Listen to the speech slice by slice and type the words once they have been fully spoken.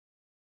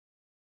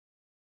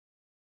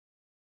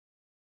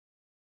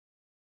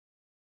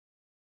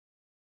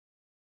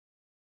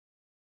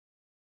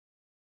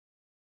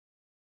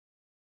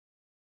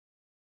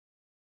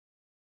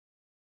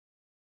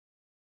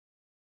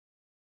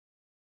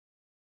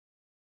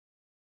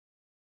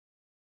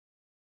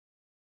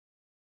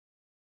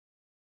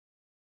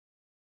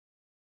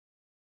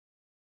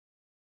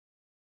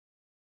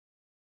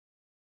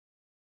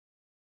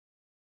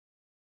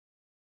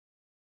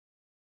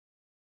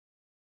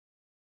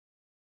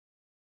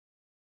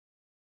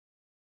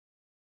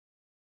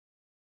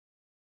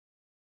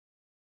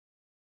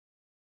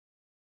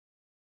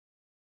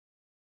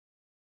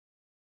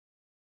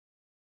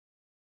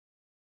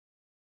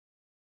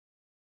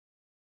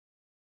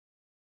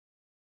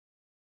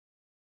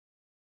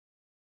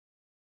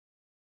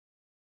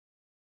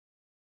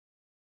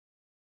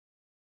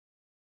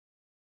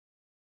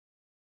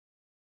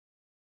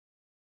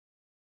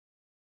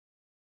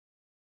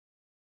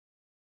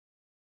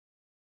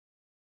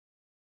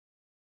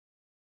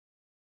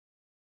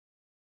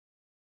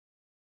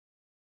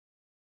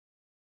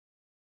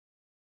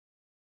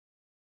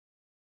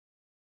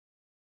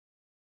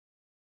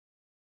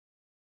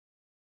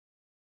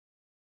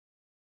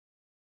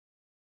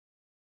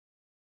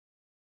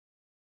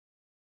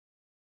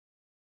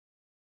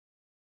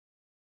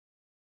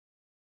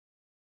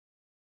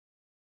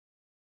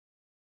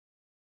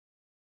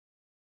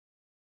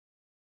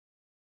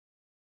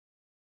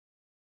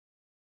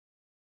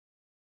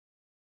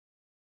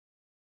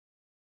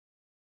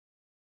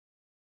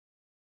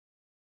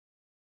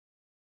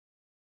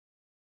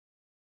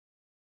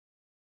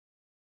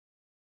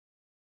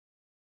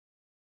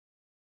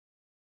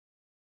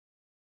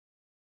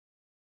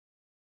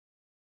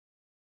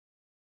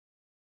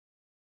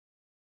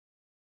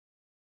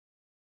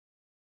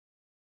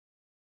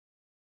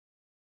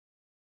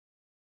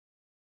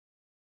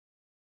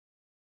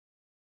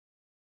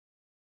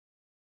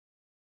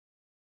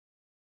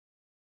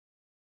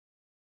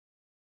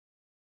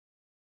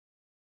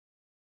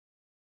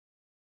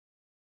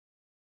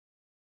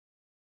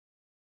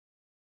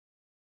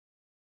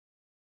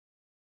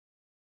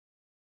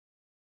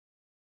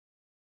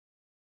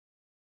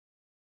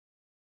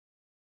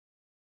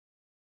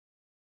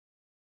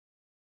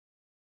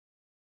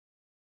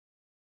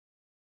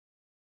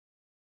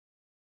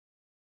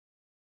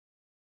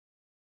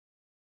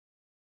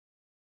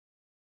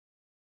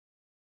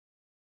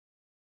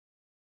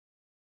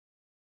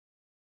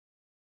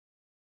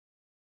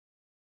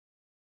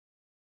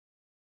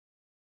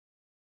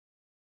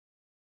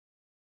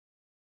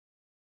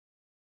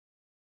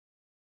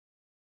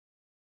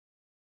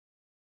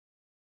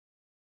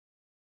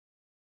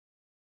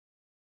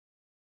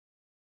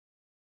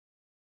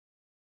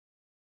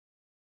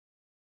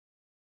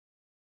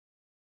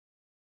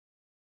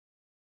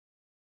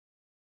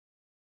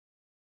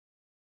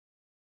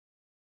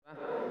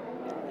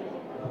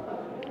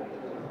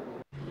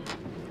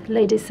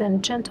Ladies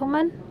and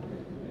gentlemen,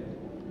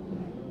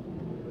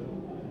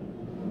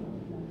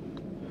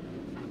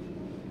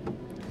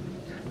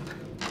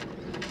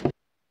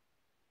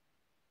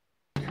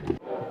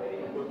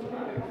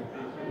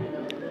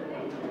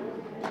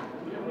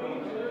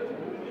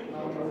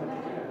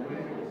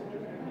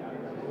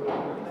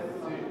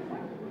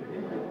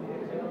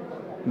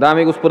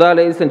 Дами и господа,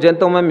 ladies and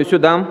gentlemen, monsieur,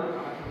 dame.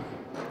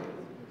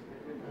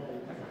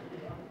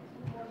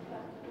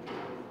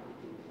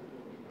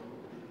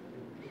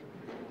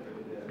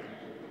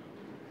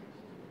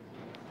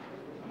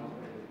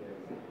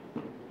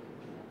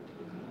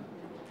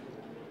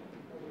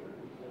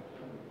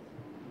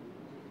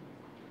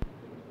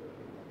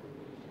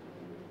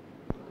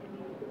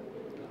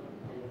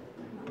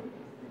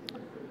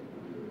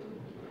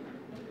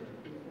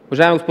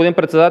 Уважаеми господин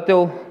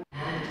председател,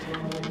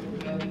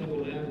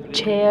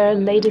 Chair,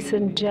 ladies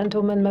and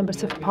gentlemen,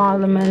 members of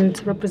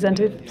parliament,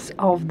 representatives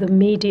of the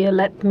media,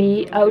 let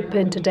me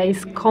open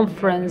today's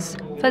conference.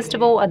 First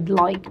of all, I'd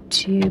like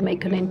to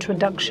make an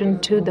introduction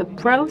to the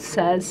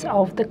process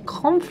of the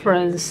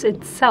conference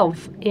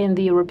itself in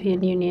the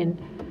European Union.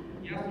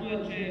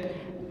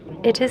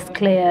 It is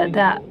clear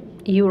that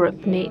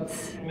Europe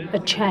needs a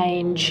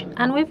change,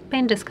 and we've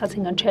been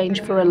discussing a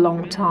change for a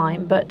long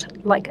time, but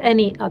like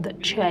any other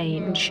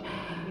change,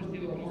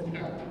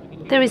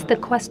 there is the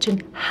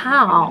question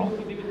how,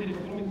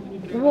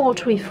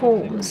 what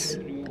reforms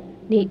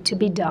need to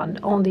be done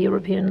on the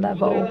European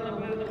level?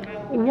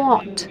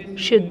 What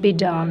should be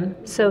done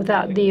so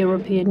that the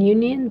European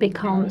Union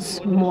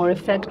becomes more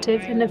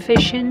effective and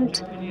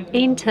efficient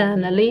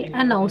internally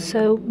and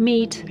also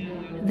meet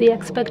the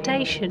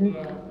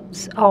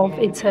expectations of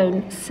its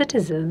own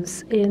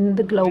citizens in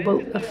the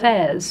global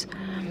affairs?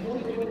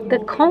 The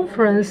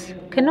conference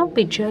cannot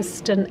be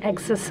just an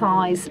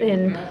exercise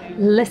in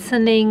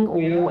listening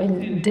or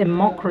in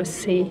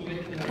democracy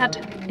that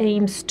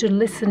aims to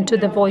listen to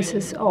the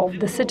voices of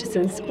the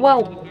citizens.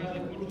 Well,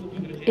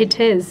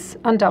 it is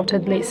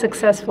undoubtedly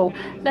successful.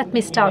 Let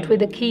me start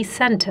with a key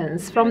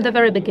sentence from the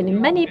very beginning.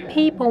 Many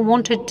people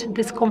wanted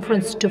this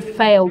conference to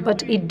fail,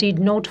 but it did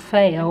not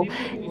fail.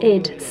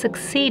 It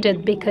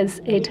succeeded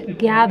because it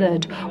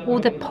gathered all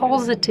the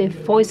positive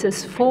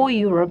voices for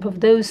Europe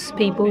of those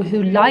people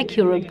who like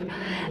Europe.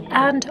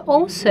 And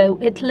also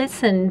it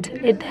listened,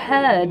 it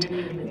heard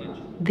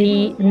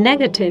the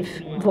negative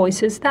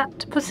voices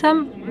that for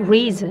some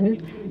reason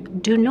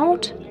do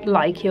not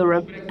like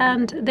Europe,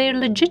 and their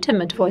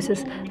legitimate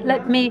voices.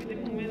 Let me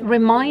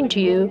remind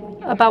you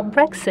about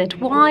Brexit.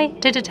 Why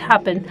did it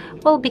happen?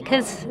 Well,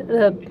 because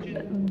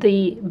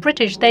the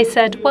British, they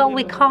said, well,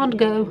 we can't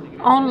go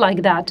on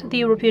like that. The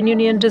European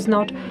Union does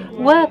not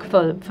work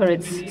for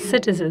its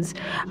citizens.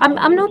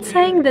 I'm not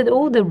saying that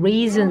all the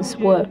reasons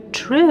were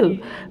true,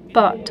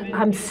 but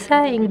I'm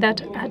saying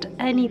that at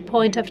any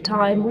point of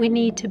time we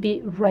need to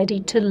be ready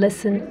to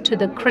listen to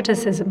the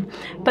criticism.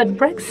 But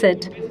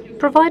Brexit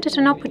provided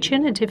an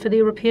opportunity for the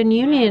European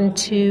Union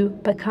to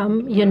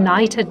become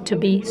united, to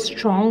be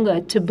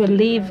stronger, to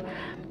believe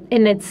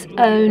in its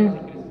own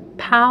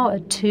power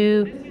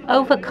to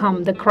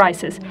overcome the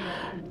crisis.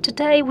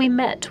 Today we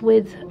met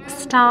with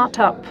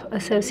startup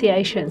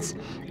associations,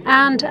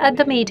 and at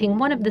the meeting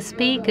one of the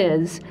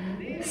speakers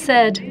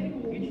said,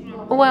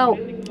 well,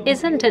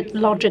 isn't it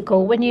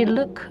logical when you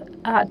look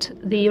at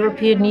the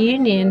European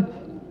Union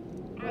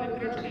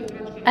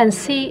and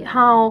see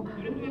how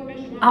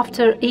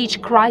after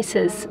each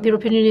crisis the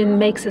European Union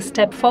makes a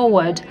step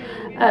forward?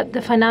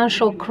 The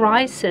financial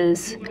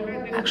crisis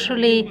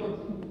actually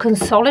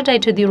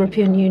consolidated the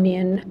European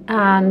Union,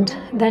 and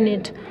then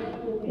it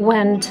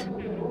went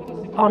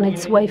on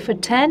its way for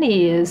 10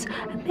 years.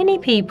 Many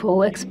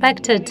people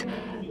expected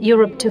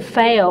Europe to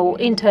fail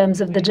in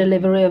terms of the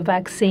delivery of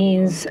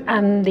vaccines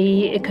and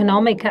the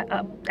economic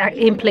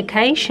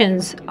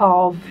implications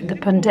of the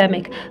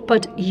pandemic.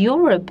 But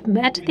Europe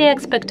met the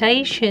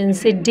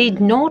expectations. It did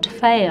not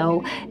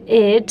fail.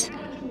 It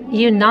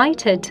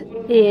united,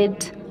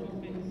 it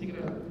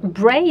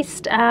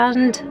braced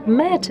and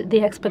met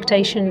the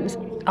expectations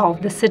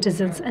of the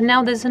citizens. And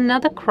now there's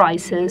another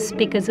crisis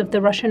because of the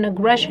Russian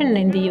aggression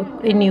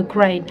in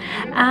Ukraine.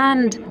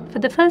 And for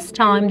the first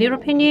time, the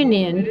European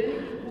Union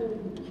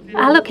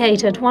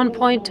allocated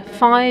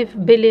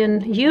 1.5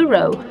 billion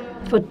euro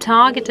for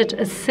targeted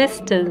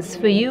assistance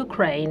for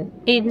Ukraine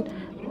in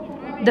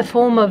the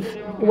form of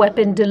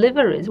weapons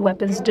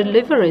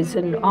deliveries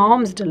and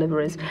arms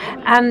deliveries.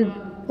 And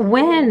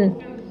when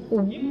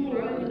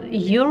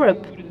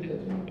Europe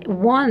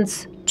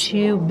wants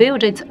to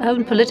build its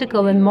own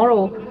political and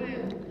moral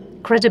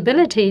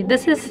credibility,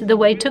 this is the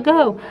way to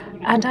go.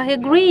 And I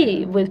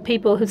agree with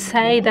people who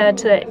say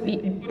that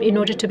in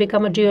order to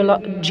become a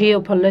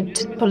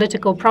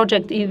geopolitical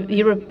project, the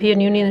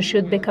European Union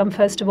should become,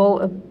 first of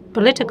all, a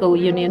political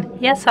union.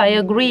 Yes, I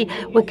agree.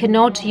 We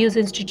cannot use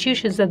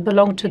institutions that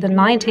belong to the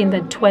 19th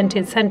and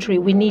 20th century.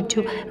 We need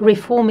to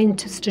reform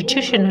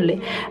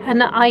institutionally.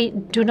 And I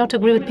do not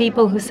agree with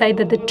people who say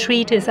that the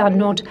treaties are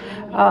not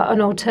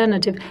an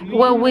alternative.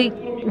 Well, we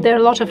there are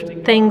a lot of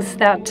things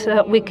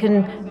that we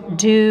can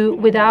do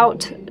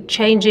without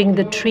changing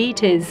the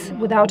treaties,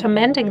 without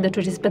amending the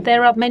treaties, but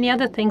there are many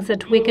other things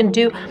that we can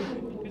do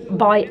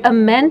by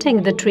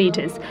amending the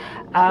treaties.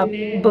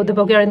 But the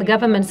Bulgarian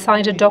government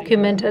signed a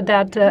document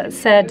that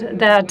said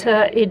that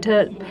it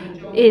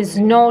is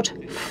not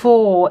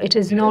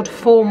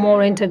for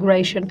more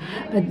integration.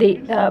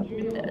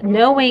 But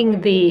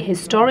knowing the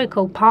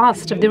historical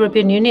past of the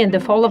European Union, the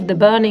fall of the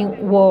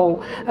Berlin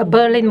Wall,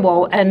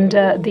 and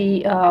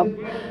the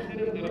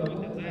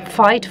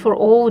fight for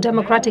all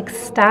democratic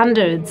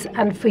standards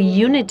and for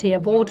unity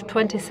of all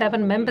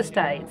 27 member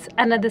states,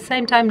 and at the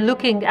same time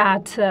looking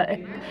at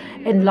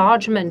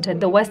enlargement in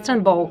the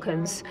Western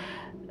Balkans,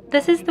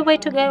 this is the way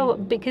to go,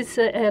 because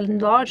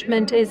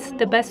enlargement is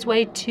the best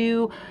way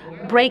to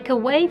break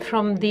away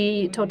from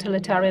the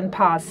totalitarian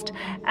past.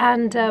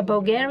 And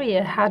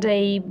Bulgaria had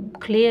a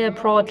clear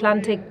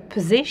pro-Atlantic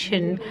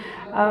position.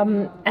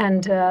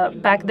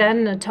 Back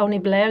then, Tony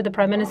Blair, the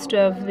Prime Minister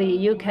of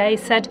the UK,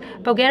 said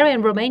Bulgaria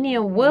and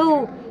Romania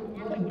will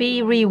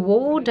be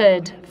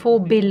rewarded for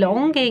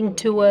belonging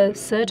to a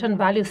certain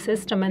value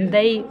system, and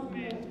they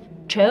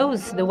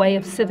chose the way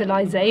of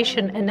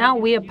civilization, and now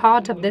we are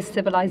part of this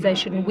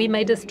civilization. We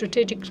made a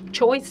strategic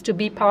choice to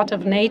be part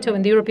of NATO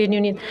and the European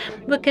Union.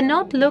 We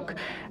cannot look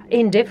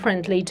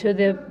indifferently to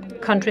the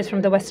countries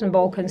from the Western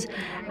Balkans.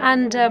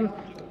 And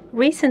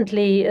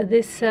recently,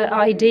 this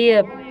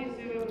idea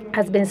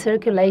has been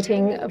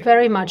circulating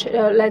very much.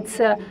 Let's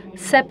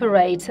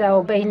separate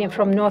Albania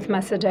from North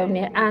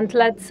Macedonia, and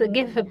let's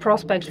give a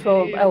prospect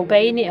for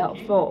Albania,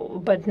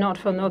 but not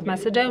for North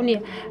Macedonia.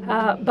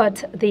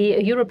 But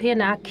the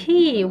European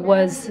acquis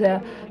was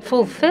has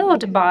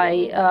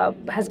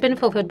been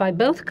fulfilled by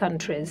both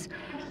countries.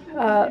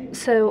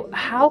 So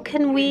how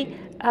can we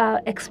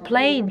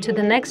explain to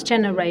the next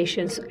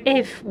generations,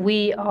 if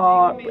we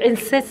are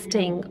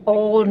insisting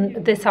on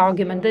this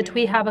argument that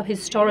we have a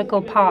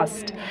historical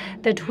past,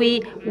 that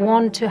we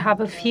want to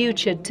have a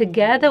future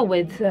together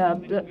with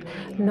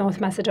North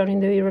Macedonia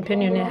and the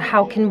European Union,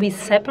 how can we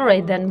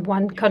separate then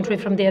one country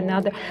from the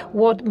another?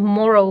 What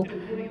moral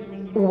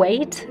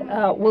weight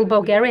will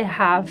Bulgaria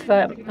have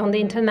on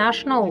the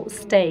international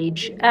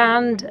stage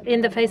and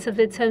in the face of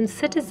its own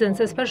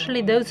citizens,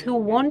 especially those who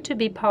want to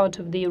be part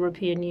of the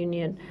European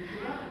Union?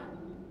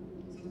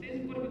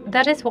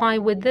 That is why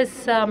with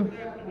this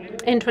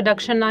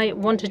introduction I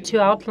wanted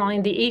to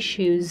outline the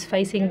issues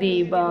facing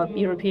the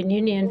European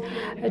Union.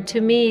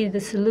 To me, the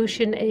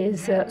solution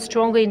is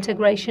stronger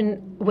integration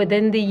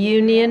within the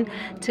Union,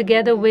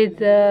 together with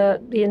the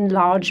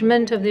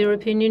enlargement of the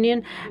European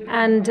Union,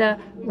 and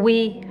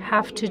we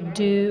have to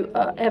do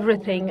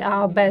everything,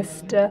 our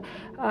best,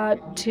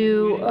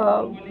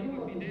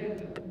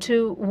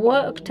 to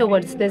work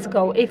towards this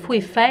goal. If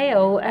we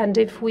fail, and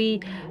if we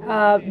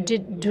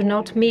do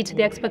not meet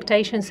the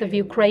expectations of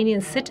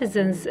Ukrainian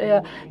citizens,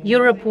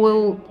 Europe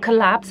will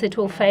collapse, it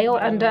will fail,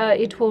 and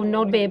it will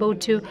not be able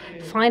to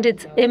find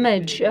its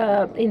image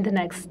in the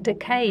next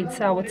decades,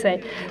 I would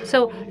say.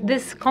 So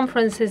this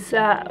conference is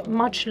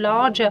much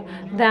larger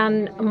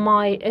than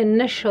my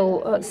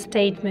initial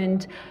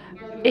statement.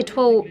 It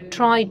will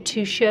try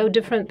to show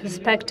different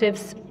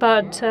perspectives,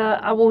 but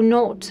I will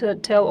not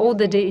tell all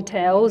the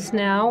details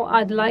now.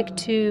 I'd like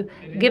to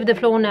give the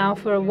floor now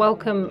for a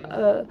welcome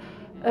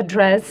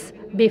address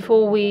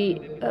before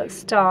we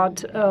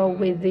start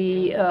with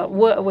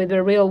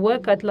the real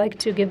work. I'd like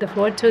to give the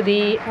floor to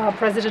the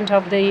President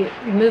of the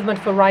Movement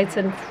for Rights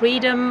and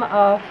Freedom,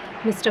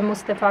 Mr.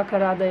 Mustafa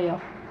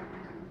Karadayi.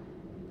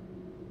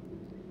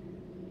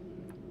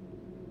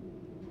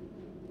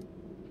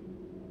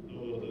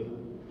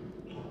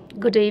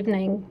 Good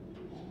evening.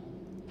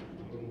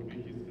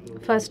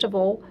 First of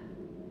all,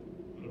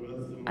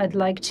 I'd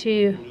like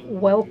to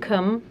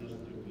welcome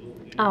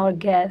our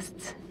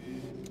guests,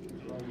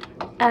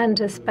 and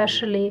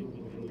especially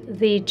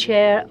the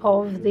chair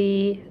of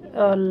the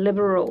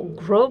Liberal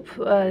Group,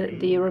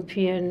 the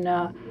European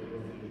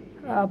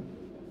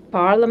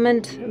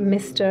Parliament,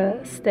 Mr.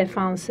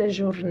 Stéphane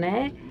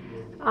Séjourné.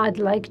 I'd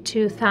like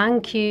to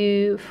thank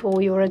you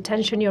for your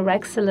attention, Your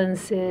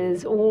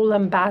Excellencies, all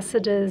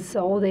ambassadors,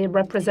 all the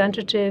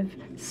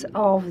representatives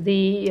of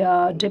the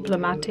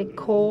diplomatic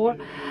corps.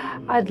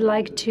 I'd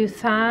like to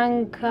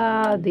thank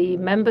the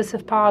members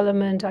of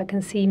parliament. I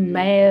can see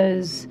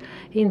mayors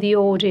in the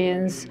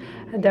audience.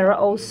 There are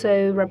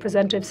also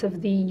representatives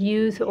of the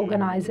youth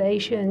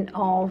organization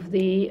of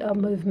the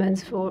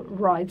movements for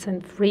rights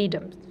and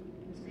freedoms.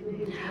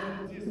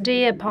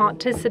 Dear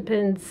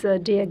participants,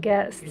 dear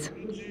guests,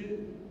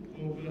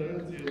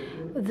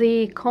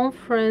 the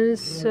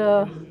conference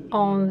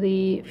on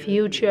the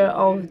future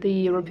of the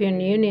European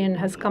Union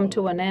has come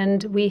to an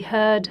end. We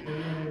heard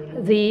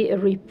the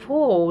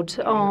report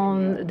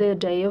on the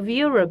Day of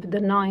Europe, the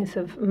 9th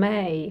of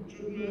May.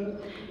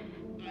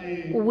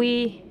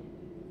 We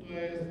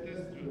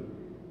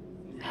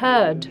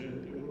heard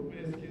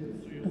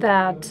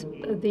that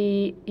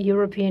the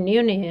European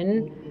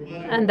Union,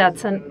 and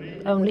that's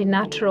only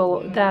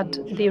natural, that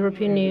the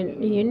European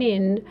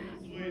Union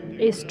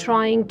is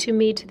trying to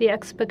meet the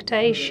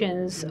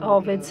expectations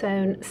of its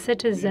own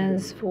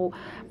citizens for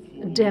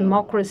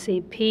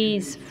democracy,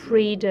 peace,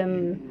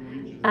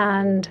 freedom,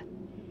 and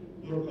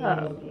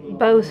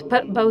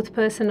both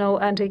personal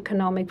and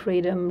economic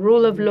freedom,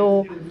 rule of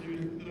law.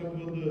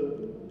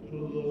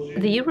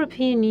 The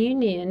European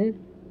Union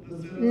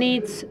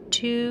needs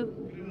to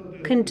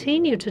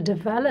continue to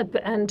develop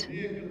and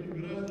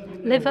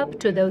live up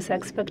to those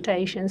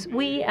expectations.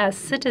 We, as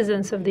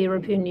citizens of the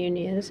European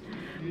Union,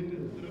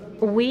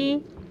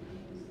 we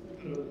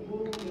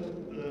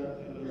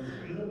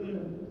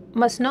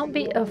must not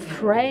be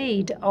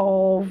afraid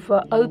of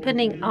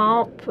opening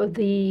up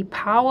the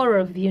power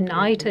of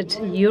united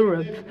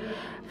Europe.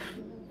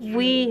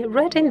 We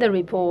read in the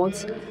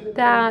reports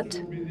that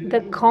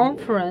the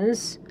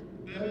conference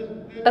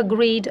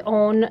agreed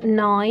on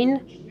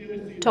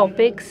 9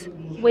 topics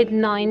with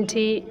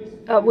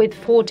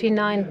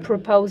 49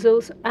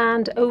 proposals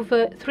and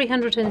over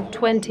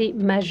 320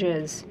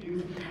 measures.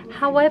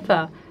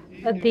 However,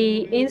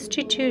 the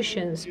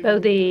institutions,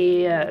 both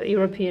the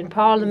European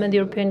Parliament, the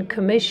European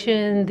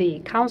Commission,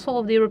 the Council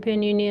of the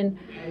European Union,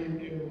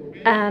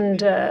 and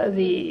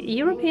the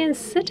European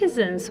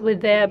citizens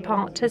with their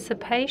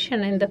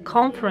participation in the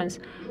conference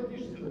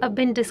have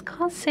been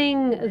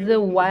discussing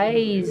the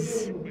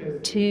ways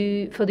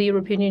for the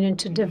European Union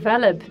to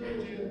develop,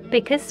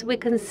 because we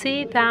can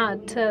see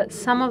that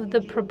some of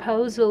the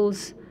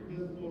proposals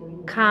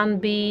can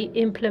be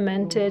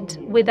implemented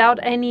without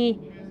any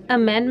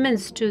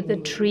amendments to the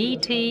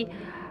treaty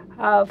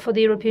for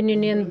the European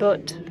Union,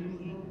 but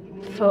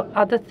for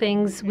other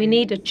things we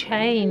need a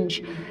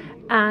change,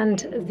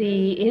 and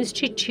the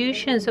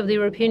institutions of the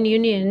European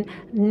Union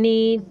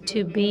need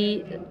to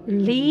be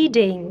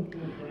leading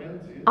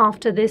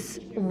after this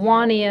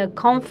one-year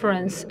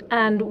conference,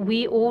 and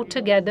we all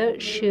together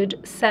should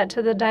set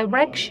the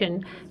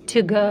direction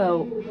to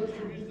go.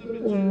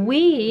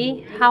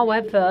 We,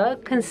 however,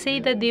 can see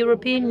that the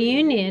European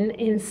Union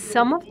in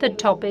some of the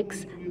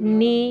topics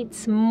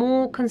needs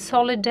more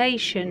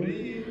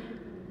consolidation.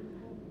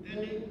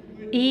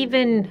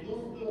 Even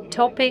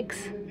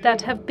topics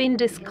that have been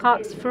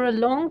discussed for a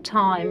long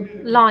time,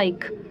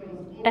 like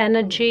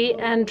energy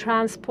and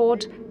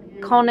transport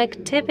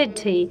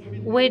connectivity,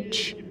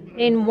 which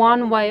in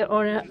one way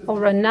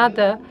or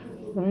another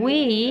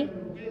we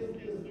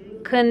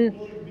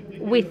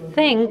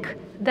think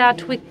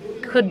that we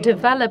could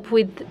develop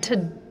with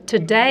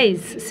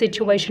today's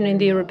situation in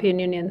the European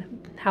Union.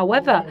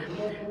 However,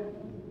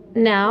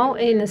 now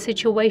in a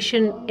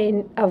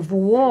situation of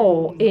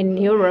war in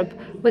Europe,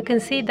 we can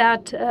see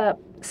that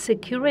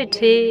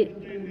security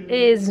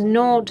is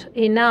not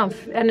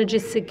enough, energy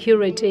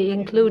security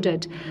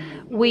included.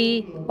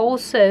 We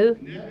also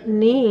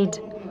need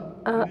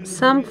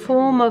some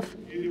form of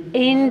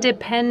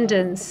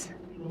independence,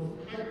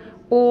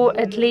 or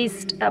at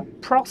least a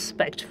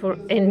prospect for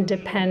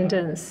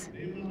independence.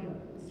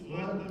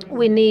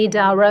 We need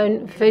our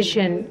own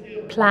vision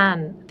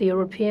plan, the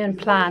European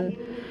plan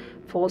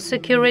for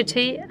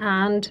security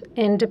and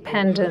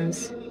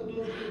independence.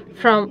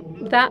 From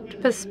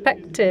that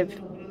perspective,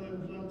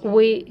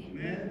 we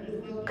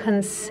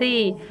can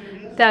see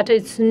that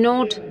it's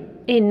not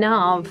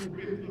enough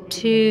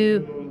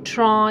to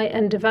try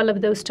and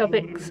develop those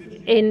topics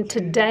in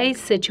today's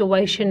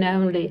situation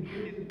only,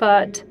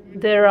 but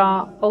there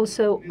are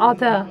also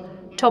other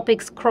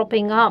topics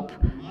cropping up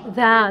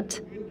that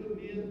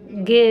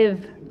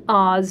give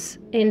us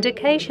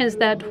indications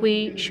that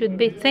we should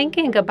be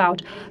thinking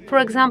about. For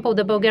example,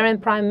 the Bulgarian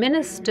Prime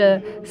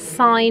Minister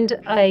signed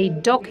a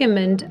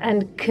document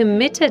and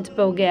committed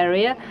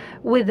Bulgaria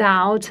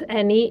without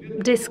any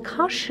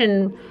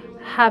discussion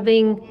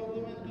having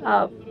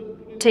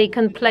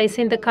taken place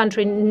in the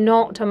country,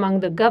 not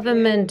among the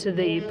government,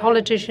 the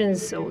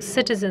politicians or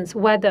citizens,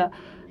 whether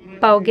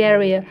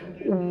Bulgaria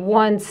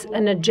wants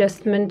an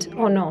adjustment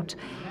or not.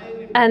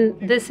 And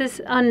this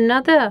is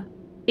another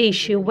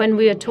issue when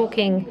we are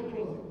talking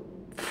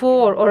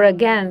for or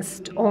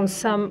against on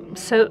some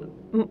so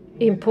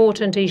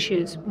important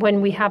issues.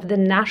 When we have the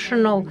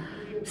national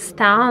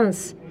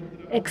stance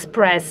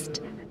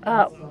expressed,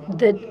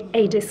 that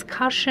a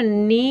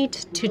discussion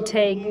needs to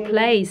take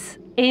place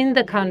in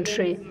the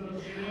country.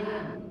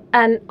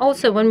 And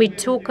also when we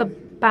talk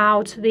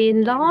about the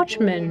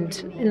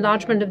enlargement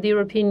of the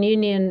European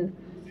Union,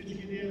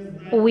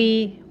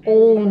 we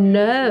all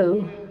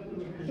know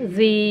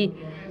the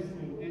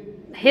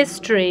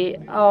history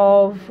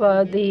of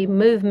the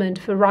movement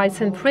for rights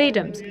and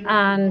freedoms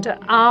and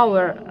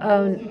our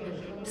own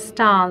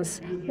stance.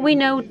 We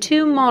know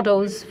 2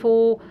 models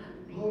for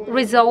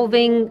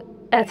resolving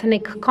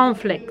ethnic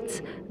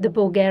conflicts, the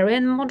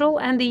Bulgarian model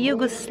and the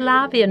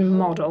Yugoslavian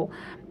model.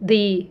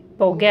 The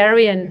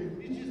Bulgarian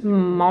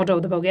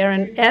model, the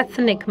Bulgarian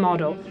ethnic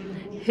model,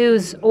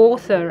 whose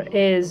author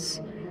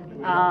is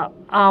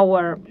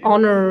our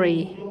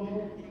honorary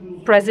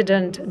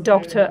President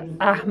Dr.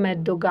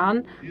 Ahmed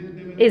Dogan,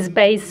 is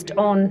based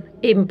on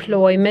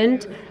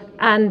employment.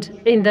 And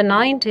in the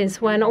 90s,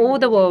 when all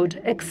the world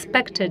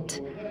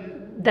expected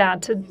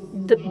that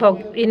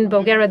in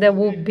Bulgaria there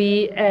would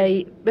be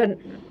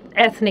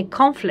ethnic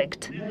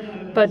conflict.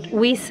 But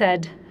we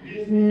said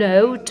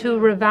no to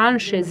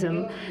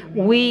revanchism.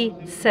 We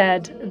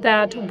said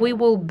that we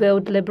will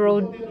build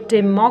liberal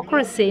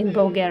democracy in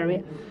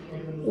Bulgaria.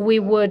 We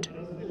would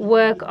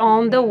work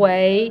on the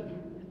way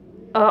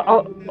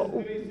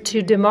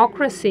to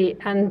democracy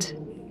and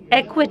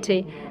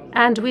equity,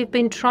 and we've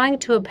been trying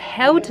to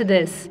uphold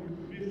this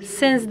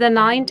since the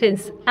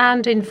 90s.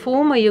 And in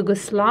former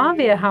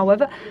Yugoslavia,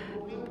 however,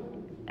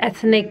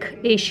 ethnic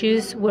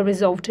issues were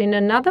resolved in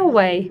another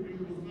way.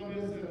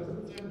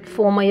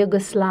 Former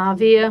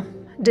Yugoslavia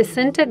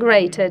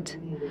disintegrated.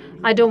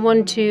 I don't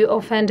want to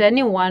offend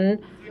anyone,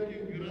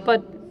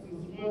 but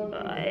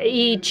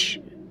each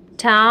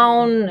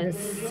town and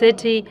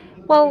city,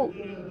 well,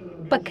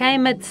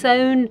 became its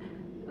own,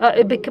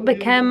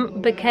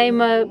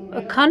 became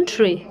a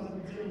country,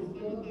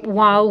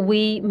 while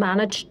we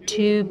managed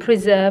to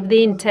preserve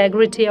the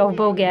integrity of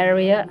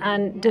Bulgaria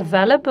and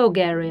develop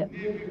Bulgaria.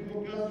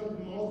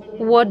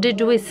 What did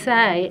we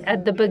say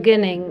at the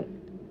beginning,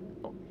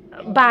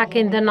 back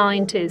in the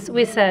 90s?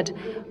 We said,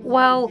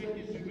 well,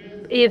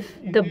 if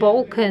the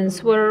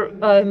Balkans were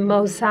a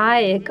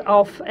mosaic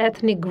of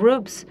ethnic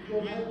groups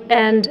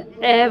and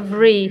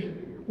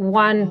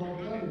everyone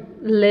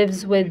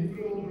lives with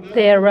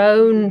their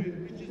own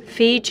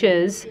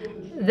features,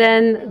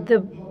 then the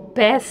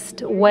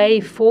best way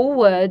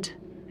forward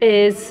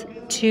is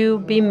to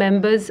be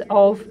members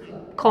of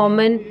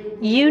common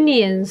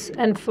unions.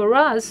 And for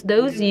us,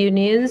 those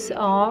unions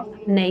are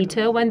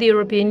NATO and the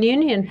European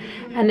Union.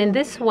 And in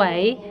this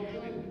way,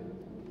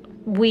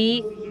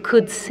 we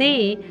could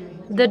see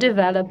the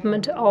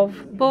development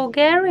of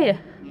Bulgaria.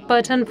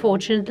 But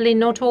unfortunately,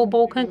 not all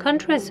Balkan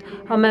countries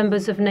are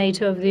members of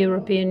NATO, of the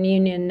European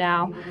Union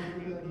now.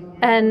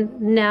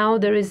 And now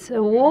there is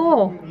a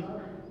war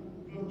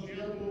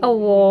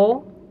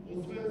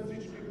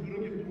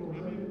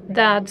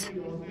that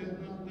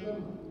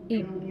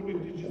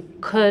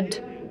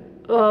could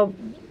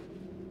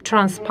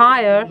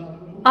transpire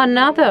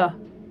another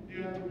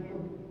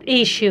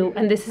issue,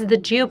 and this is the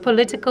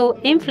geopolitical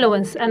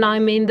influence, and I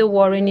mean the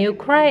war in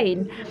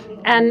Ukraine.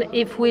 And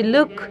if we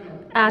look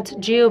at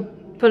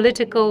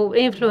geopolitical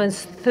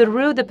influence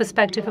through the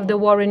perspective of the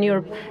war in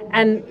Europe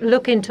and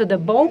look into the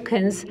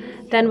Balkans,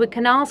 then we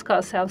can ask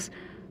ourselves,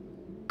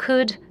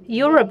 could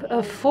Europe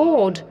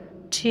afford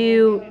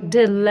to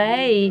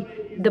delay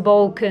the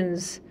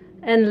Balkans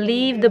and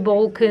leave the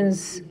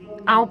Balkans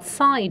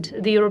outside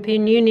the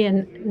European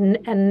Union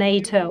and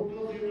NATO?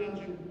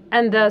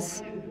 And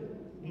thus,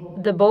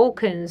 the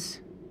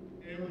Balkans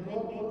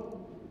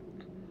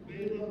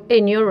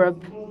in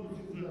Europe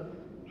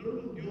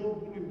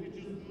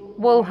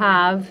will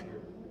have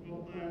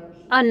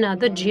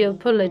another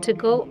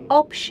geopolitical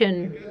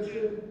option,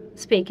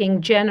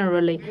 speaking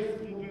generally.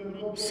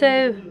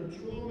 So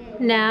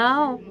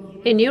now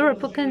in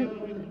Europe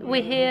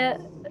we hear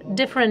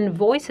different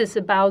voices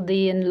about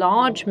the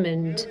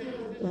enlargement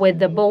with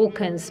the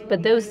Balkans,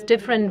 but those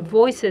different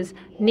voices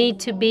need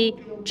to be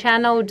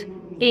channeled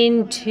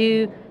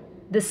into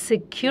the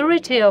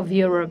security of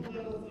Europe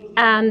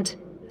and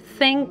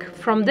think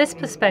from this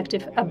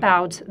perspective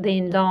about the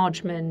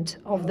enlargement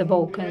of the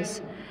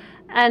Balkans.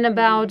 And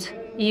about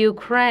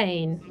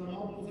Ukraine.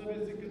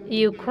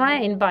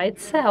 Ukraine by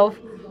itself,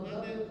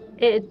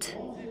 it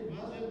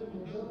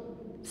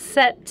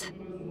set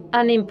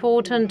an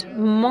important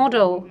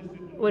model,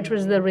 which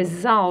was the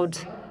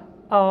result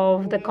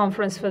of the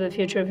Conference for the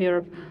Future of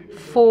Europe,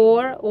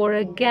 for or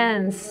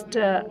against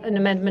an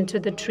amendment to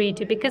the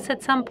treaty, because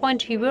at some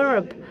point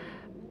Europe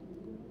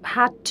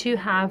had to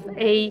have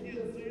a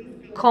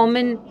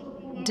common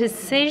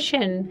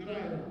decision.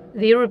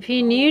 The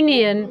European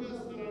Union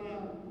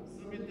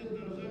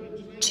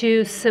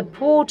to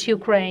support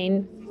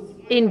Ukraine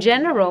in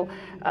general,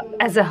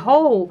 as a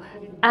whole,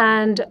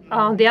 and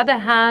on the other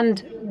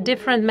hand,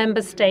 different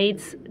member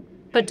states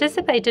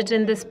participated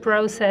in this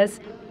process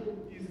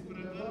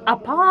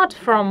apart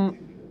from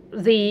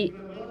the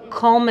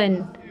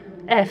common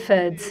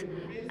efforts.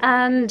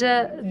 And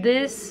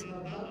this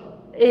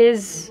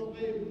is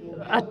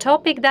a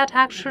topic that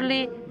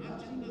actually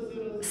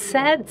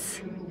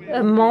sets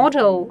a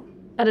model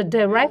and a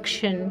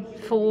direction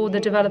for the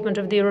development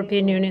of the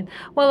European Union.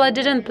 Well, I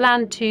didn't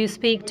plan to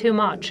speak too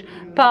much,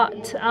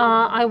 but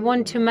I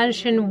want to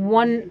mention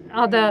one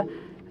other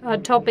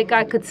topic.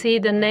 I could see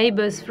the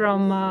neighbors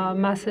from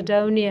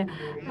Macedonia,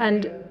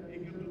 and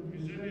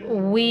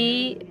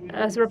we,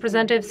 as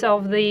representatives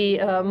of the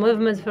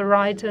movements for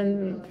rights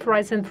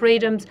and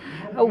freedoms,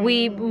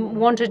 we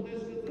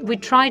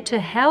tried to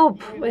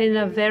help in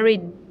a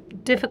very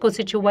difficult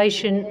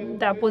situation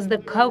that was the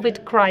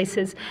COVID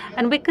crisis.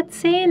 And we could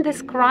see in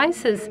this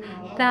crisis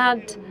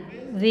that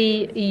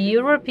the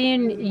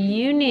European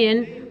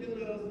Union,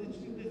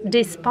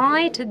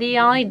 despite the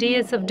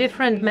ideas of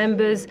different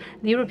members,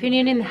 the European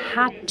Union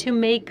had to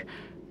make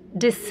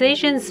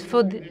decisions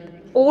for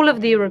all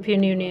of the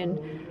European Union.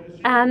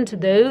 And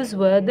those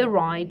were the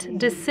right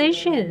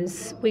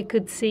decisions. We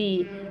could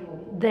see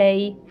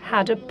they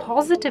had a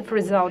positive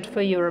result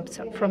for Europe.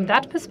 So from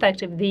that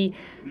perspective, the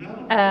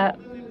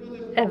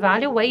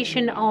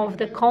evaluation of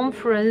the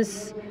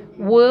conference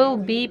will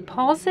be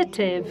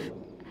positive,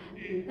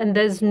 and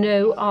there's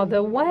no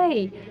other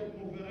way.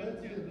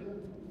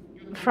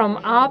 From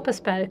our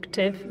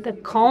perspective, the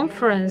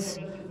conference,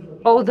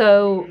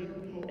 although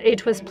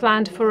it was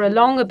planned for a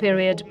longer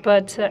period,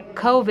 but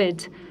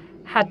COVID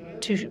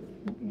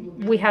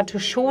we had to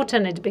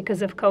shorten it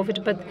because of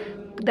COVID,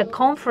 but the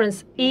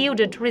conference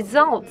yielded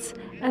results.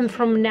 And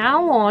from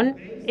now on,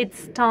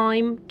 it's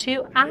time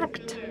to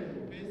act.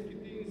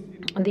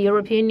 The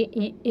European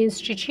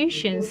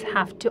institutions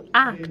have to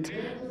act,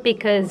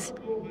 because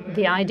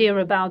the idea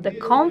about the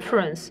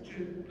conference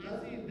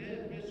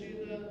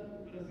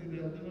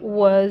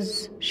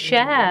was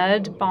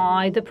shared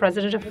by the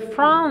President of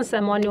France,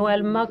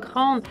 Emmanuel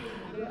Macron,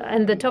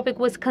 and the topic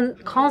was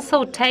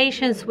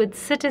consultations with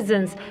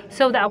citizens.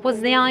 So that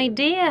was the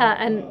idea,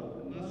 and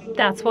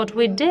that's what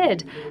we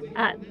did.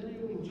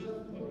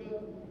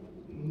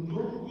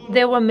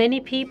 There were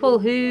many people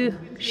who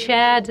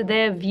shared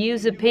their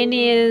views,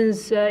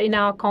 opinions in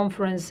our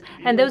conference,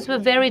 and those were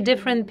very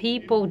different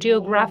people,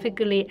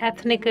 geographically,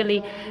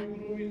 ethnically,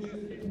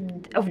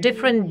 of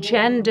different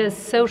genders,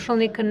 social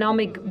and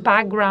economic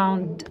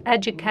background,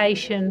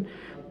 education.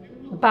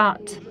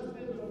 But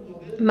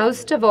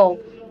most of all,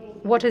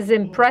 what is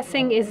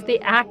impressing is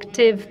the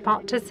active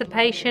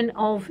participation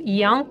of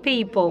young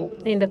people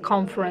in the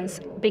conference,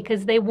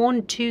 because they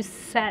want to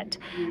set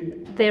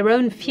their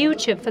own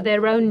future for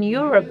their own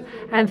Europe.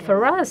 And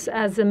for us,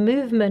 as a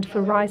movement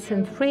for rights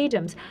and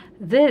freedoms,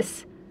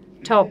 this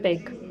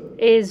topic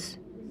is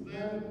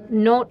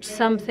not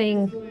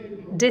something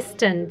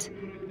distant.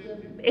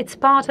 It's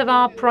part of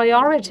our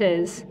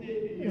priorities.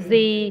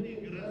 The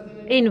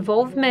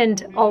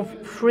involvement of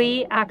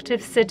free,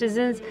 active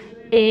citizens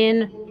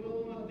in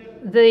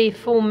the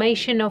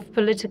formation of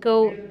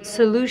political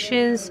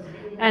solutions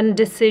and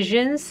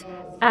decisions,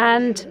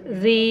 and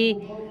the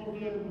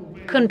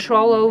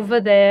control over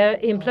their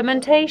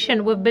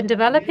implementation. We've been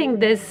developing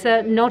this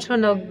not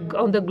on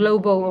the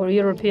global or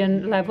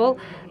European level,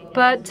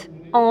 but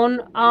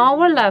on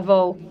our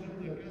level.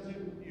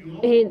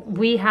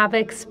 We have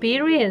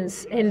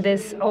experience in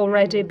this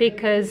already,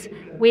 because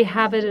we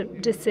have a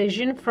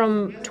decision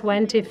from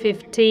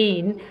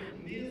 2015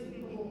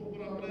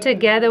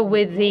 together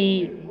with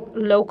the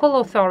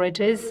local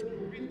authorities.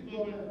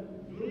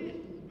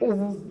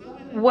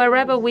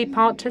 Wherever we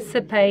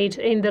participate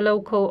in the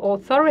local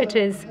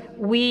authorities,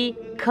 we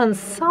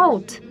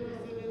consult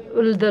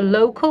the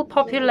local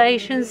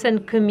populations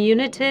and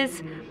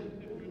communities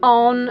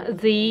on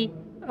the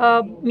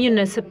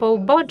municipal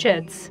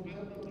budgets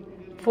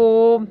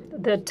for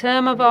the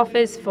term of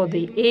office, for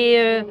the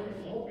year,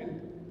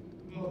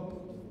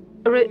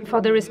 for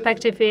the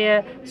respective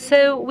year.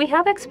 So we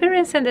have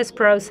experience in this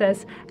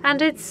process,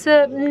 and it's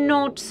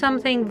not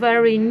something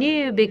very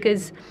new,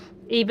 because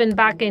even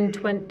back in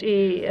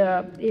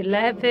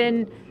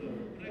 2011,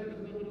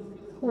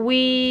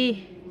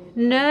 we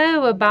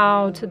know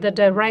about the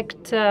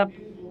direct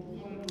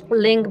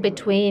link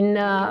between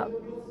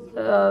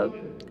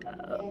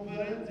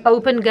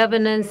open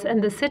governance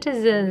and the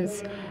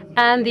citizens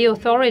and the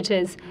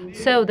authorities.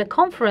 So the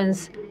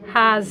conference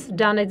has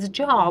done its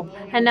job,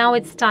 and now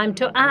it's time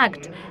to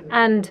act.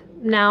 And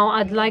now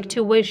I'd like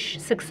to wish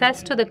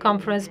success to the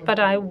conference, but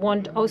I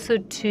want also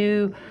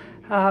to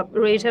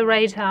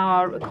reiterate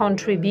our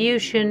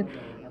contribution.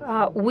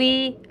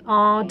 We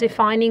are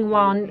defining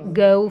one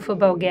goal for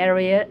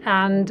Bulgaria,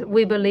 and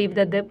we believe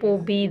that that will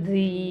be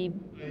the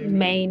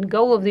main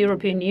goal of the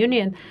European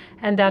Union,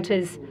 and that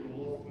is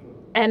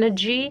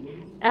energy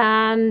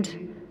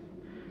and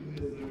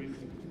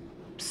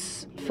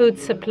food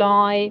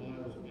supply,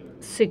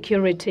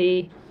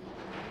 security,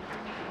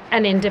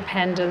 and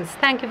independence.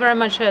 Thank you very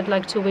much. I'd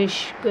like to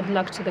wish good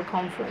luck to the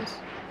conference.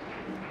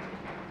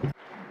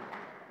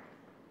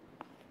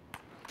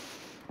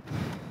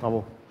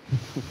 Bravo.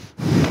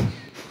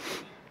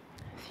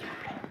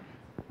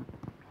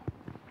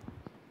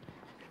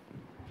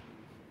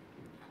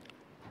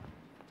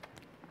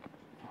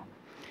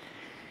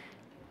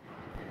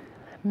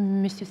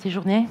 Monsieur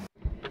Séjourné.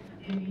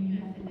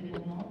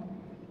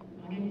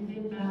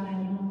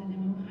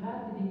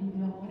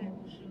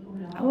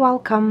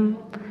 Welcome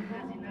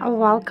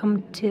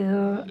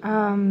to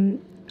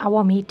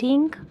our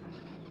meeting,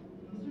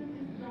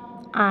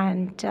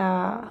 and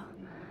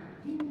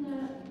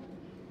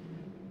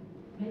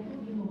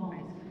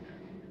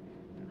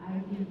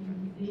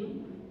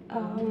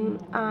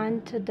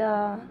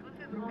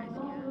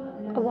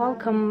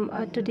welcome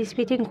to this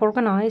meeting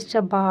organized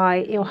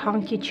by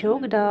Ilhan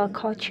Kyuchyuk, the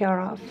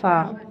co-chair of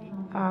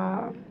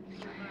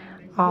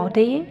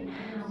ALDE.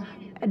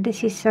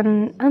 This is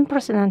an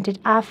unprecedented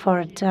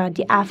effort,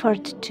 the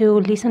effort to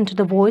listen to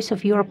the voice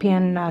of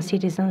European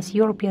citizens.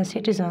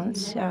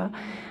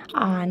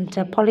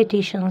 And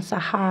politicians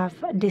have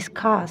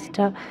discussed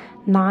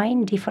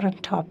 9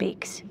 different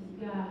topics.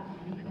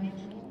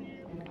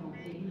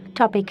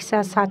 Topics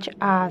such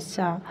as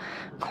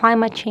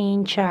climate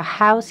change,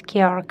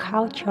 healthcare,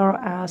 culture,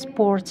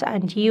 sports,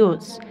 and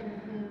youth.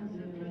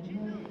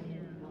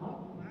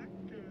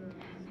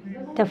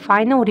 the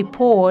final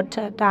report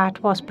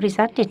that was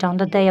presented on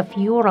the Day of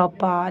Europe,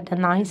 the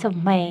 9th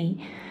of May,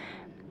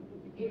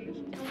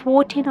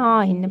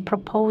 49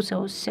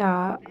 proposals.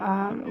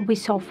 We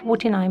saw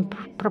 49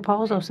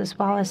 proposals as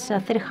well as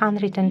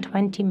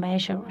 320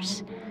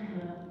 measures.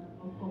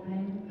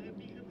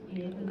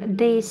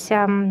 These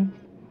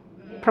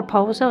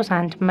proposals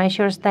and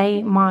measures,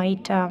 they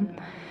might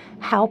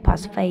help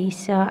us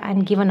face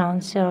and give an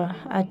answer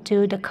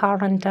to the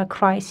current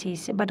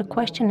crisis. But the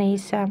question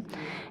is,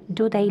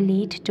 do they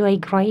lead to a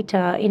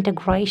greater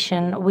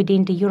integration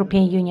within the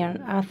European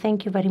Union?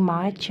 Thank you very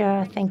much.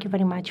 Thank you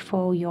very much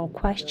for your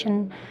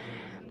question.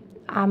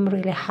 I'm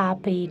really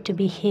happy to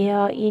be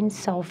here in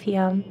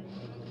Sofia.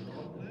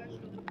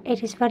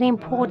 It is very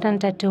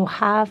important to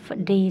have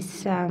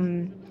this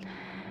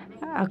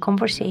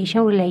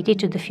conversation related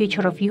to the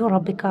future of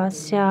Europe,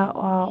 because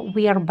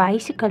we are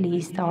basically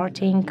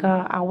starting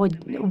our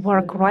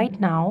work right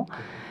now,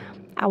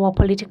 our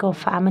political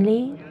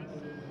family.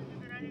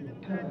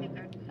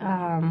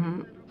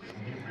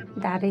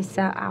 That is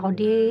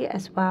ALDE,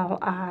 as well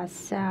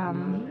as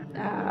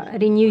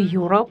Renew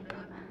Europe.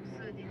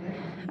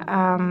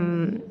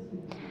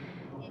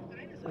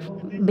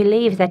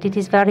 Believe that it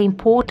is very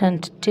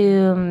important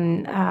to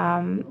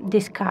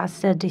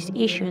discuss these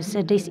issues.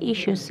 These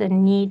issues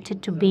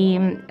need to be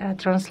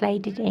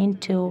translated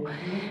into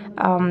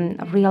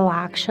real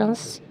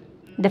actions.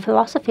 The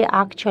philosophy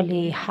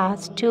actually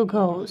has two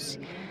goals.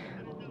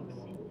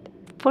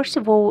 First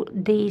of all,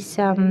 these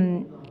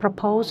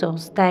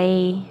proposals,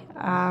 they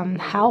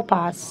help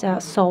us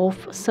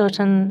solve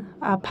certain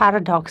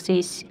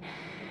paradoxes.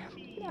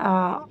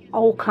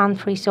 All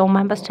countries, all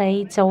member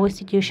states, all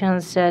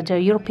institutions, the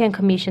European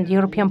Commission, the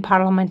European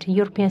Parliament, and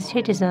European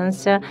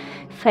citizens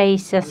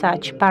face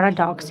such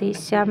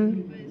paradoxes.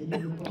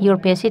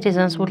 European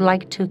citizens would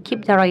like to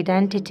keep their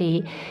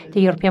identity.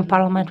 The European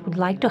Parliament would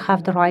like to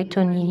have the right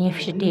to an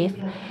initiative,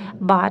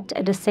 but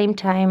at the same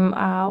time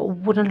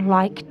wouldn't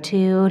like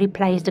to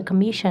replace the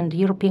Commission. The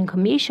European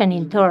Commission,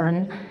 in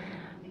turn,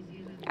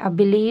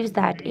 believes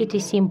that it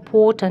is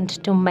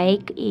important to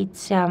make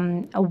its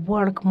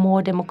work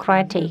more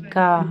democratic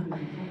on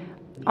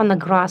the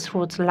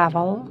grassroots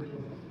level.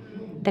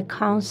 The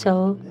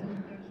Council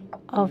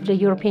of the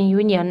European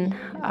Union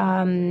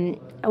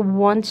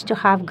wants to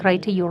have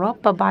greater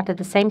Europe, but at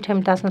the same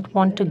time does not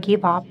want to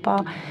give up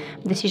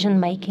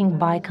decision-making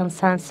by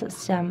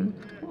consensus.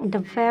 The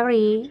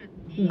very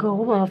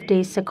goal of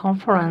this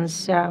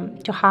conference,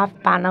 to have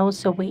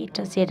panels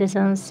with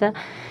citizens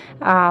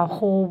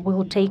who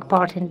will take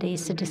part in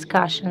this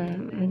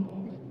discussion.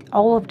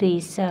 All of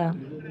these, all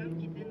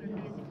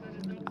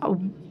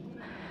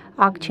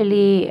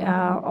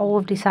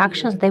of these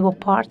actions, they were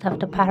part of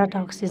the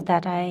paradoxes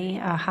that I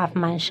have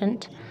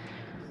mentioned.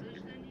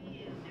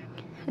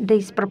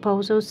 These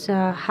proposals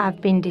have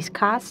been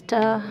discussed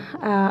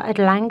at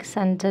length,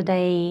 and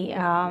they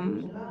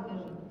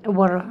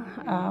were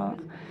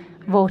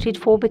voted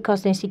for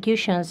because the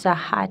institutions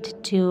had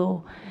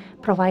to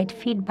provide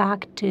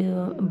feedback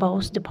to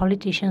both the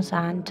politicians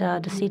and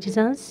the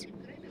citizens.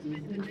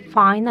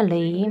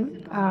 Finally,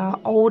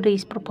 all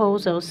these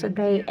proposals,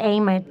 they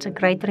aim at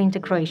greater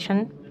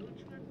integration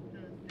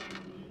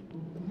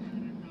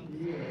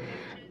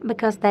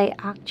because they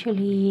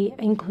actually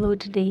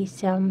include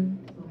these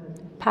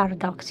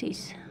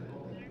paradoxes.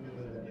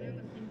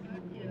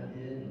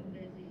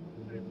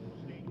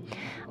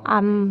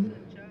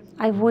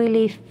 I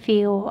really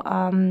feel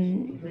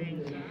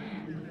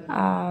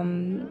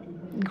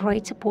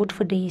great support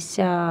for these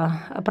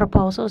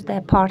proposals.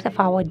 They're part of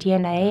our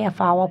DNA,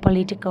 of our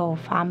political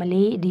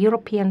family. The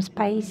European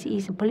space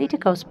is a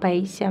political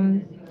space.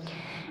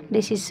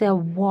 This is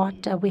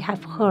what we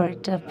have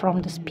heard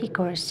from the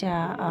speakers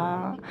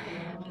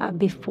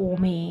before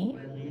me.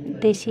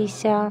 This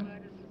is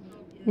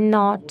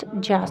not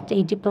just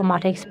a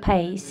diplomatic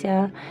space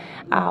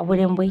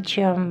within which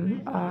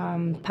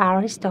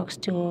Paris talks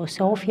to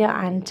Sofia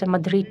and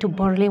Madrid to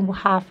Berlin. We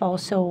have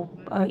also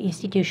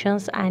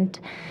institutions, and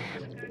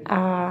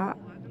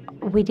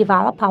we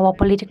develop our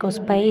political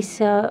space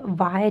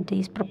via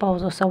these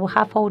proposals. So we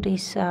have all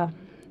these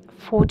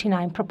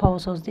 49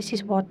 proposals. This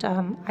is what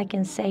I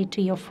can say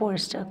to your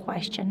first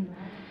question.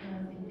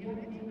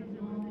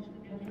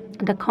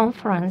 The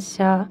conference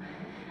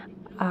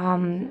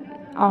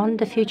on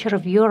the future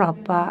of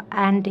Europe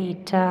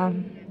ended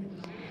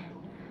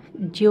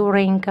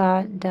during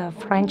the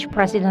French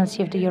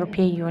presidency of the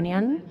European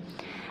Union.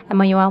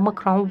 Emmanuel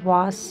Macron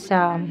was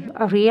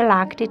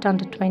re-elected on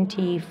the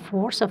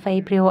 24th of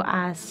April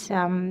as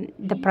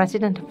the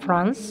president of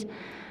France.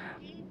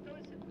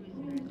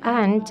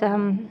 And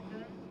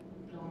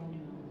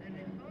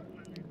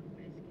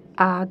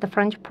the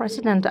French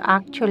president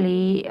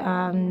actually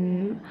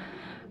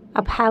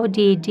upheld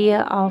the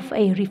idea of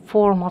a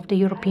reform of the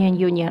European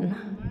Union.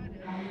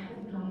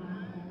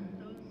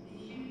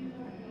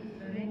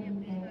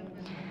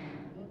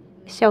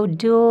 So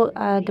do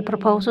the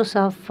proposals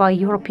of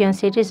European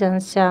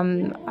citizens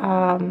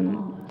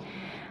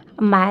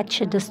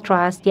match the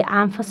stress, the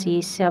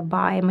emphasis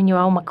by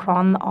Emmanuel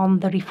Macron on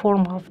the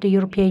reform of the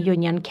European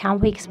Union? Can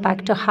we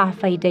expect to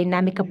have a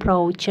dynamic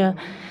approach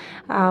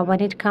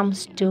when it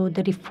comes to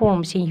the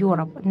reforms in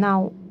Europe?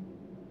 Now,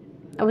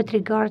 with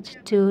regard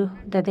to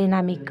the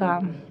dynamic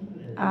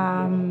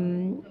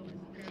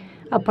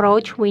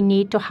approach, we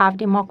need to have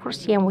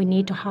democracy and we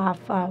need to have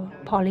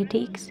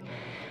politics.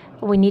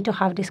 We need to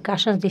have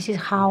discussions. This is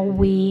how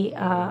we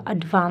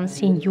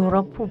advance in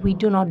Europe. We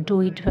do not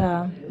do it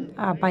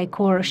by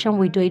coercion.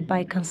 We do it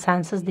by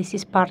consensus. This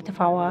is part of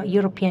our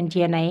European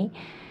DNA.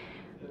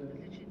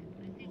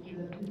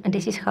 And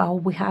this is how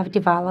we have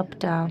developed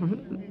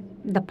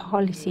the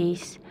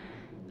policies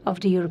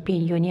of the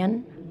European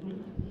Union.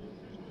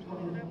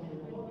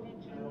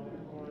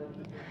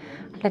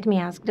 Let me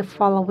ask the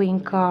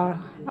following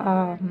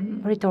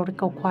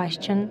rhetorical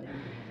question.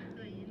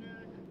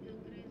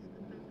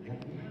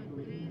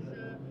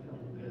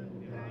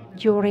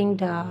 During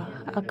the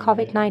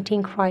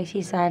COVID-19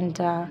 crisis and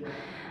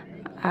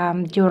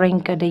during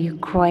the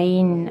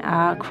Ukraine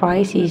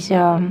crisis,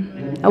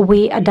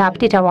 we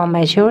adapted our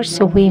measures.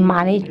 So we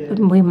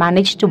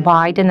managed to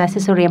buy the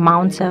necessary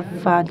amounts of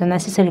the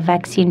necessary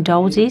vaccine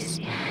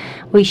doses.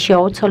 We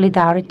showed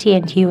solidarity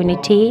and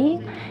unity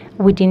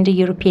within the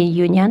European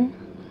Union.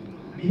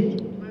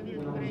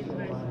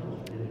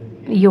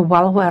 You're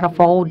well aware of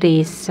all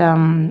these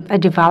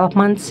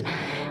developments.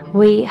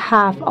 We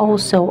have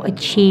also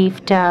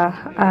achieved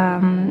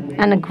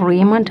an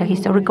agreement, a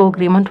historical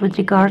agreement with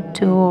regard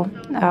to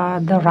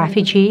the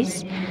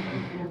refugees.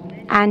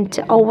 And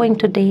owing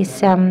to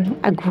this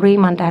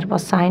agreement that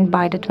was signed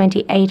by the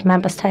 28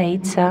 member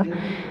states,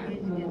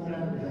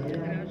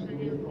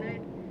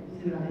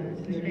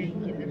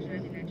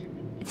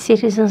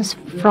 citizens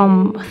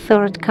from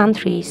third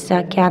countries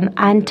can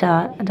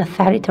enter the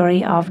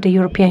territory of the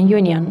European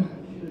Union.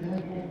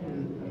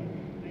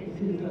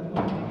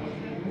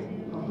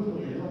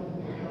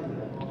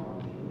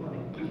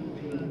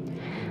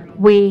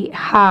 We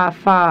have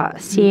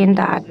seen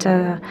that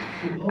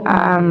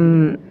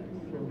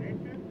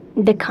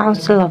the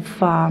Council of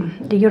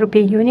the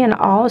European Union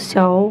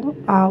also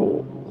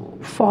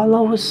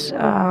follows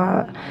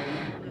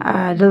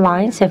the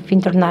lines of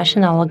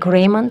international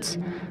agreements.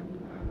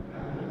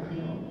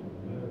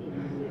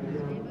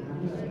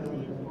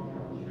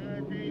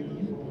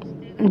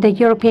 The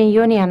European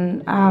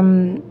Union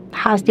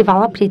has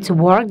developed its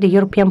work. The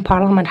European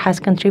Parliament has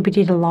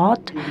contributed a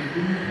lot.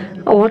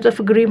 A lot of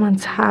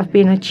agreements have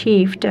been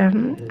achieved,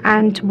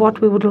 and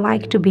what we would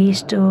like to be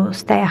is to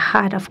stay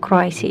ahead of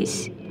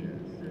crisis.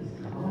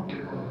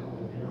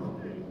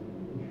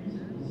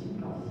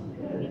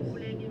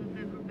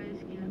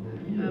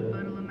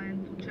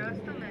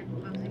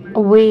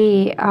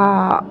 We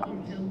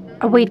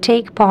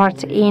take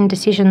part in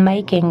decision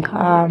making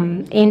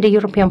in the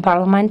European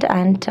Parliament,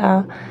 and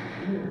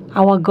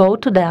our goal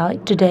today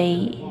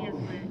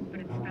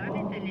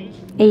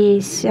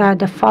is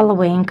the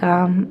following.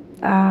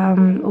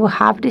 We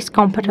have these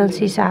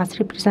competencies as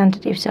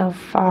representatives of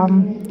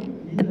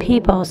the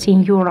peoples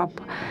in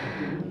Europe.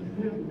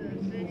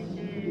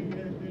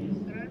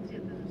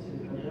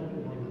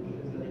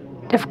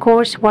 Of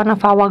course, one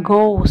of our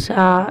goals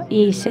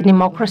is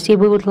democracy.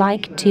 We would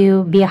like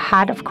to be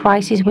ahead of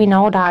crisis. We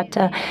know that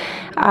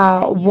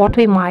what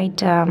we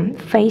might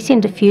face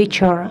in the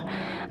future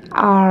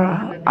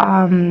are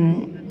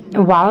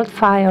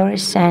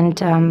wildfires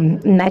and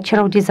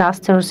natural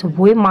disasters.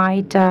 We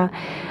might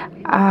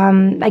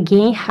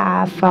again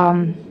have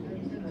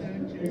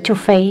to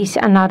face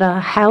another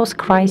health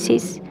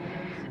crisis.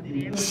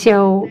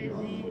 So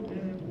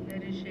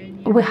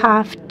we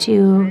have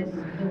to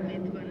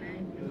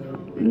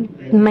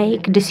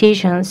make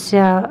decisions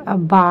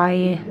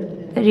by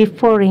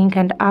referring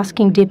and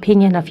asking the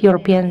opinion of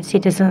European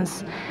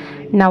citizens.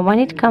 Now, when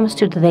it comes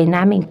to the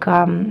dynamic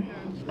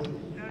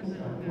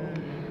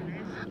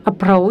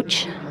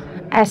approach,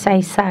 as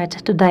I said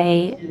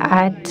today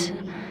at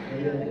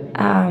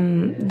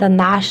the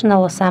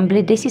National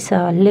Assembly, this is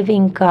a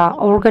living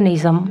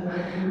organism,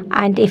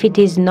 and if it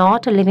is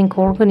not a living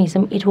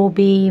organism, it will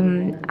be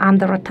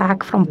under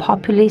attack from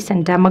populists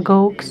and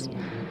demagogues.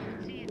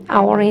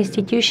 Our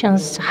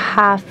institutions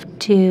have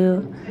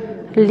to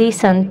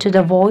listen to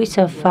the voice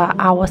of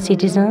our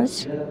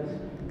citizens,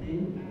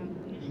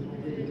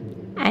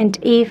 and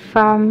if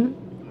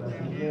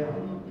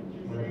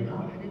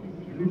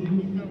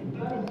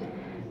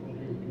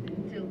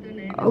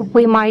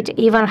we might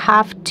even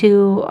have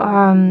to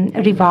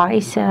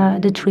revise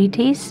the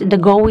treaties. The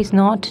goal is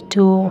not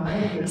to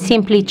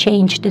simply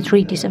change the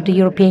treaties of the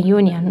European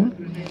Union.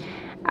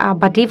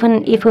 But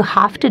even if we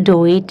have to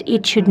do it,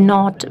 it should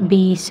not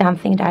be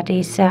something that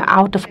is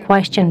out of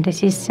question.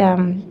 This is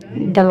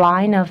the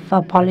line of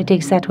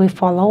politics that we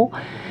follow.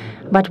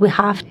 But we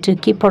have to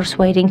keep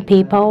persuading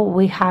people.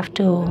 We have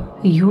to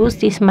use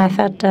this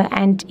method.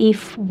 And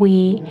if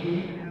we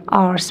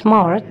are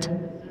smart,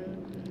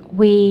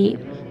 we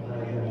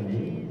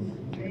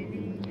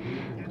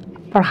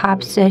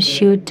perhaps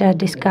should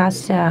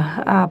discuss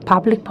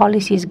public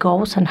policies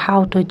goals and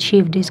how to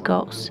achieve these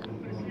goals.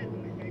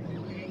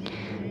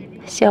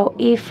 So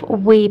if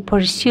we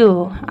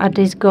pursue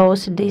these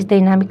goals, this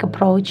dynamic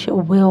approach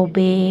will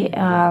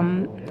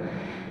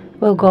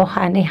go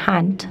hand in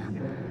hand.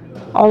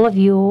 All of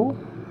you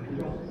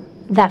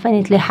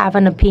definitely have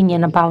an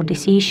opinion about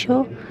this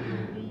issue.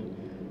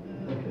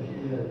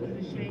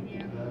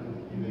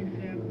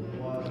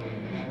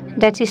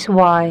 That is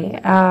why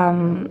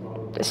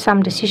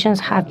some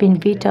decisions have been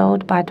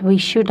vetoed, but we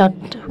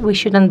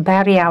shouldn't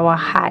bury our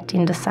hat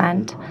in the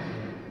sand.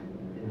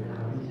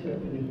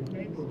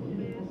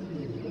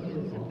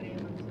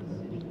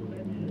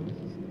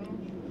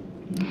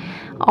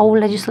 All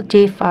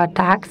legislative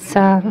texts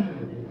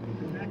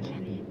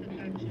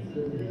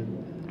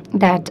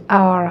that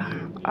are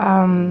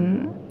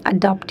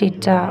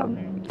adopted,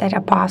 that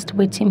are passed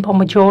with simple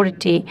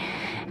majority,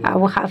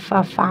 we have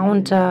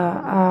found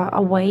a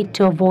way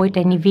to avoid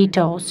any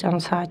vetoes on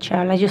such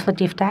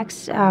legislative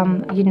texts.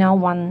 You know,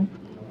 one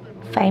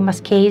famous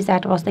case,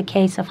 that was the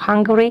case of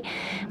Hungary.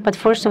 But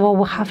first of all,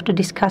 we have to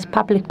discuss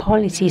public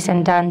policies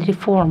and then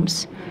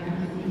reforms.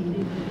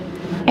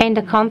 In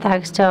the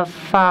context of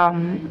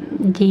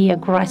the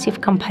aggressive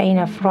campaign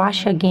of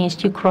Russia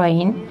against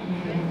Ukraine,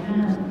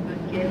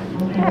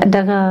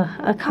 the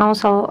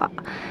Council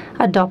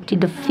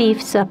adopted the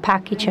fifth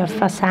package of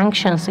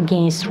sanctions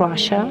against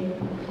Russia.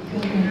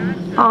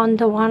 On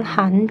the one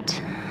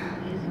hand,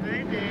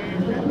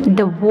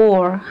 the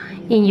war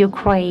in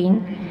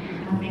Ukraine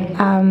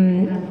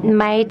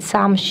made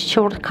some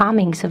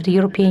shortcomings of the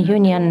European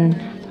Union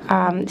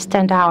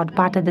stand out,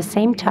 but at the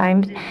same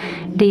time,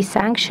 these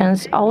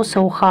sanctions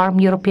also harm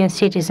European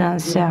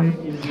citizens.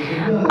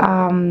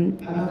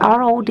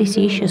 Are all these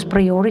issues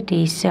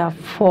priorities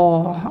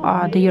for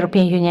the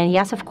European Union?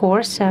 Yes, of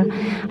course.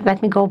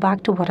 Let me go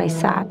back to what I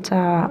said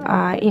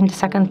in the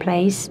second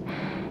place.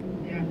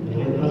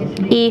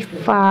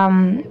 If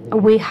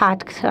we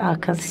had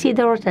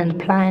considered and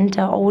planned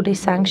all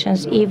these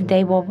sanctions, if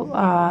they were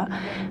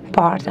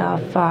part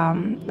of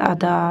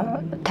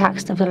the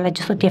text of the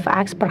legislative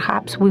acts,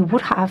 perhaps we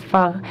would have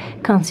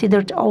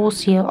considered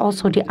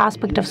also the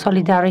aspect of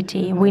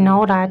solidarity. We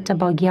know that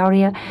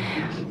Bulgaria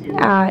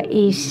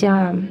is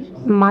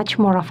much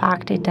more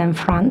affected than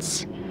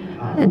France.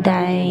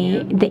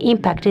 The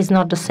impact is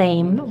not the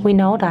same. We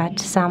know that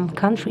some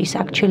countries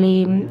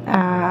actually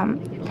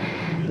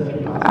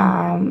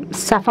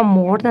suffer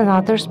more than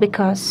others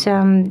because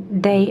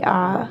they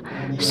are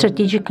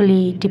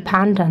strategically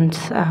dependent,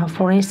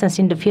 for instance,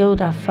 in the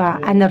field of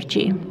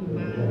energy.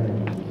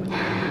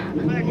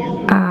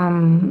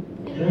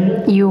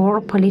 Your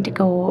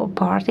political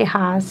party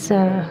has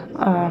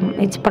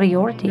its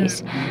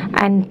priorities,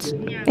 and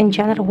in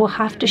general, we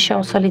have to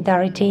show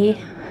solidarity.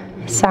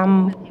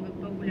 Some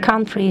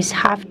countries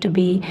have to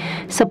be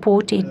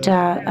supported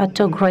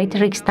to a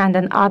greater extent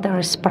than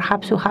others.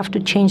 Perhaps we have to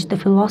change the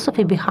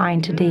philosophy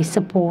behind the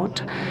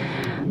support.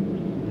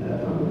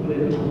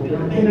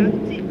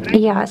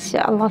 Yes,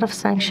 a lot of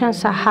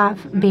sanctions have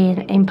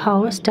been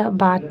imposed,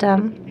 but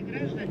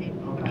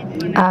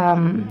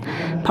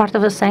part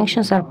of the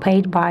sanctions are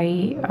paid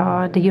by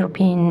the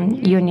European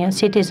Union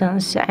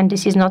citizens, and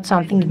this is not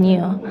something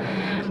new.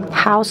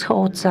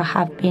 Households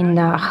have been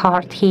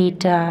hard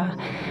hit.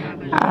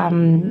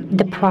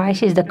 The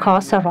prices, the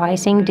costs are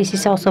rising. This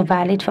is also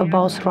valid for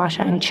both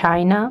Russia and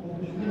China.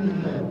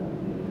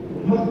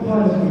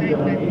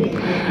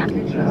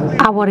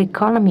 Our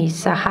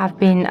economies have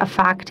been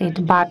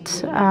affected,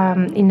 but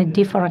in a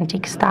different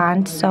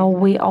extent. So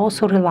we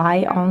also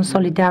rely on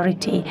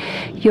solidarity,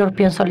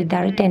 European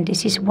solidarity, and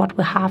this is what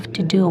we have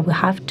to do. We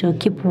have to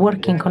keep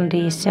working on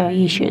these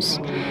issues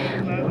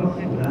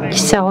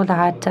so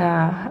that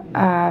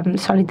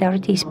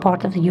solidarity is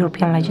part of the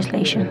European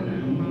legislation.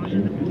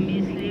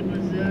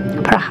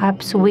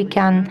 Perhaps we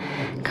can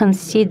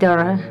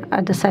consider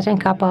the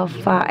setting up of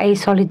a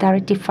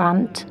solidarity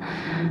fund.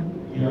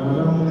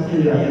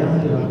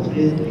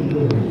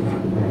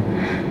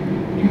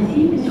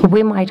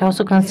 We might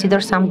also consider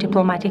some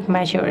diplomatic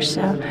measures.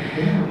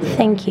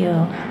 Thank you.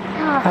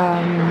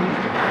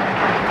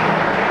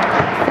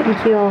 Thank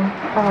you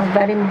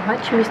very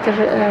much, Mr.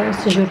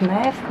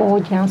 Séjourné, for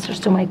the answers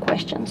to my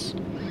questions.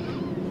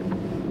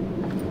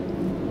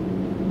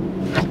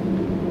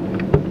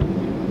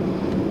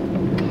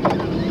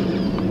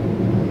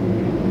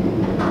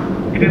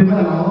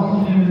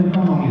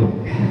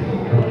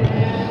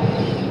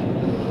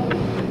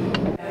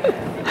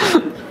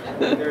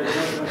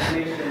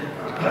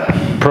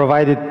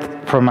 Provided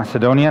for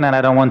Macedonian, and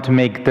I don't want to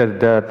make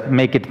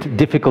it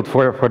difficult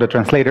for the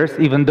translators,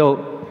 even though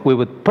we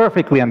would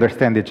perfectly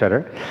understand each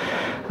other.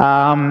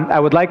 I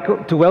would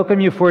like to welcome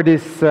you for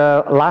this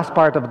last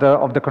part of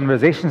the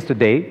conversations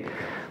today,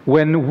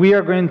 when we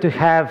are going to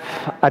have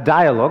a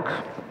dialogue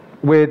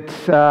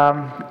with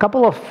a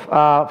couple of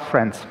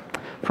friends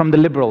from the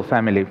Liberal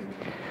family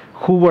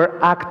who were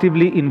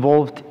actively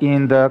involved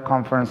in the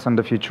Conference on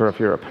the Future of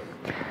Europe,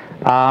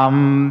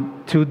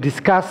 to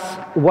discuss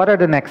what are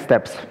the next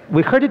steps.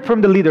 We heard it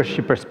from the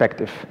leadership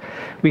perspective.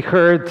 We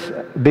heard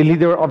the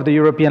leader of the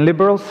European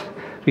Liberals,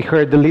 we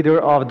heard the leader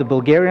of the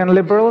Bulgarian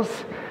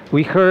Liberals,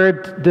 we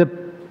heard the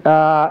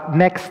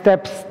next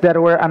steps that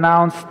were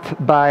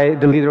announced by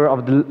the leader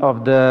of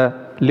the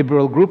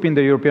Liberal group in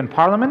the European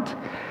Parliament.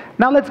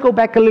 Now let's go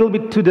back a little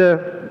bit to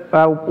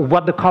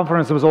what the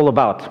conference was all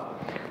about.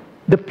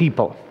 The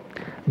people.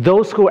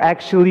 Those who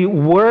actually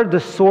were the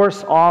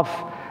source of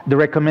the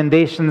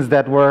recommendations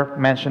that were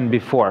mentioned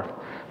before.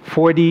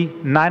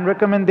 49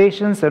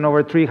 recommendations and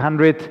over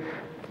 300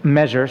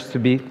 measures to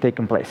be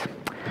taken place.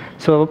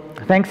 So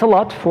thanks a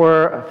lot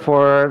for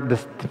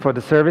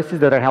the services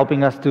that are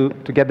helping us to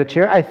get the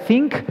chair. I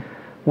think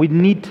we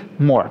need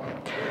more.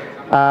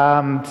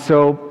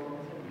 So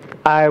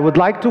I would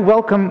like to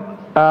welcome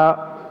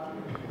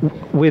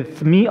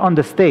with me on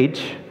the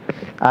stage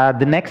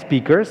the next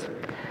speakers,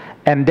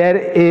 and that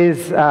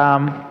is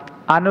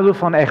Annelou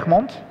van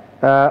Egmond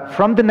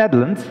from the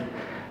Netherlands,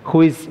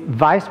 who is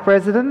Vice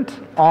President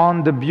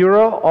on the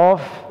Bureau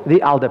of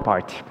the ALDE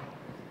Party.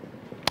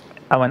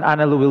 And when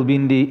Annelou will be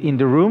in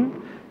the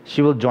room,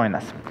 she will join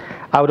us.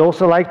 I would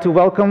also like to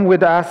welcome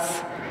with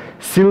us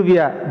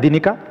Silvia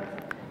Dinică,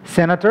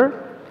 Senator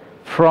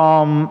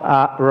from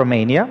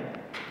Romania,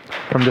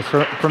 from the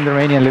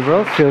Romanian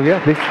Liberals. Silvia,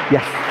 please.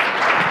 Yes,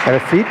 have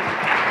a seat.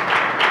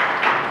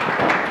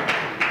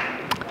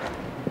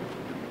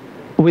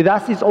 With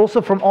us is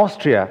also from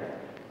Austria,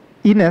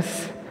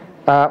 Ines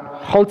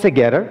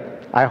Holzegger.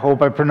 I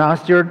hope I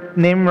pronounced your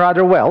name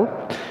rather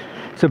well.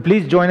 So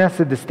please join us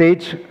at the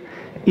stage.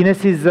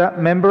 Ines is a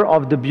member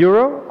of the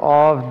Bureau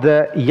of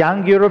the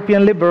Young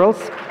European Liberals,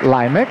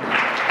 LYMEC.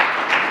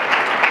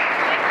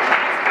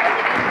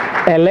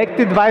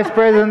 Elected Vice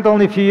President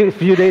only a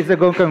few days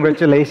ago.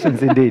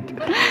 Congratulations indeed.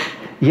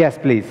 Yes,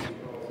 please.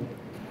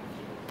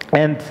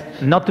 And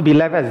not to be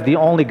left as the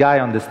only guy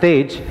on the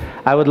stage,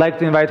 I would like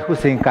to invite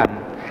Hussain,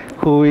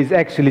 who is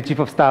actually Chief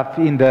of Staff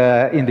in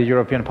the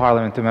European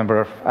Parliament, a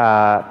member of,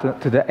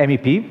 to the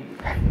MEP,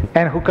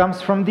 and who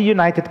comes from the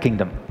United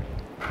Kingdom.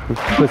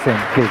 Hussain,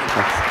 please.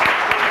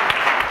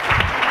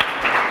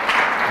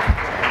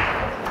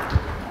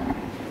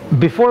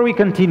 Before we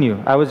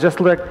continue, I would just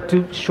like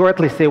to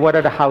shortly say what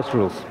are the house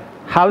rules.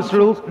 House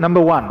rule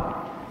number 1,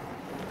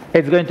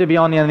 it's going to be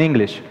only in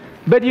English,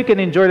 but you can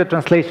enjoy the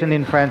translation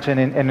in French and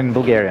in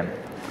Bulgarian.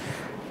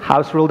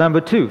 House rule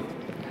number 2,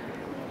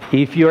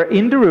 if you're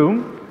in the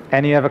room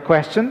and you have a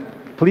question,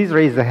 please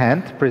raise the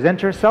hand,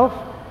 present yourself,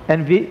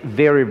 and be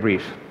very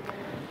brief.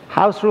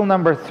 House rule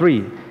number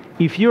 3,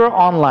 if you're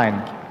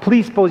online,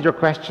 please pose your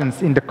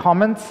questions in the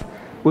comments.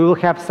 We will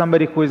have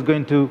somebody who is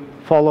going to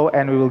follow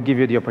and we will give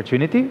you the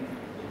opportunity.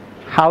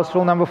 House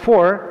rule number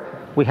 4,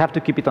 we have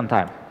to keep it on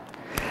time.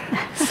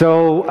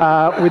 So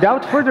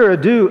without further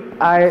ado,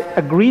 I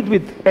agreed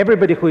with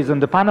everybody who is on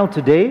the panel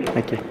today.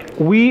 Thank you.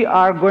 We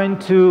are going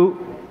to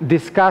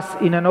discuss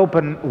in an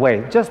open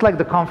way, just like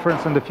the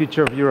conference on the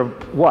future of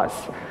Europe was.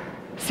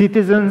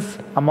 Citizens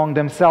among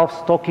themselves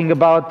talking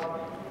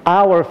about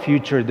our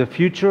future, the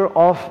future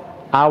of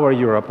our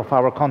Europe, of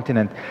our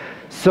continent.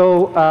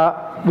 So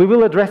we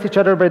will address each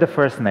other by the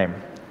first name.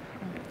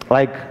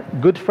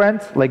 Like good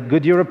friends, like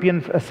good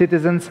European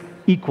citizens,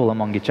 equal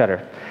among each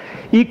other.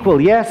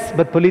 Equal, yes,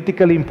 but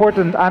politically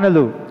important.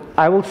 Annelou,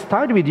 I will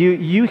start with you.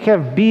 You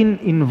have been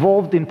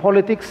involved in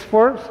politics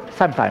for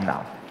some time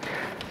now.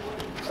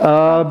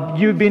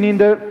 You've been in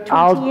the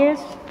 20 years?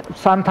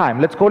 Some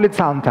time, let's call it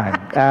some time.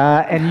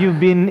 And you've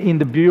been in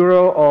the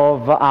Bureau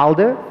of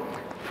ALDE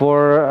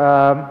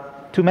for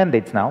 2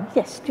 mandates now.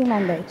 Yes, 2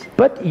 mandates.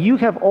 But you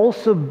have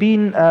also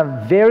been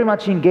very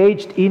much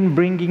engaged in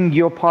bringing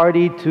your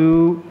party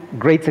to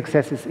great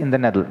successes in the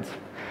Netherlands.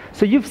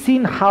 So you've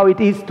seen how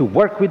it is to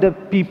work with the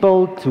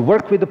people, to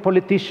work with the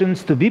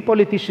politicians, to be a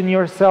politician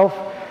yourself.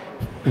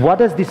 What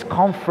does this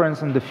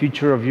conference on the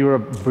future of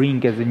Europe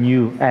bring as a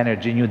new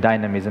energy, new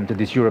dynamism to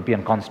this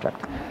European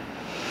construct?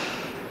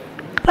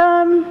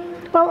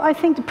 Well, I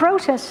think the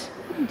process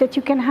that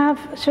you can have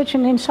such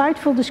an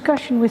insightful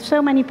discussion with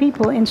so many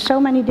people in so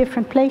many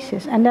different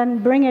places and then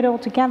bring it all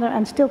together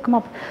and still come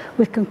up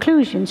with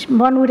conclusions.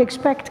 One would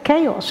expect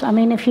chaos. I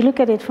mean, if you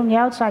look at it from the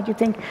outside, you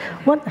think,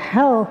 what the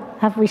hell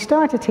have we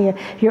started here?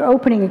 You're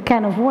opening a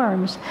can of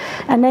worms.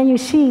 And then you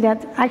see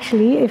that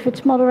actually, if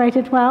it's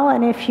moderated well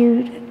and if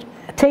you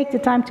take the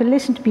time to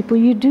listen to people,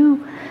 you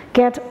do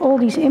get all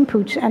these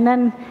inputs. And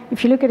then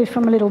if you look at it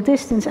from a little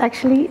distance,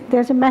 actually,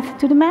 there's a method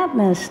to the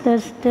madness.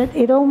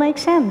 It all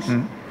makes sense.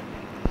 Mm.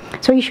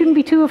 So you shouldn't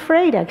be too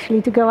afraid,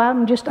 actually, to go out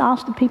and just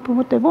ask the people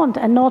what they want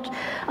and not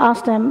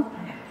ask them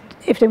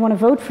if they want to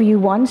vote for you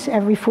once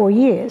every 4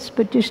 years,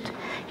 but just,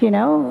 you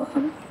know,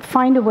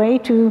 find a way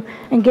to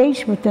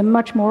engage with them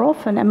much more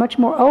often and much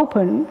more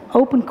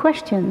open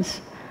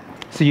questions.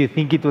 So you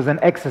think it was an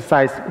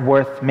exercise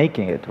worth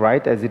making it,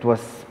 right, as it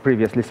was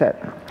previously said?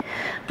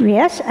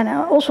 Yes, and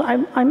also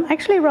I'm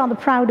actually rather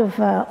proud of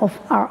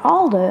our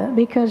ALDE,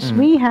 because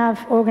we have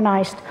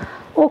organized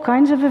all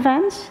kinds of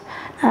events.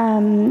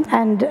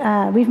 And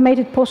we've made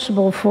it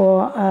possible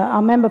for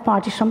our member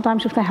parties,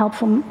 sometimes with the help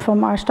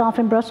from our staff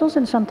in Brussels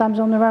and sometimes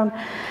on their own,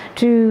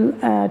 to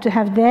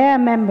have their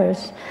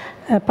members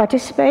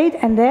participate,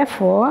 and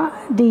therefore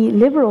the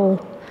liberal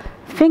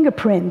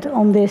fingerprint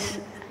on this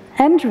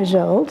end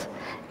result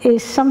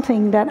is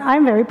something that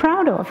I'm very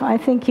proud of. I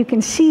think you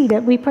can see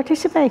that we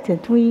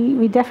participated.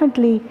 We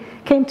definitely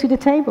came to the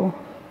table.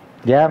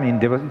 Yeah, I mean,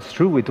 it's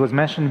true. It was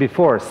mentioned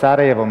before.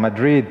 Sarajevo,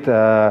 Madrid,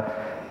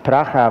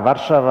 Praha,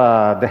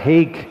 Warsaw, The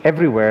Hague,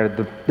 everywhere,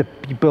 the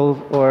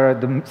people or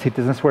the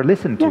citizens were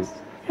listened to. Yes,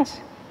 yes.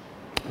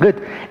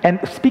 Good. And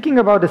speaking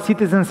about the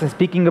citizens and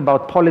speaking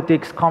about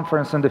politics,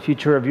 conference on the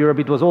future of Europe,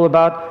 it was all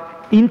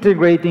about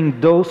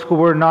integrating those who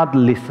were not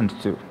listened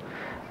to.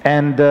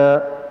 And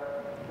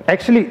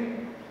actually,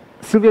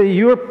 Silvia,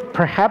 you're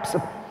perhaps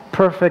a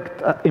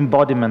perfect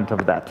embodiment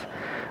of that.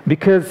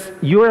 Because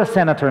you're a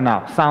senator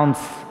now. Sounds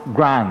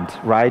grand,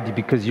 right?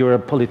 Because you're a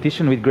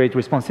politician with great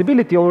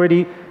responsibility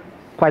already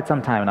quite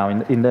some time now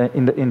in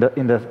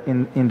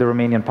the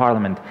Romanian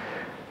parliament.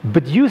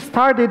 But you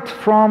started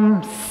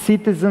from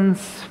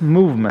citizens'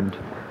 movement.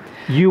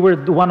 You were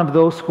one of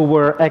those who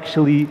were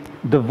actually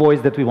the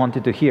voice that we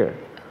wanted to hear.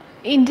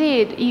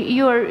 Indeed,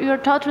 you're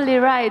totally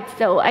right.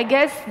 So I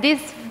guess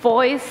this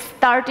voice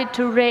started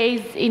to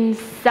raise in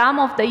some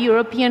of the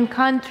European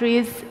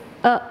countries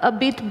a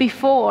bit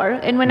before.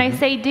 And when I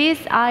say this,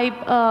 I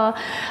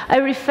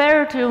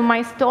refer to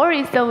my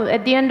story. So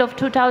at the end of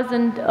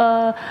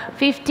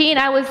 2015,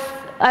 I was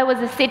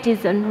a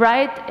citizen,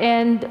 right?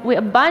 And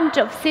a bunch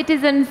of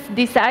citizens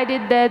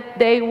decided that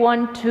they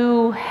want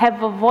to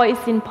have a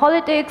voice in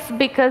politics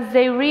because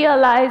they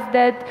realized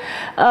that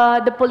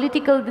the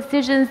political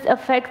decisions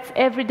affect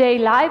everyday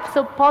life.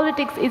 So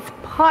politics is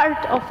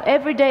part of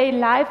everyday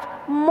life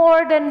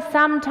more than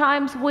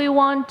sometimes we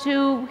want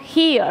to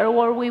hear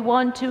or we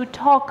want to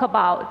talk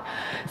about.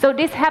 So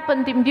this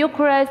happened in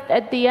Bucharest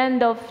at the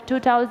end of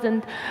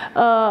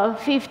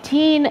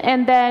 2015,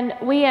 and then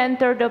we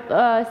entered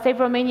the Save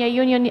Romania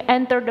Union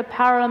entered the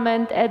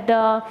parliament at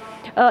the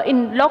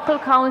in local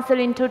council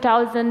in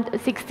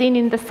 2016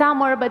 in the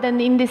summer, but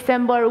then in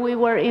December we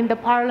were in the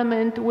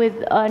parliament with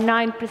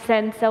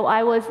 9%. So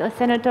I was a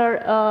senator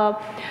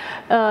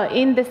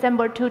in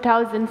December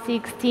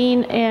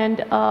 2016,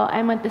 and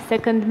I'm at the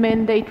second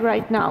mandate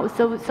right now.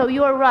 So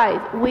you're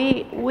right.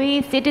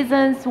 We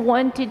citizens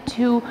wanted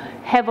to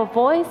have a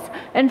voice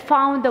and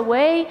found a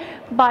way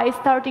by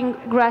starting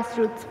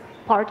grassroots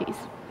parties.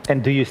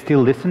 And do you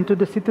still listen to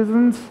the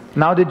citizens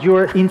now that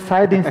you're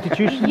inside the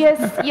institution?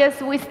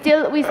 Yes, we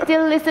still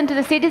listen to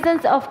the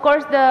citizens. Of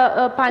course,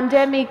 the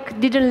pandemic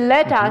didn't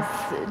let us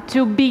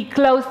to be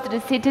close to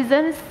the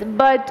citizens,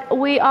 but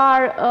we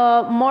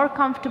are more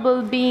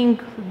comfortable being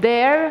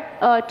there,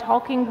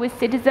 talking with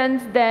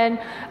citizens, than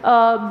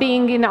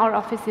being in our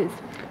offices.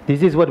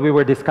 This is what we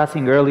were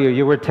discussing earlier.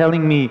 You were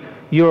telling me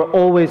you're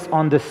always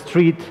on the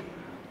street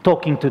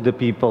talking to the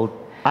people,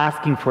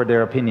 asking for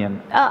their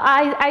opinion.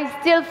 I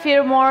still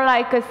feel more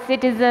like a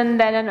citizen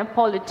than a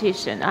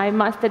politician, I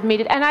must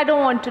admit it, and I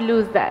don't want to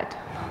lose that.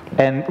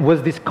 And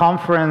was this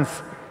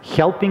conference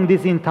helping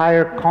this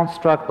entire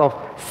construct of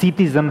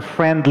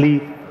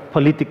citizen-friendly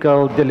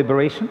political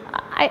deliberation?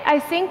 I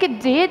think it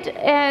did,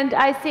 and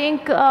I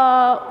think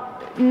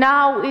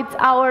now it's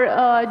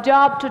our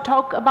job to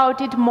talk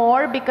about it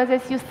more, because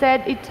as you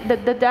said,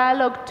 the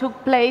dialogue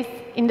took place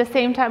in the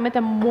same time at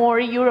a more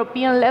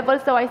European level.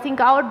 So I think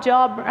our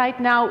job right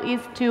now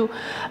is to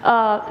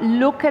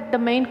look at the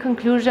main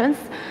conclusions,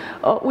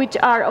 which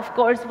are, of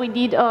course, we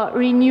need a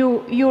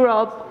renew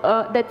Europe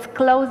that's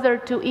closer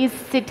to its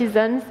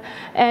citizens,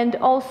 and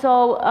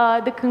also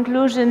the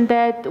conclusion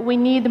that we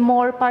need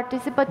more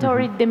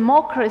participatory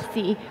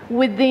democracy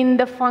within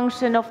the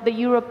function of the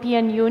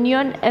European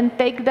Union, and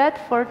take that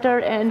further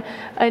and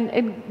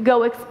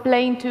go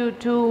explain to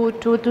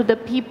the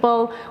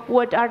people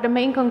what are the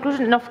main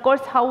conclusions, and of course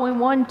how we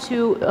want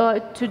to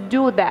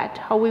do that,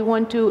 how we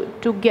want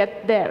to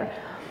get there.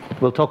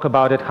 We'll talk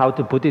about it, how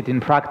to put it in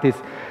practice.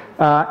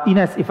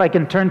 Ines, if I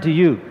can turn to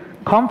you.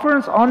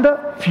 Conference on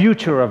the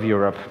future of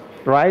Europe,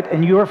 right?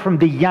 And you are from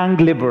the Young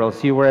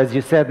Liberals. You were, as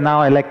you said,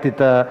 now elected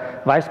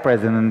vice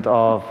president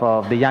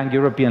of the Young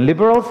European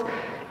Liberals.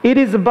 It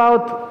is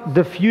about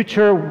the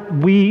future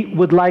we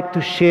would like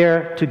to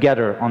share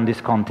together on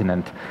this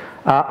continent.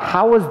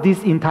 How was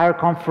this entire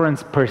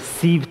conference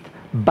perceived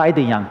by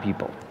the young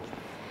people?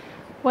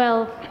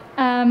 Well,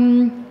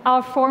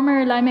 our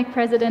former LYMEC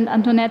president,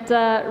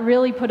 Antonetta,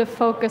 really put a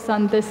focus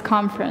on this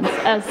conference,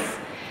 as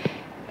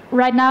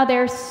right now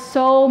there's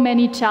so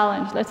many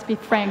challenges, let's be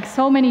frank,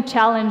 so many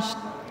challenges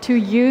to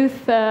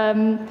youth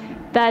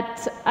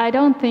that I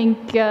don't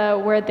think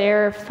were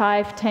there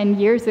 5-10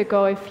 years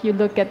ago. If you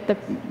look at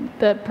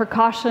the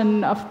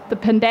precaution of the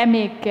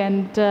pandemic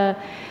and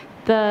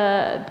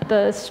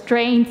the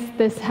strains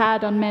this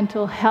had on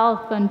mental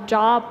health and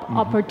job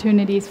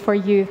opportunities for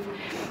youth.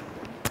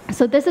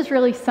 So this is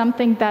really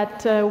something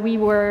that we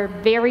were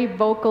very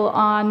vocal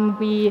on.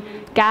 We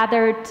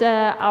gathered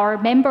our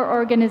member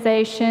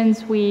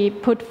organizations. We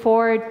put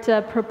forward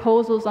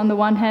proposals on the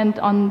one hand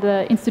on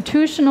the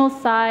institutional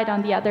side,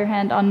 on the other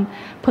hand on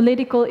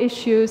political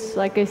issues,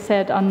 like I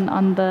said,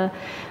 on the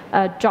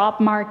job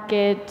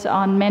market,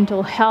 on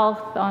mental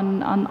health,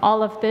 on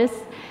all of this.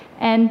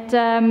 And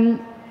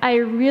I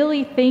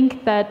really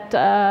think that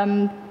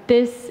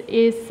this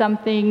is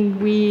something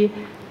we,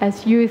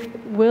 as youth,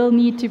 will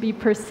need to be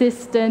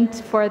persistent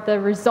for the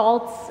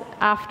results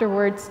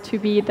afterwards to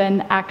be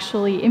then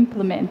actually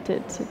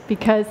implemented.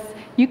 Because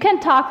you can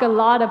talk a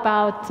lot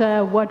about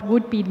what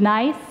would be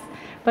nice,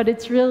 but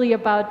it's really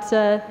about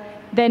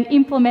then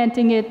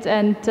implementing it,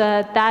 and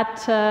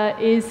that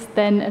is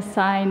then a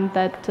sign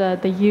that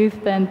the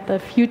youth and the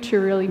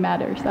future really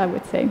matters, I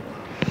would say.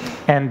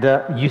 And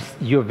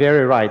you're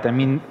very right. I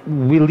mean,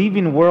 we live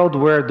in a world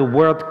where the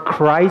word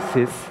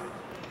crisis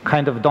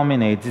kind of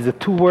dominates. The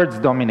two words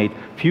dominate,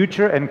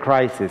 future and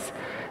crisis.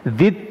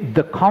 Did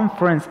the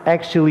conference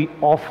actually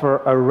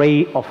offer a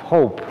ray of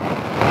hope?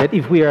 That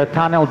if we are a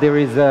tunnel, there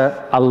is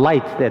a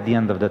light at the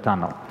end of the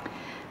tunnel?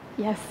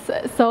 Yes,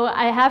 so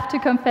I have to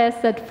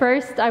confess that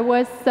first I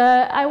was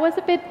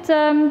a bit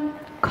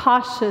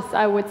cautious,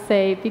 I would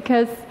say,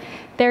 because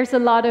there's a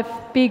lot of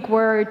big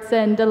words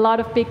and a lot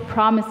of big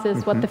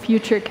promises what the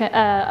future,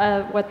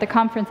 what the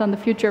Conference on the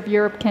Future of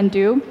Europe can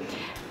do.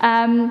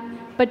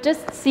 But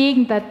just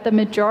seeing that the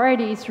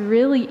majority is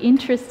really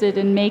interested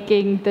in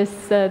making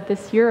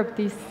this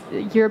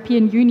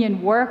European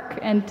Union work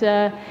and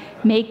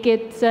make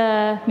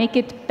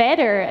it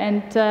better,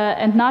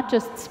 and not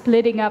just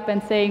splitting up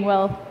and saying,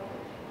 well,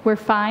 we're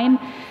fine.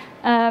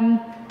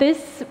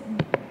 This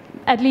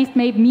at least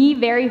made me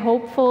very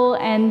hopeful,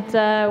 and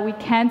we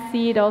can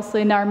see it also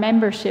in our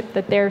membership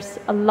that there's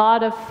a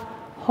lot of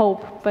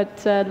hope.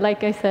 But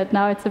like I said,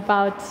 now it's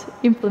about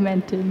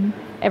implementing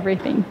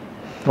everything.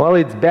 Well,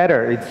 it's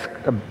better. It's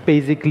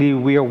basically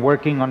we are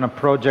working on a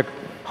project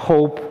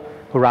hope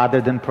rather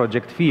than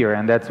project fear,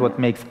 and that's what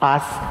makes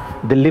us,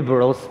 the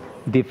liberals,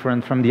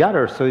 different from the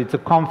others. So it's a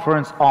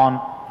conference on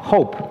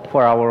hope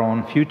for our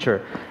own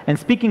future. And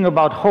speaking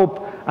about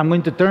hope, I'm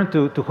going to turn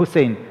to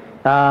Hussain.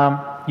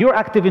 You're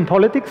active in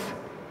politics,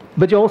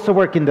 but you also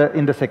work in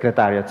the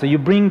Secretariat. So you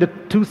bring the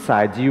two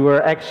sides. You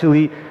are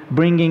actually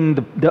bringing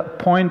the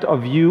point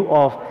of view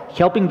of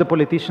helping the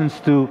politicians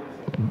to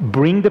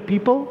bring the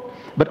people,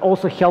 but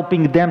also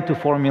helping them to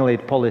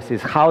formulate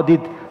policies. How did,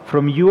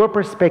 from your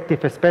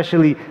perspective,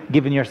 especially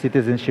given your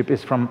citizenship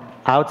is from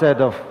outside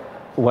of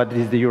what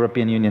is the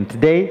European Union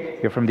today,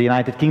 you're from the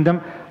United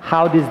Kingdom,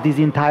 how does this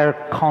entire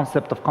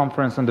concept of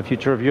Conference on the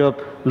Future of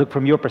Europe look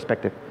from your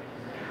perspective?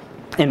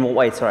 In what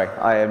way, sorry?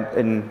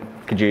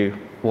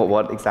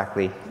 What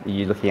exactly are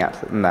you looking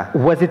at in there?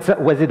 Was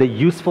it a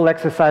useful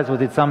exercise?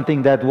 Was it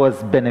something that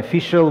was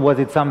beneficial? Was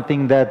it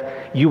something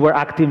that you were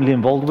actively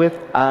involved with?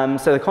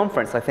 So the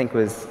conference, I think,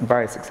 was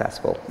very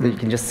successful. You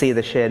can just see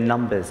the sheer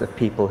numbers of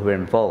people who were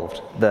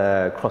involved,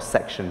 the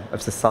cross-section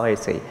of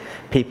society.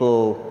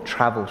 People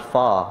travelled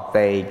far.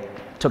 They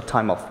took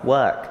time off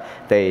work.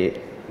 They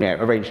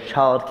arranged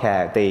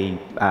childcare. They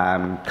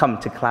come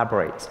to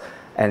collaborate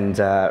and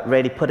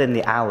really put in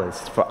the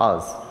hours for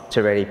us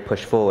to really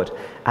push forward.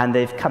 And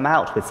they've come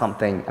out with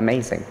something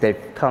amazing.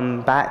 They've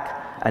come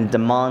back and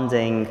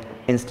demanding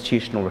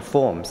institutional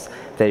reforms.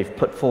 They've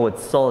put forward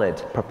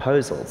solid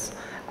proposals.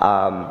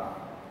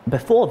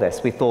 Before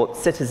this, we thought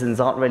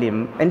citizens aren't really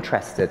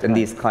interested in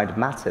these kind of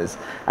matters,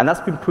 and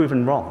that's been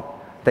proven wrong.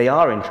 They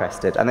are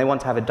interested, and they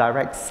want to have a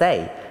direct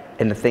say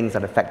in the things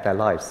that affect their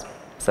lives.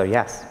 So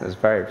yes, it was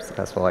very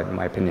successful in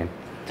my opinion.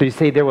 So you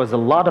say there was a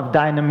lot of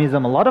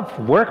dynamism, a lot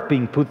of work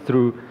being put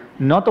through,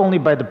 not only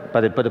by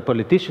the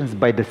politicians,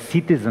 by the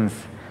citizens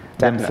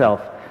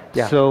themselves.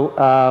 Yeah. So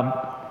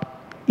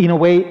in a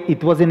way,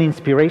 it was an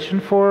inspiration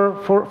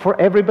for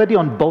everybody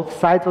on both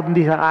sides of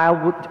the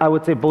aisle, I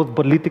would say both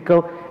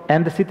political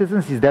and the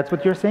citizens. Is that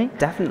what you're saying?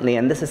 Definitely,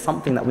 and this is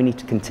something that we need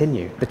to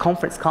continue. The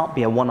conference can't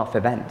be a one-off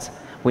event.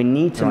 We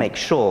need to make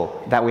sure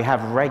that we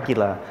have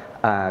regular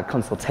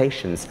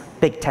consultations,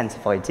 big tent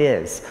of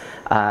ideas,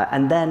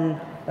 and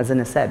then, as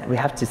Ines said, we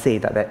have to see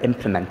that they're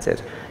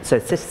implemented, so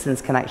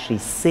citizens can actually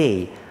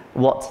see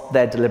what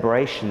their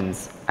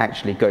deliberations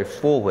actually go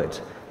forward,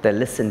 they're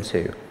listened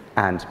to,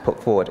 and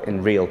put forward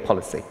in real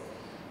policy.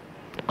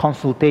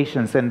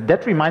 Consultations, and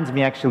that reminds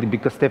me actually,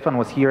 because Stéphane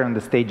was here on the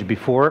stage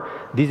before,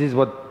 this is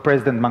what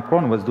President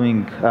Macron was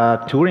doing,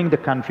 touring the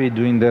country,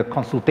 doing the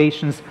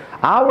consultations,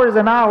 hours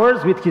and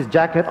hours with his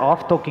jacket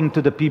off, talking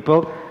to the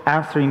people,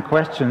 answering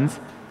questions,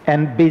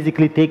 and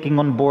basically taking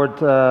on board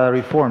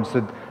reforms.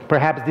 So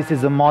perhaps this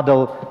is a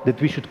model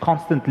that we should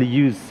constantly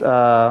use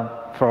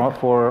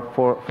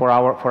for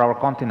our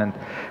continent.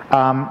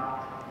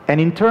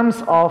 And in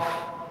terms of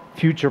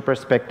future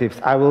perspectives,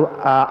 I will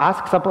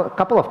ask a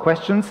couple of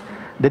questions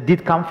that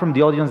did come from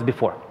the audience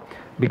before.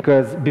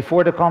 Because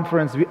before the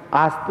conference, we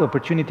asked the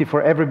opportunity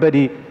for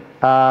everybody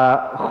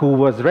who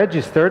was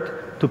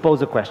registered to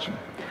pose a question.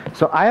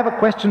 So I have a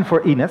question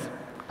for Ines,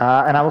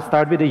 and I will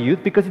start with the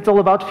youth, because it's all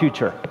about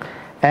future.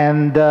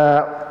 And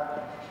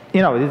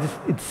you know,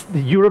 it's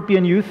the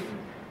European youth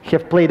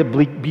have played a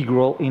big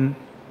role in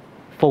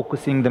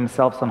focusing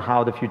themselves on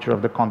how the future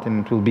of the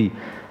continent will be.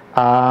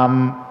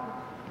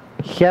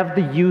 Have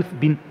the youth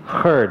been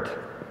heard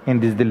in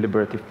this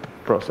deliberative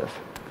process?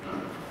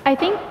 I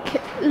think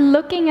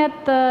looking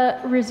at the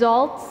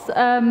results,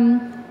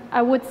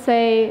 I would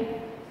say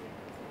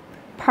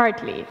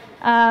Partly.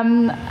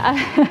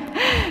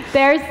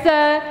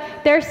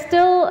 There's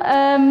still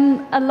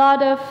a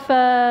lot of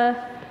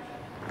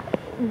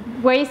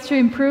ways to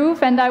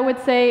improve, and I would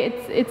say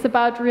it's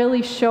about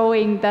really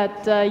showing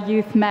that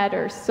youth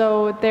matters.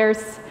 So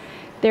there's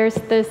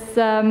this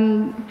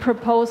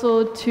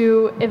proposal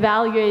to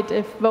evaluate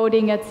if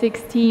voting at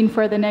 16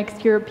 for the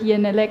next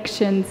European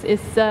elections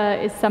is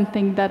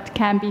something that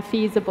can be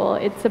feasible.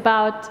 It's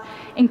about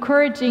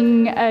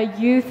encouraging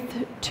youth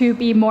to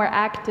be more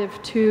active,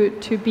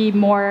 to be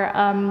more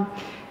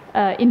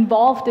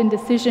involved in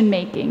decision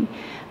making.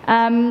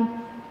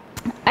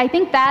 I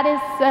think that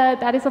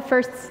is a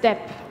first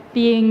step,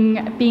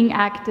 being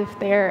active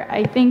there.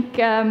 I think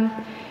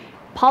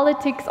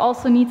politics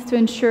also needs to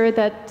ensure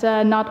that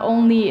not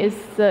only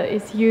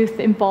is youth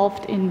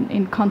involved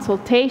in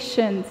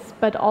consultations,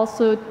 but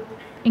also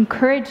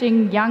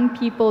encouraging young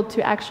people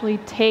to actually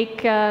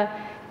take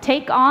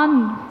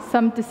on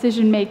some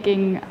decision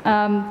making,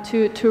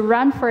 to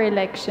run for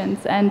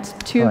elections and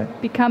to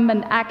become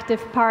an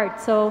active part.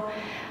 So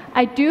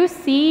I do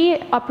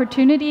see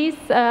opportunities,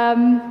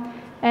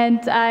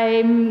 and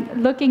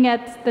I'm looking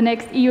at the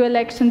next EU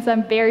elections.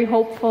 I'm very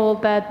hopeful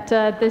that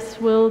this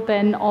will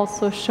then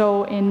also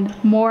show in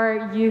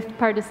more youth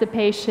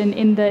participation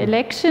in the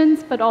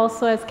elections, but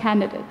also as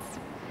candidates.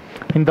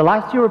 In the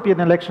last European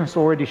elections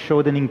already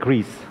showed an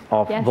increase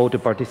of voter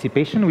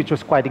participation, which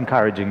was quite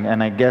encouraging,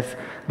 and I guess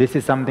this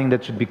is something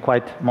that should be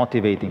quite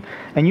motivating.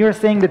 And you're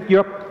saying that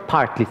you're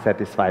partly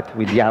satisfied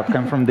with the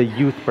outcome from the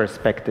youth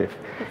perspective.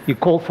 You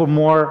call for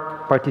more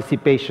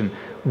participation.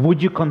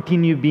 Would you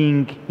continue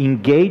being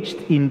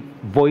engaged in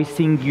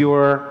voicing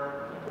your,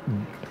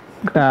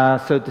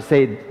 so to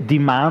say,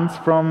 demands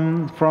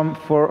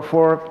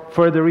for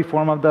further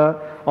reform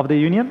of the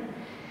Union?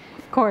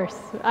 Of course.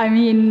 I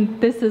mean,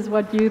 this is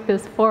what youth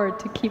is for,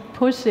 to keep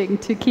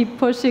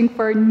pushing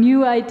for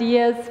new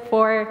ideas,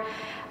 for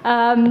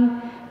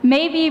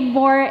maybe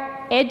more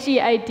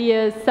edgy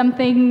ideas,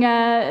 something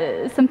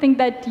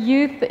that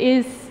youth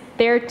is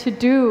there to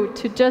do,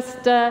 to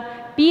just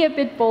be a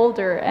bit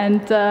bolder.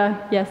 And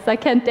yes, I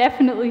can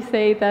definitely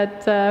say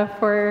that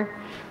for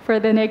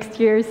the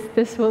next years,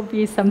 this will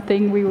be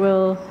something we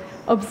will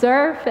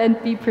observe and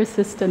be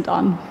persistent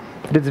on.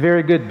 That's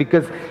very good,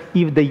 because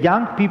if the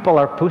young people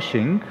are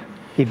pushing,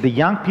 if the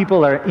young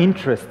people are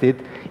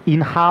interested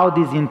in how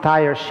this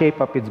entire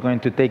shape-up is going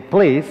to take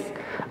place,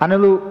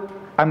 Annelou,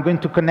 I'm going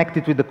to connect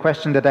it with the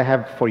question that I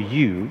have for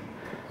you.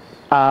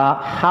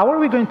 How are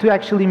we going to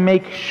actually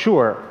make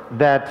sure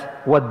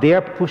that what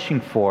they're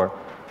pushing for,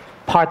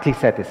 partly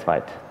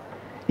satisfied,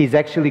 is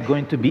actually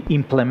going to be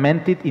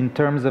implemented in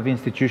terms of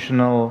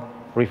institutional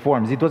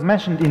reforms? It was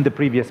mentioned in the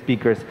previous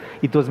speakers.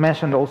 It was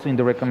mentioned also in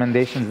the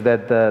recommendations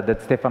that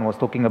Stéphane was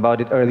talking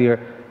about it earlier.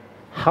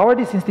 How are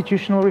these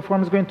institutional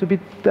reforms going to be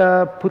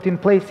put in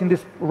place in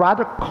this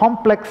rather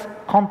complex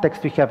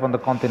context we have on the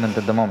continent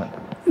at the moment?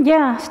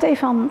 Yeah,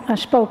 Stéphane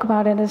spoke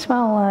about it as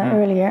well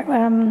earlier.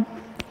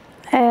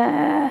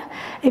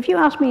 If you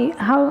ask me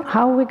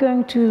how we're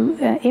going to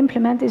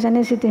implement this and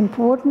is it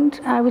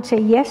important, I would say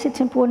yes, it's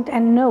important,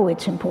 and no,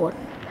 it's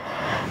important.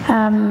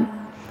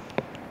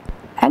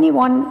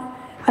 Anyone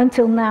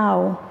until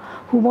now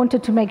who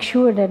wanted to make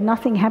sure that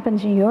nothing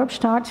happens in Europe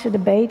starts a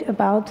debate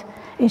about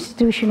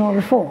institutional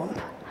reform.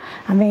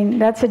 I mean,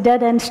 that's a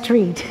dead-end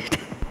street,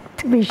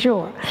 to be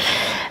sure.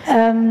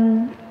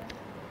 And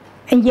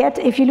yet,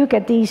 if you look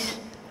at these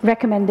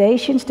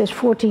recommendations, there's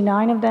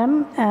 49 of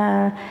them.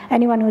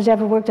 Anyone who's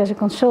ever worked as a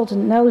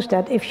consultant knows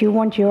that if you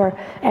want your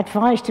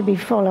advice to be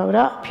followed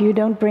up, you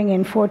don't bring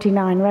in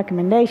 49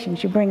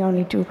 recommendations, you bring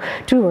only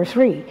two or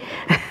three.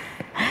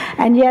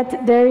 And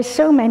yet there is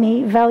so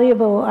many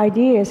valuable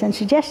ideas and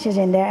suggestions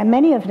in there, and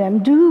many of them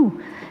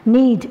do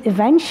need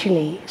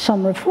eventually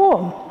some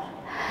reform.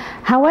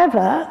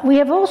 However, we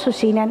have also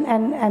seen,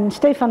 and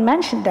Stéphane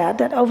mentioned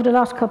that over the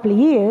last couple of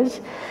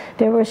years,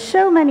 there were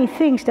so many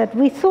things that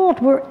we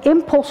thought were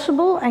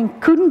impossible and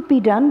couldn't be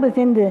done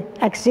within the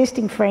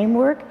existing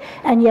framework,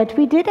 and yet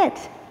we did it.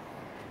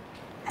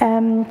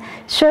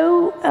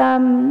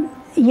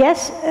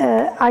 Yes,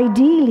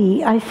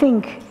 ideally, I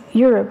think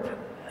Europe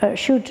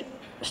should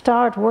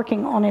start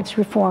working on its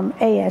reform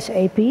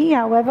ASAP.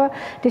 However,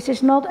 this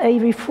is not a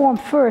reform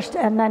first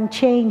and then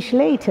change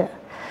later.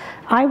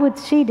 I would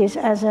see this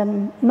as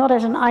not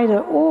as an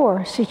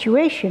either-or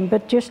situation,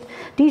 but just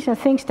these are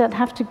things that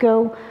have to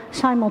go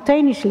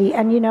simultaneously.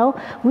 And, you know,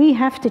 we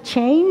have to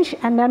change,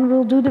 and then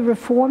we'll do the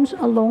reforms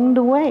along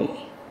the way.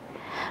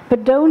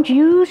 But don't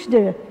use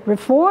the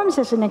reforms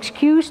as an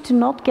excuse to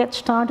not get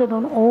started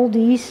on all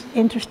these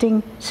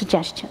interesting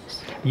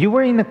suggestions. You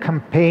were in a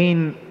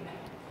campaign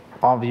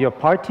of your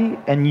party,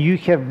 and you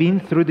have been,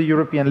 through the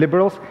European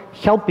Liberals,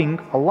 helping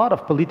a lot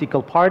of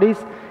political parties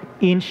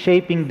in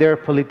shaping their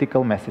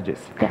political messages.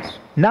 Yes.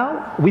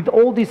 Now, with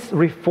all these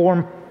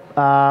reform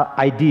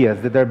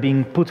ideas that are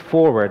being put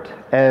forward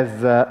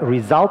as a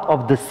result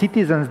of the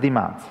citizens'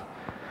 demands,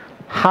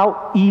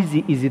 how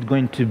easy is it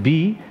going to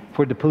be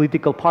for the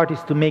political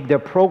parties to make their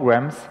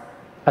programs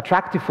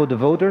attractive for the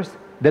voters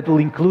that will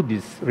include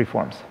these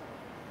reforms?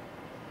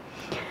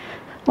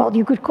 Well,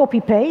 you could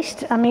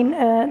copy-paste. I mean,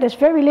 there's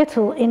very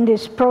little in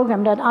this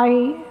program that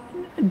I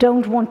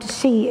don't want to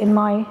see in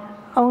my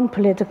own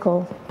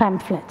political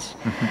pamphlets.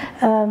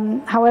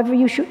 However,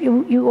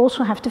 you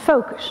also have to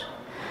focus.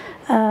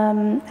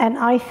 And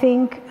I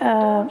think...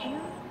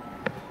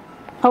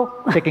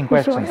 Taking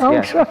questions,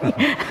 sorry. Sorry.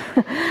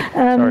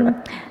 Sorry.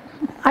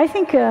 I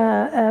think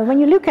when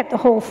you look at the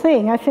whole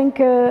thing, I think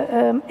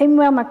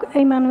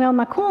Emmanuel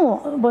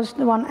Macron was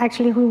the one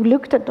actually who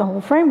looked at the whole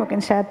framework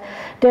and said,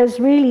 there's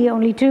really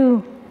only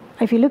two,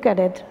 if you look at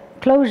it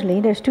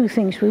closely, there's two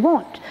things we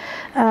want.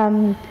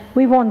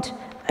 We want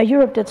a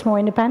Europe that's more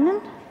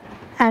independent,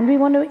 and we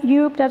want a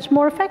Europe that's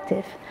more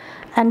effective.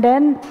 And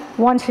then,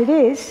 once it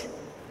is,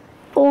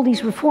 all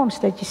these reforms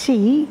that you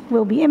see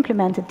will be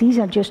implemented. These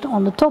are just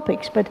on the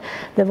topics, but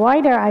the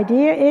wider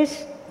idea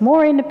is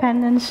more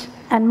independence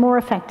and more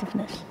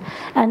effectiveness.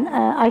 And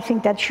I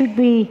think that should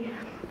be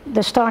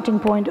the starting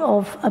point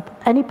of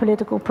any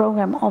political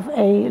program of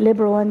a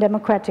liberal and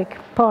democratic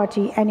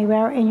party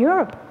anywhere in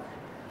Europe.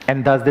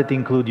 And does that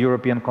include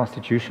European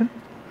Constitution?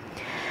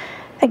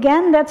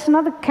 Again, that's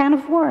another can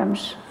of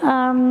worms.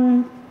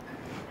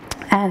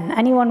 And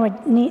anyone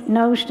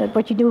knows that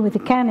what you do with the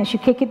can is you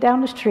kick it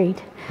down the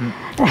street.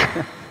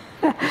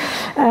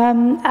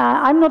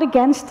 I'm not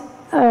against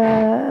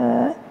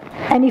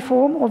any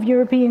form of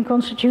European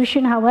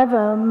constitution.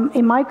 However,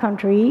 in my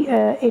country,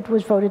 it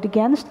was voted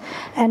against,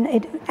 and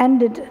it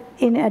ended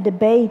in a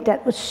debate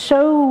that was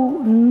so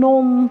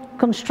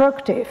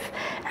non-constructive,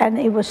 and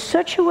it was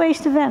such a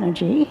waste of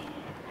energy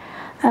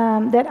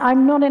that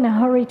I'm not in a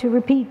hurry to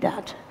repeat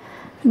that.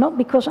 Not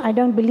because I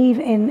don't believe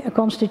in a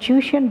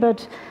constitution,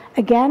 but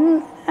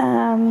again,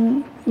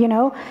 you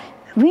know,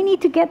 we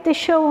need to get this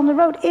show on the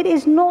road. It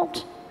is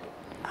not,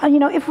 you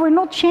know, if we're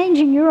not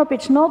changing Europe,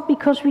 it's not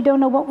because we don't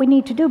know what we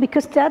need to do,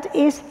 because that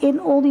is in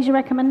all these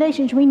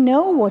recommendations. We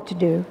know what to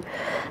do.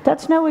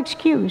 That's no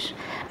excuse.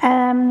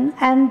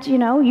 And, you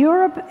know,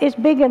 Europe is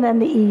bigger than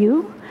the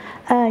EU.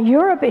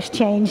 Europe is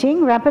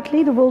changing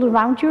rapidly. The world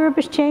around Europe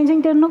is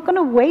changing. They're not going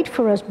to wait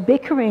for us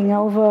bickering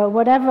over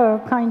whatever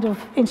kind of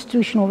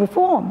institutional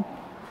reform.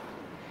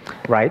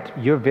 Right,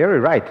 you're very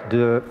right.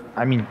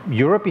 I mean,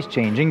 Europe is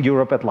changing,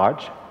 Europe at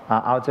large,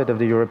 outside of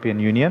the European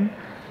Union.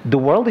 The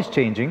world is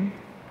changing.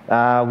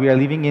 We are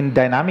living in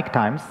dynamic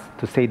times,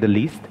 to say the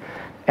least.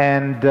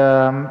 And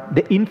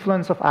the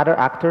influence of other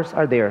actors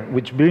are there,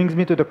 which brings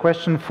me to the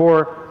question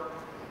for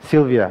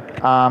Silvia.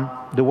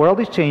 The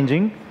world is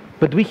changing,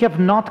 but we have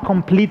not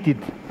completed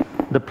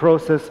the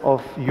process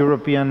of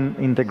European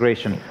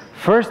integration.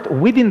 First,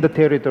 within the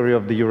territory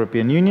of the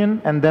European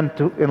Union, and then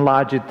to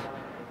enlarge it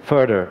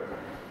further.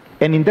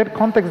 And in that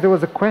context, there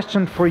was a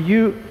question for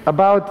you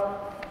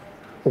about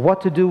what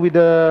to do with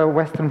the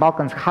Western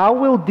Balkans. How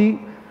will the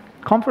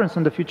Conference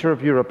on the Future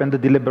of Europe and the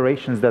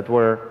deliberations that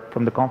were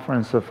from the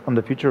Conference on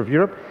the Future of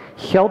Europe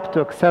help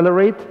to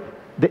accelerate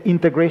the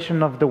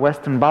integration of the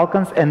Western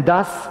Balkans and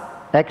thus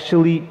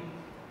actually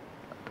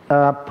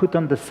put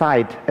on the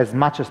side as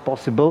much as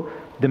possible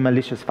the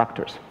malicious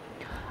factors?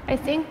 I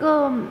think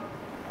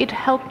it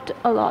helped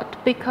a lot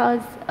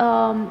because,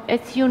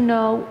 as you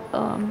know,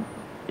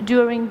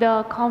 during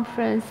the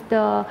conference,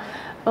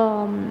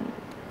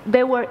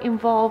 they were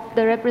involved,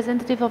 the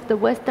representative of the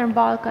Western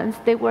Balkans,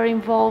 they were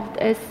involved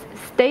as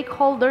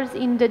stakeholders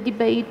in the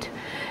debate,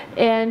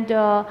 and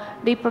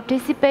they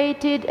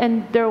participated,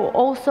 and there were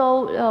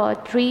also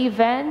 3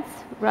 events,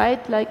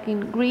 right, like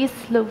in Greece,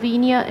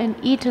 Slovenia, and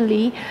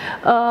Italy,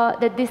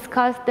 that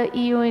discussed the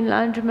EU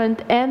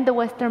enlargement and the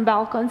Western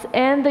Balkans,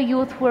 and the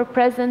youth were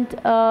present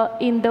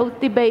in those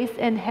debates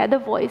and had a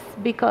voice,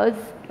 because,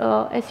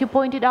 as you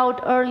pointed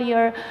out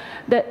earlier,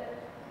 the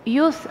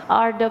youth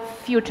are the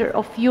future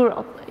of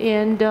Europe,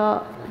 and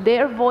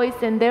their voice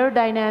and their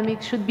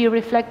dynamics should be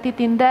reflected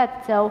in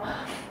that. So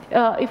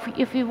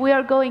if we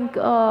are going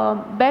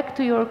back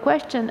to your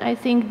question, I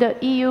think the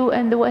EU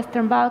and the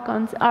Western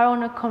Balkans are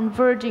on a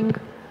converging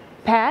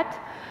path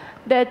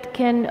that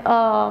can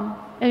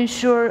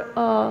ensure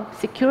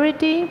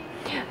security,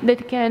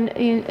 that can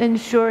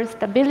ensure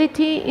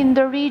stability in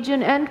the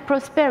region and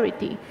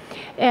prosperity.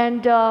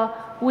 And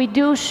we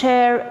do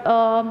share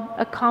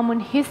a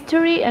common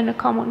history and a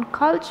common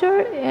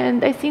culture,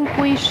 and I think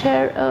we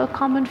share a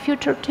common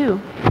future too.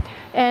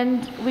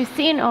 And we've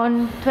seen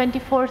on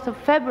 24th of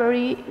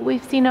February,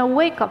 we've seen a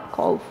wake-up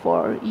call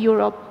for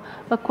Europe,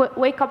 a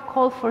wake-up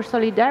call for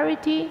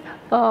solidarity,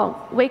 a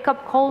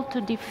wake-up call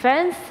to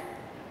defense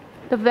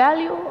the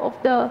value of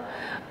the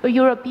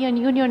European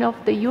Union, of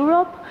the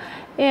Europe.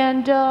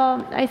 And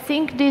I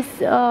think this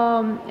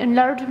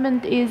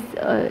enlargement is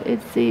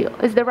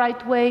the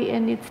right way,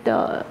 and it's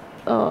the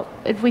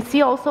we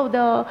see also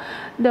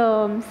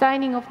the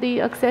signing of the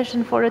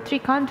accession for the 3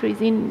 countries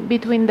in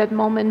between that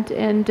moment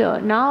and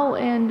now,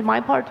 and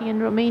my party in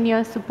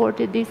Romania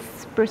supported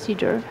this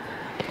procedure.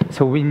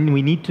 So we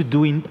need to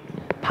do in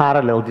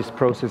parallel these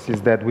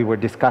processes that we were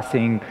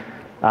discussing.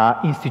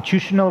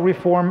 Institutional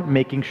reform,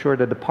 making sure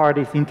that the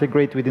parties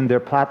integrate within their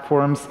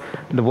platforms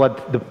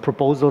what the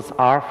proposals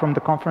are from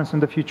the Conference on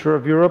the Future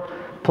of Europe,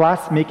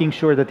 plus making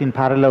sure that in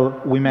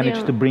parallel we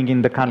manage to bring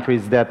in the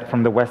countries that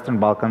from the Western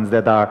Balkans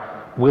that are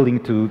willing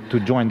to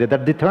join, that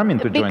are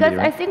determined to join. Because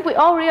I think we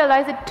all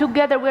realize that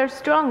together we're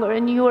stronger,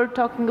 and you were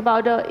talking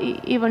about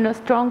even a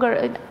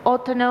stronger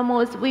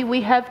autonomous.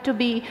 We have to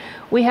be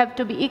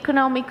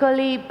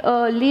economically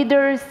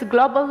leaders,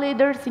 global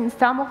leaders in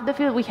some of the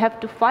field. We have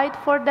to fight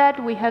for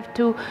that. We have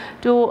to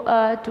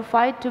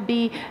fight to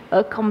be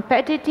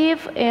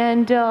competitive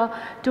and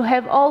to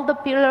have all the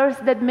pillars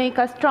that make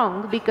us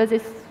strong. Because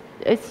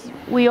as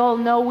we all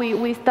know,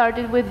 we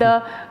started with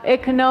the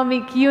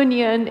economic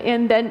union,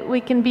 and then we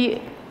can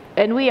be,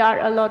 and we are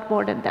a lot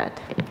more than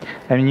that.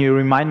 And you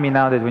remind me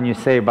now that when you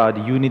say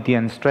about unity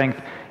and strength,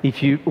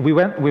 we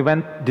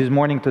went this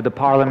morning to the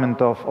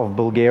Parliament of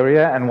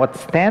Bulgaria, and what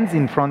stands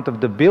in front of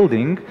the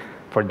building,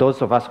 for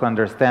those of us who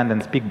understand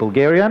and speak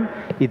Bulgarian,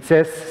 it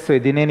says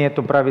 "Soedinenie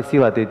pravi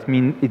silata."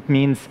 It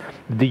means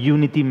the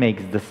unity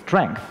makes the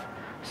strength.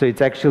 So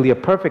it's actually a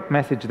perfect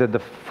message that the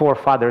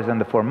forefathers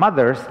and the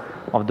foremothers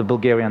of the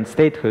Bulgarian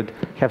statehood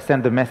have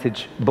sent the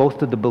message both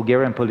to the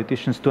Bulgarian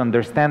politicians to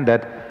understand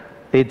that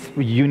its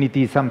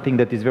unity is something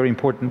that is very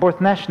important, both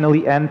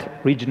nationally and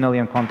regionally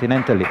and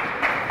continentally.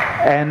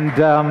 And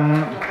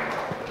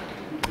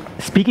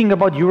speaking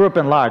about Europe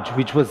at large,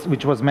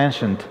 which was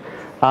mentioned,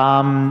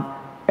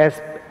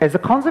 as a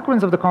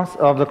consequence of the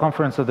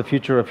Conference of the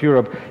Future of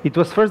Europe, it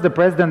was first the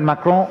President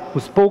Macron who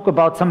spoke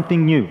about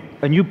something new,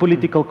 a new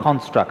political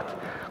construct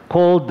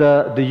called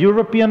the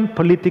European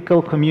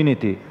Political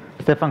Community.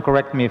 Stéphane,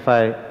 correct me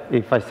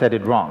if I said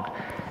it wrong.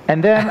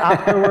 And then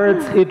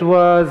afterwards, it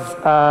was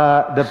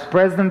the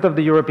President of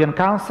the European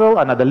Council,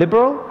 another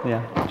liberal,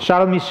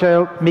 Charles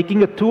Michel,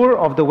 making a tour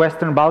of the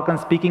Western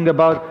Balkans, speaking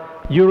about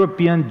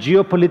European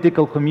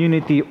geopolitical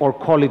community, or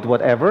call it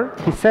whatever,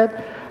 he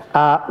said,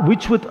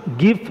 which would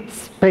give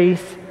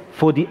space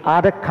for the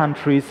other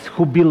countries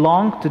who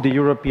belong to the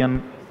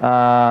European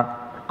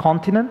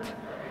continent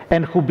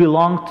and who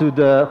belong to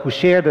who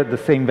share the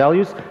same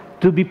values,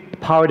 to be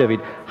part of it.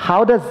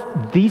 How does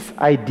this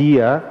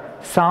idea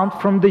sound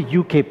from the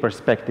UK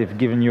perspective,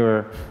 given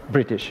you're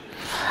British?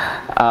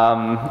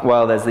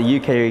 Well, there's the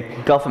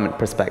UK government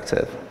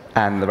perspective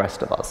and the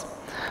rest of us.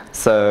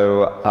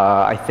 So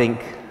I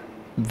think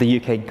the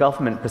UK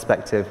government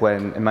perspective,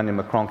 when Emmanuel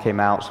Macron came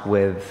out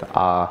with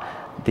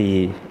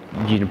the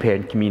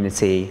European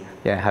community,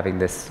 having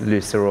this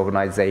looser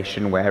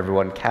organization where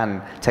everyone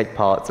can take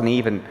part, and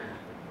even,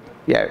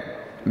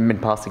 in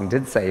passing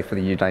did say for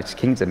the United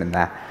Kingdom in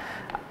there,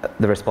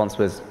 the response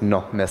was,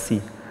 no,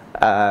 merci.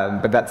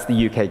 But that's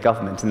the UK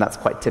government, and that's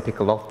quite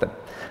typical of them.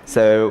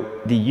 So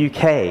the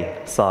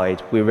UK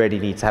side, we really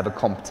need to have a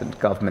competent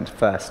government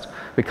first.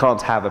 We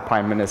can't have a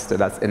prime minister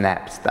that's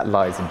inept, that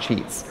lies and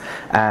cheats.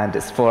 And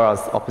it's for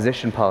us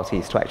opposition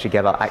parties to actually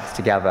get our acts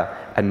together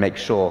and make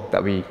sure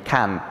that we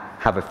can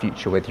have a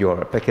future with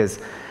Europe. Because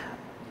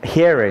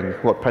hearing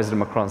what President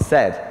Macron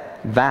said,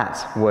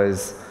 that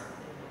was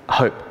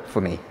hope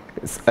for me,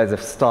 as a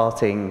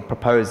starting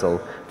proposal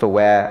for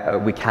where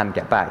we can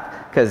get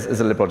back. Because as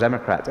a Liberal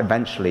Democrat,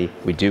 eventually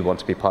we do want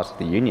to be part of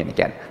the Union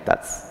again.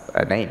 That's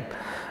a name.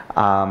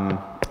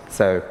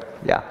 So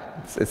yeah,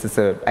 it's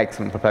an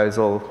excellent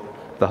proposal.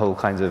 The whole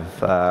kinds of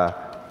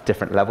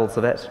different levels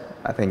of it,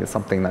 I think, is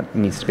something that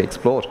needs to be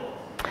explored.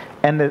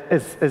 And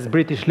as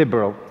British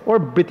Liberal or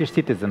British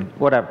citizen,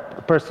 whatever,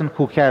 a person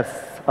who has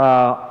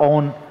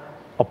own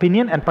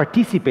opinion and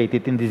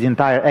participated in this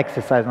entire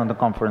exercise on the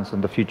Conference on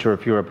the Future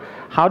of Europe,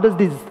 how does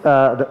this,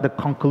 the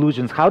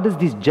conclusions, how does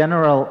this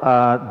general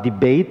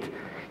debate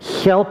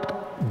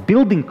help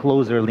building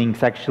closer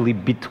links actually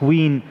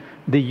between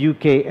the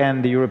UK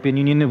and the European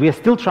Union? We are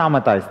still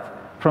traumatized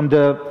from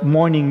the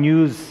morning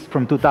news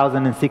from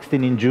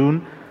 2016 in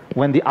June,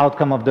 when the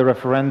outcome of the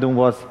referendum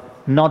was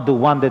not the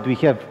one that we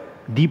have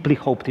deeply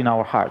hoped in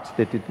our hearts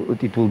that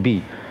it will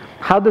be.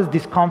 How does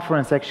this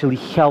conference actually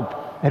help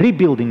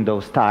rebuilding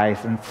those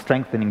ties and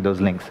strengthening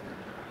those links?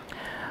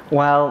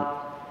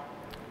 Well,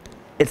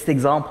 it's the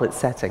example it's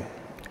setting.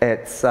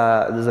 There's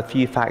a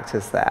few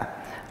factors there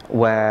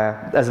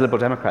where, as Liberal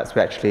Democrats,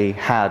 we actually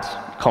had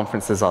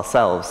conferences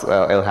ourselves.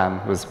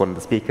 Ilhan was one of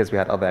the speakers. We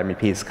had other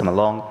MEPs come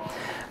along.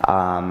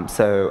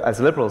 So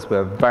as Liberals,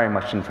 we're very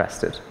much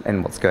interested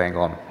in what's going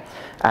on.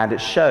 And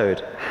it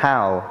showed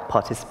how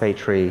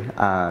participatory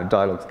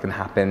dialogues can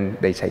happen,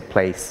 they take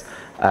place,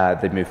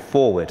 they move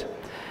forward.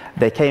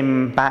 They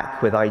came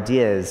back with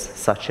ideas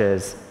such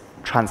as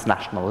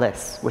transnational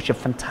lists, which are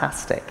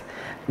fantastic,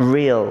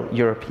 real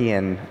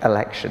European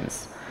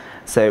elections.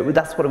 So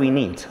that's what we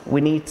need. We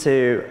need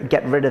to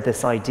get rid of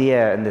this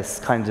idea and this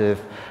kind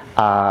of,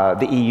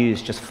 the EU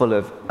is just full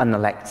of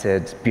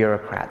unelected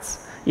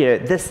bureaucrats.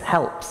 This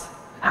helps,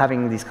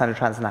 having these kind of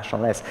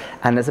transnational lists.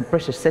 And as a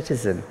British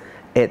citizen,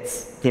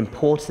 it's the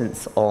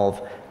importance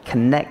of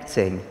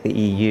connecting the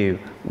EU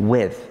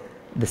with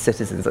the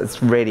citizens.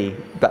 It's really,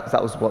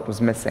 that was what was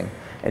missing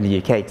in the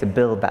UK, to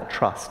build that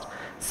trust.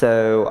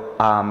 So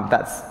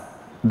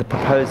the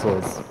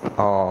proposals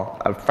are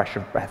a fresh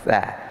breath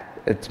there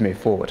to move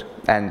forward,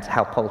 and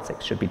how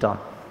politics should be done.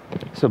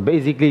 So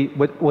basically,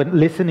 when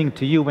listening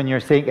to you, when you're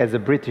saying as a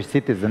British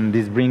citizen,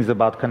 this brings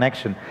about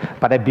connection.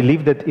 But I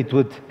believe that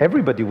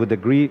everybody would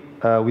agree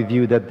with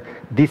you that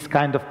this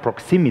kind of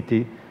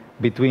proximity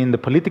between the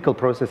political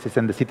processes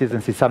and the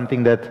citizens is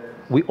something that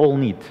we all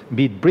need,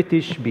 be it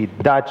British, be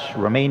it Dutch,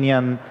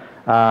 Romanian,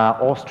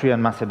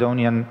 Austrian,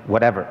 Macedonian,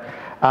 whatever.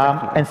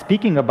 And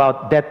speaking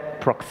about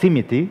that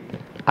proximity,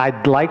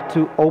 I'd like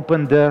to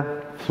open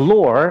the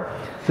floor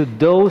to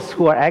those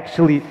who are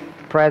actually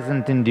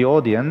present in the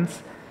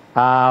audience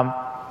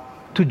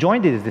to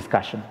join this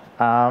discussion.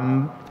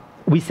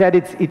 We said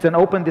it's an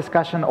open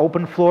discussion,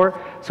 open floor,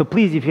 so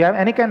please, if you have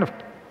any kind of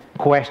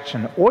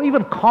question or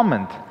even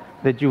comment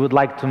that you would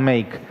like to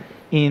make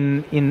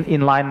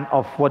in line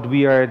of what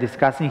we are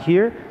discussing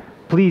here,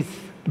 please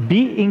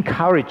be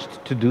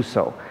encouraged to do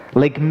so,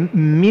 like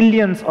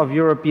millions of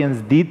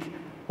Europeans did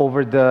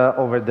over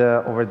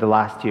the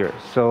last year.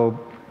 So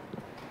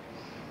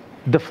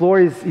the floor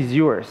is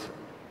yours.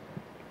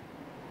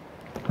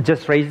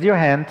 Just raise your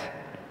hand.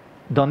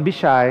 Don't be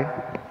shy.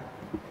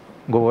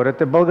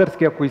 Говорете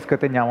български, ако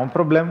искате, нямам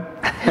проблем.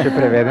 Ще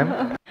преведем.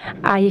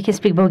 You can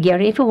speak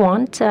Bulgarian if you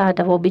want.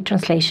 There will be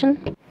translation.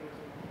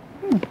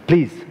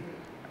 Please,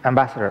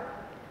 Ambassador.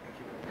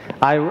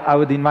 I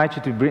would invite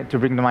you to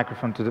bring the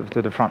microphone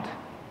to the front.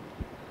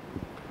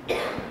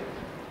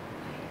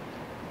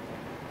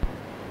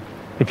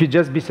 If you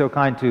just be so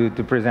kind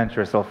to present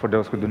yourself for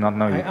those who do not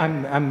know you.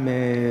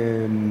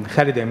 I'm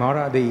Khalid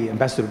Aymara, the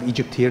ambassador of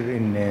Egypt here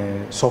in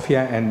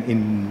Sofia and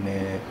in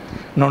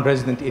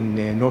non-resident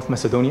in North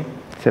Macedonia.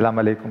 Salam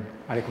alaikum.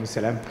 Alaikum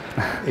salam.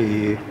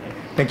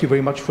 Thank you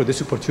very much for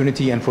this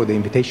opportunity and for the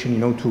invitation,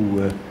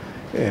 to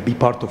be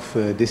part of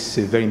this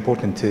very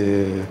important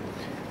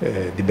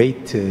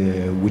debate,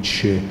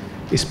 which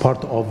is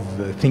part of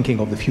thinking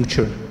of the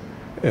future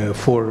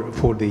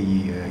for the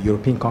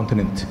European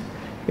continent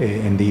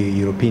and the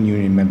European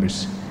Union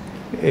members.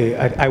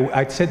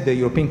 I said the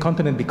European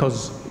continent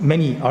because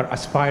many are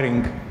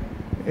aspiring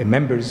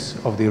members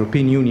of the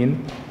European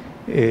Union,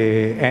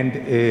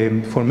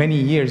 and for many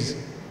years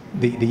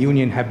the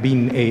Union have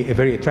been a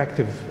very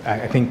attractive,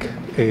 I think,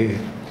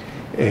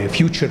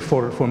 future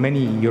for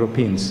many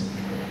Europeans.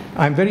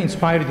 I'm very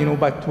inspired,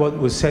 by what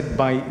was said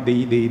by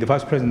the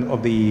Vice President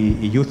of the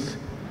Youth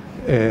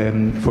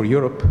for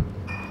Europe,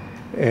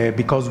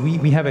 because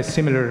we have a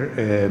similar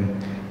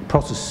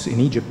process in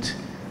Egypt,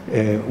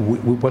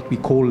 what we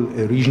call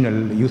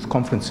regional youth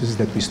conferences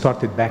that we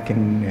started back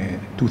in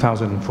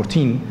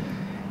 2014.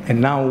 And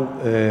now,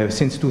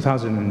 since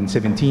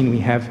 2017, we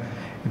have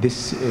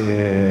this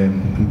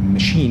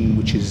machine,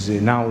 which is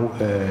now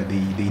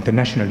the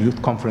International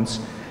Youth Conference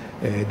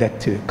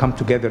that come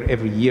together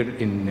every year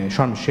in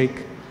Sharm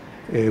el-Sheikh,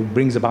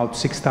 brings about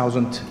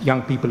 6,000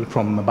 young people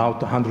from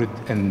about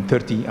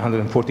 130,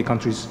 140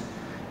 countries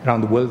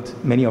around the world.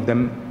 Many of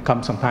them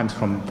come sometimes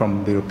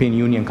from the European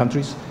Union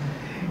countries.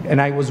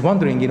 And I was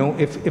wondering,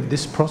 if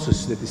this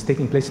process that is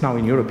taking place now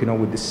in Europe,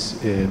 with this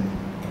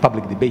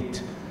public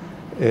debate,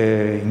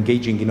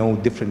 engaging,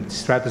 different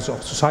stratas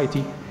of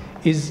society,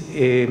 is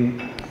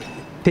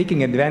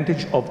taking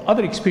advantage of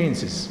other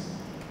experiences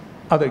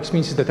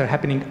that are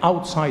happening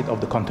outside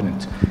of the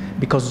continent.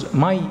 Because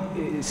my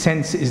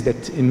sense is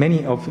that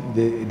many of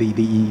the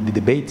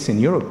debates in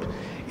Europe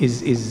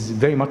is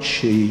very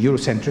much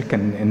Eurocentric,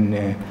 and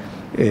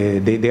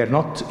they are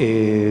not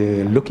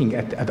looking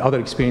at other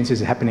experiences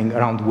happening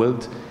around the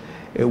world,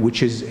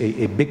 which is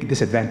a big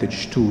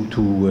disadvantage to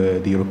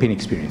the European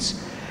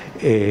experience.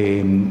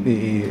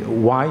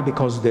 Why?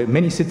 Because there are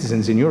many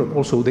citizens in Europe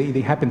also,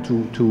 they happen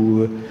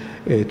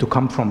to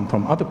come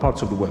from other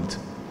parts of the world.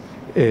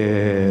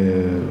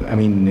 I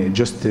mean,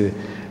 just the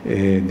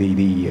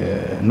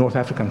North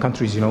African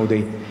countries,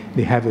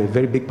 they have a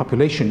very big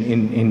population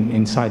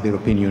inside the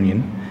European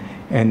Union,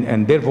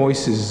 and their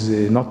voice is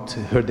not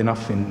heard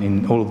enough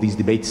in all of these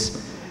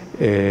debates,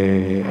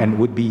 and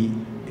would be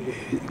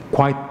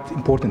quite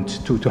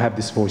important to have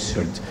this voice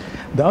heard.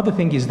 The other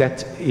thing is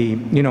that,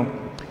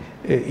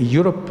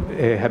 Europe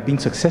have been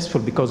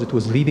successful because it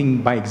was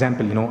leading by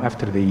example,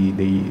 after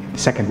the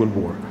Second World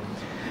War.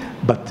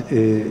 But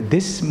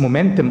this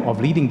momentum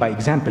of leading by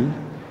example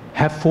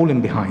have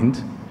fallen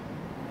behind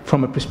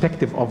from a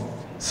perspective of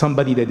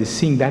somebody that is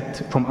seeing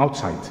that from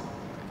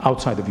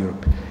outside of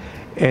Europe.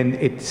 And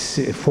it's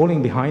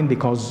falling behind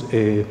because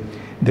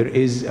there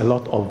is a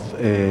lot of,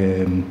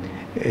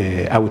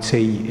 I would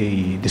say,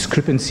 a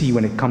discrepancy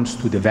when it comes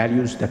to the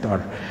values that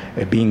are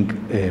being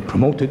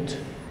promoted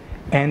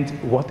and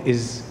what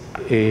is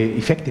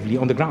effectively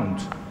on the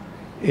ground.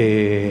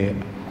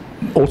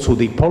 Also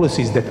the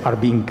policies that are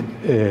being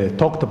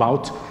talked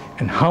about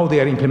and how they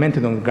are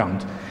implemented on the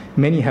ground.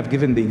 Many have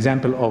given the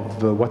example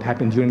of what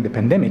happened during the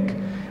pandemic,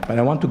 but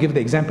I want to give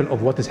the example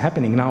of what is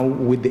happening now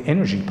with the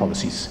energy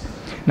policies.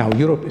 Now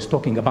Europe is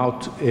talking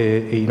about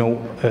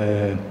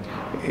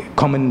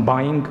common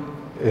buying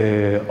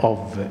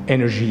of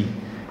energy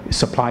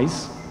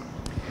supplies,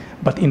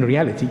 but in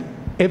reality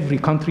every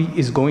country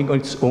is going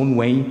its own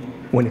way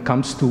when it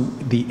comes to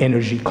the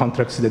energy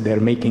contracts that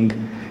they're making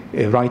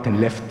right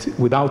and left,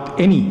 without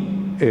any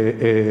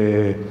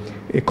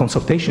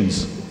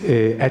consultations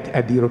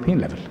at the European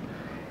level,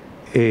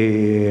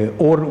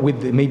 or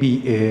with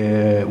maybe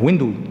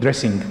window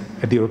dressing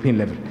at the European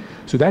level.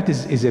 So that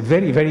is a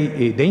very,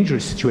 very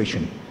dangerous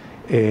situation,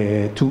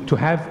 to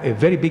have a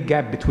very big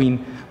gap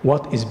between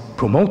what is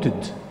promoted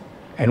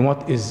and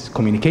what is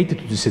communicated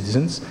to the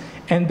citizens,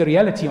 and the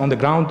reality on the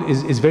ground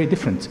is very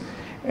different.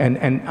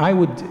 And I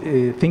would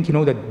think,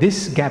 that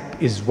this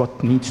gap is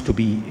what needs to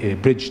be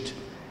bridged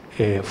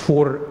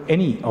for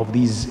any of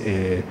these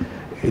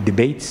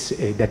debates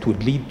that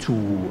would lead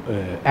to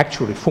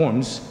actual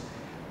reforms,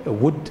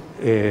 would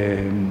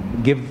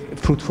give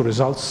fruitful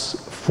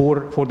results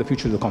for the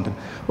future of the continent.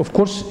 Of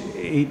course,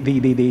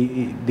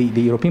 the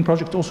European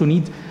project also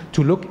needs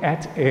to look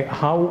at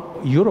how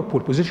Europe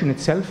will position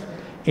itself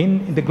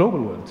in the global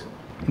world.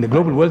 In the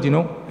global world,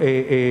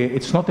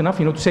 it's not enough,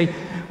 to say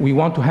we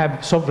want to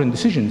have sovereign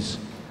decisions.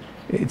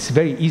 It's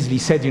very easily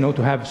said,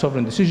 to have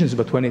sovereign decisions,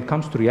 but when it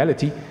comes to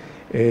reality,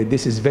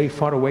 this is very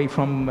far away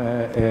from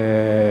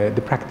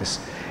the practice.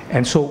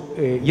 And so,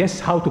 yes,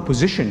 how to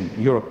position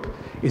Europe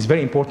is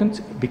very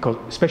important, because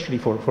especially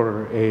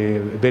for a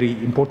very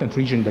important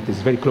region that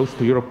is very close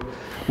to Europe,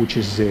 which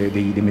is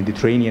the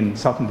Mediterranean,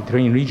 South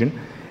Mediterranean region.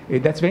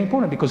 That's very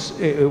important because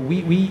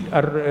we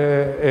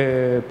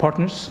are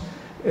partners,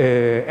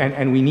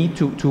 and we need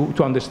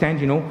to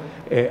understand,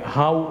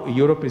 how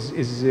Europe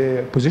is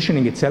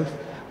positioning itself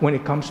when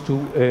it comes to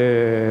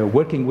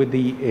working with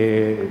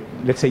the,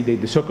 let's say,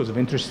 the circles of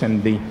interest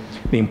and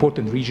the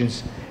important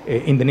regions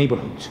in the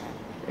neighborhood.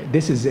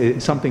 This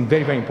is something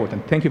very, very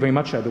important. Thank you very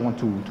much. I don't want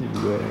to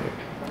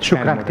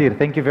Shukran Khatir.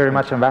 Thank you very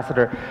much,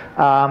 Ambassador.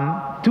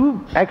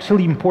 Two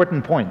actually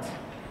important points.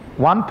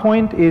 One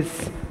point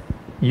is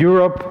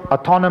Europe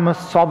autonomous,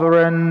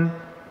 sovereign,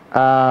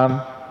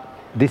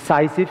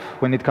 decisive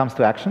when it comes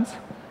to actions.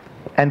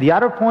 And the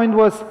other point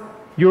was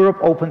Europe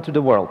open to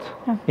the world,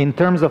 in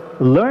terms of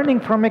learning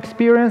from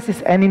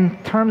experiences and in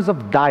terms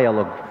of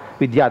dialogue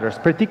with the others,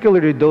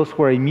 particularly those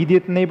who are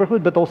immediate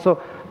neighborhood, but also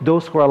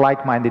those who are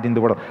like-minded in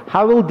the world.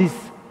 How will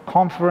this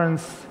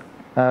conference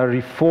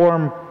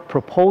reform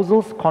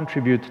proposals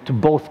contribute to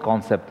both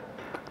concepts?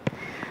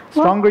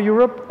 Stronger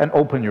Europe and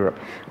open Europe.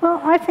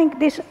 Well, I think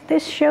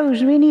this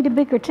shows we need a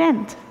bigger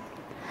tent.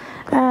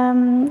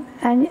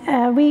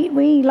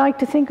 We like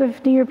to think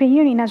of the European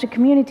Union as a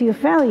community of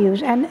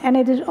values, and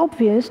it is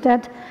obvious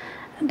that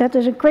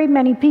there's a great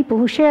many people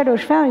who share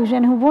those values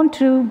and who want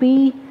to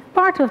be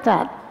part of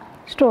that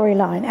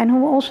storyline, and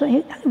who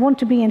also want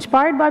to be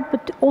inspired by it,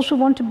 but also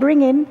want to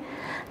bring in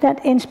that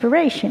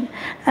inspiration.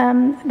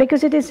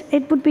 Because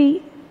it would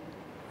be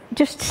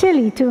just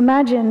silly to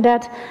imagine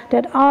that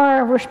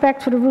our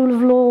respect for the rule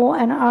of law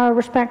and our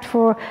respect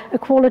for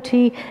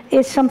equality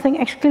is something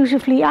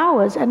exclusively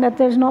ours, and that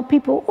there's not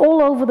people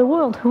all over the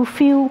world who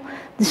feel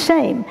the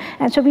same.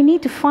 And so we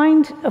need to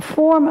find a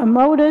form, a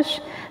modus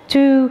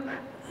to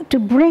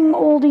bring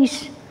all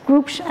these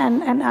groups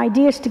and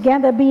ideas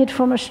together, be it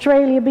from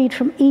Australia, be it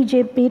from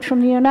Egypt, be it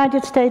from the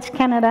United States,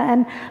 Canada,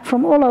 and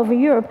from all over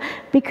Europe,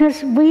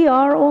 because we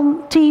are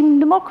on team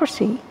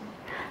democracy.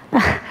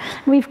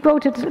 We've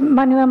quoted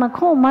Emmanuel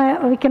Macron.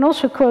 We can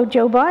also quote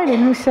Joe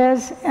Biden, who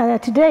says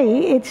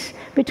today it's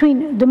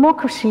between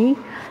democracy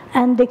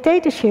and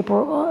dictatorship.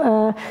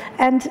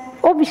 And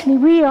obviously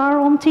we are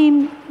on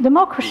team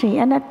democracy,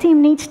 and that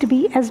team needs to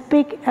be as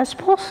big as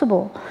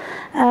possible.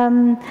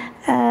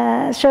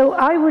 So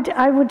I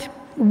would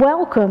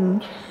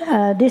welcome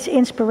this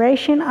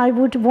inspiration. I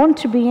would want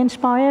to be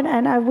inspired,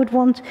 and I would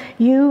want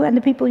you and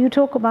the people you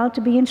talk about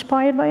to be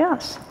inspired by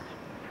us.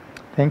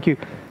 Thank you.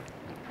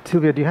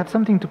 Silvia, do you have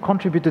something to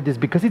contribute to this?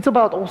 Because it's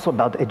also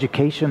about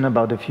education,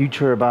 about the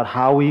future, about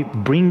how we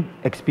bring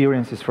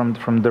experiences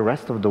from the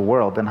rest of the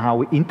world and how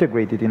we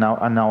integrate it in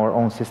our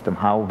own system,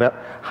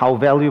 how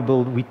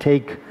valuable we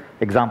take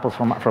examples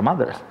from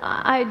others.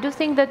 I do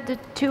think that the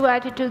two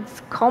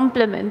attitudes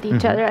complement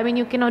each other. I mean,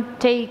 you cannot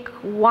take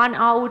one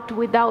out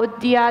without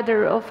the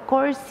other. Of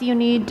course, you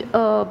need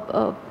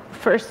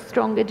first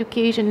strong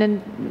education,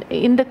 and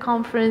in the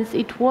conference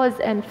it was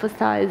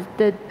emphasized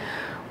that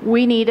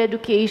we need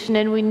education,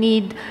 and we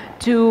need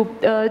to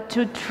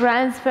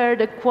transfer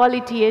the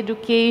quality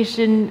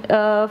education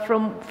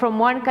from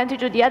one country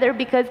to the other,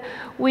 because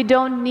we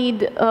don't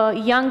need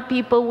young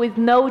people with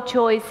no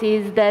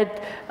choices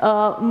that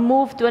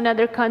move to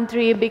another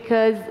country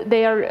because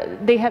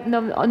they have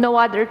no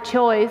other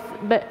choice,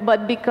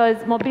 but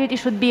because mobility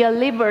should be a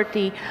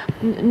liberty,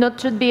 not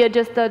should be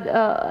just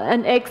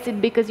an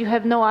exit because you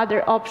have no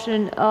other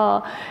option.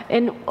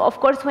 And of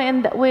course we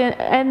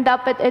end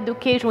up at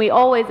education. We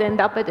always end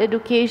up at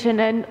education,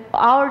 and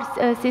our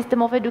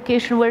system of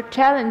education were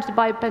challenged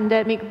by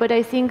pandemic, but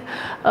I think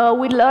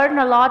we learn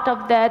a lot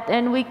of that,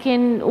 and we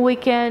can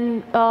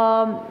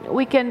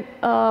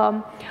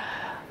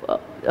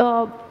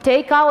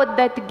take out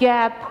that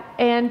gap,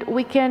 and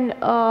we can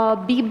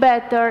be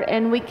better,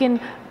 and we can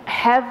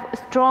have a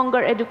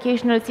stronger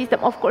educational system.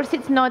 Of course,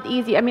 it's not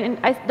easy. I mean,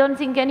 I don't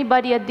think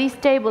anybody at this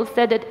table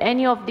said that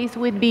any of this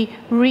would be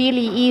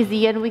really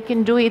easy and we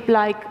can do it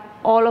like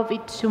all of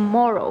it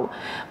tomorrow.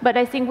 But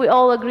I think we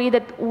all agree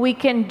that we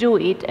can do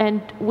it,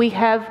 and we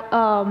have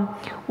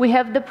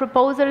the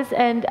proposals.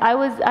 And I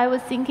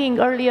was thinking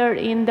earlier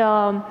in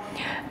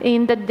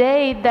the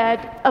day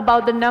that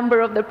about the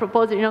number of the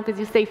proposal, you know, because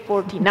you say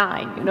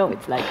 49, you know,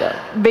 it's like a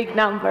big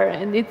number,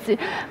 and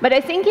but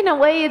I think in a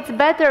way it's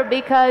better,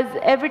 because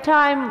every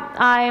time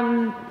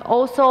I'm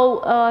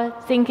also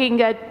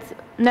thinking at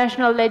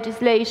national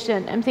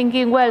legislation, I'm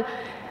thinking, well,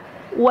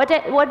 what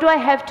do I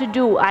have to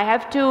do? I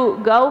have to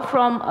go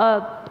from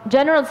a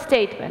general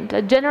statement,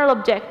 a general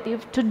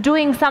objective, to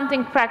doing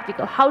something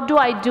practical. How do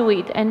I do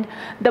it? And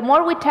the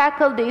more we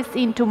tackle this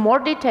into more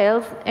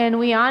details and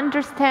we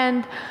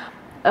understand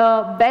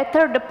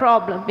better the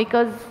problem,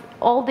 because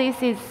all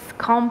this is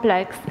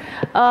complex,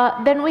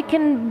 then we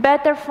can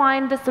better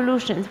find the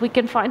solutions. We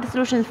can find the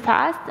solutions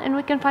fast, and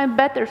we can find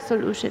better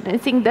solutions. I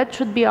think that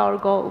should be our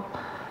goal.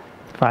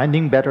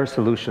 Finding better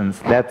solutions.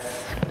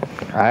 That's,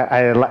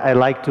 I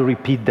like to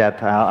repeat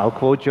that. I'll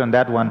quote you on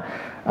that one.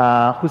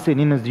 Hussain,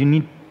 Ines,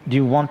 do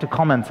you want to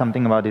comment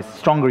something about this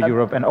stronger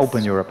Europe and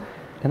open Europe?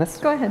 Ines?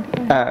 Go ahead.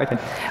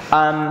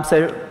 Okay.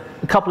 So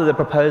a couple of the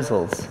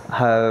proposals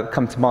have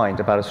come to mind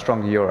about a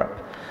stronger Europe.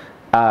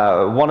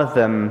 One of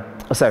them,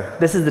 so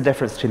this is the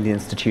difference between the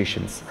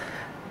institutions.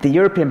 The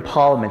European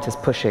Parliament is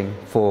pushing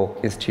for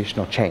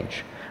institutional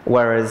change,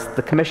 whereas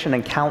the Commission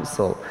and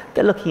Council,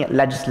 they're looking at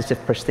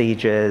legislative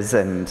procedures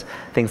and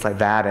things like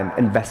that, and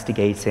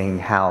investigating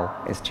how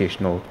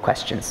institutional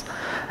questions.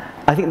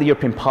 I think the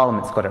European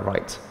Parliament's got it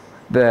right.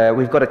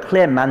 We've got a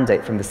clear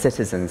mandate from the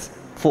citizens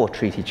for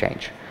treaty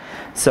change.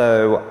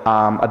 So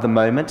at the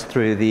moment,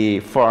 through the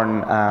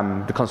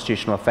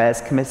Constitutional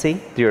Affairs Committee,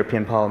 the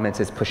European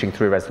Parliament is pushing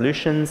through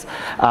resolutions.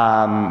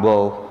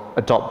 We'll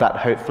adopt that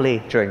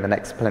hopefully during the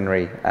next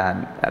plenary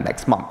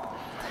next month.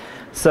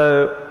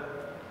 So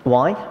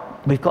why?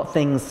 We've got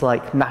things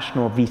like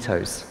national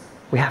vetoes.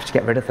 We have to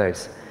get rid of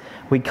those.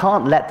 We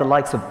can't let the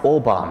likes of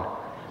Orban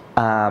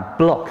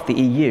block the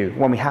EU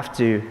when we have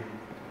to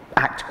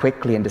act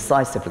quickly and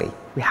decisively.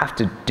 We have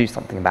to do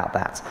something about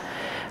that.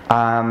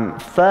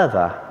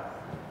 Further,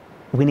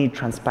 we need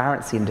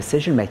transparency in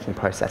decision-making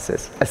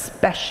processes,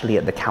 especially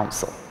at the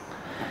Council.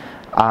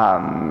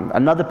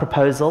 Another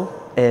proposal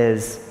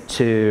is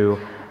to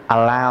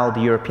allow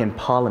the European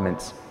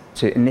Parliament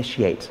to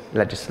initiate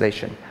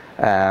legislation,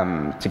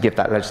 to give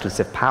that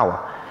legislative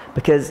power,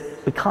 because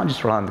we can't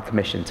just rely on the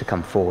Commission to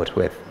come forward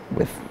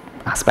with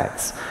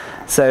aspects.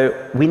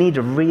 So we need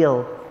a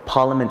real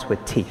Parliament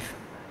with teeth.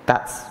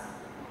 That's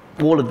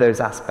all of those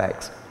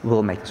aspects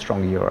will make a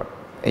stronger Europe,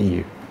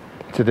 EU.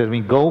 So that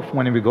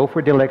when we go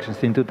for the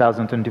elections in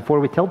 2024,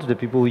 we tell to the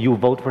people, you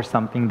vote for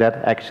something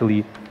that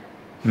actually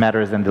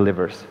matters and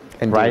delivers.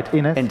 Indeed. Right,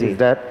 Ines? Indeed.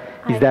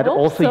 Is that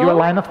also your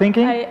line of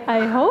thinking?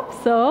 I hope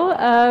so.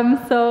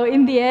 So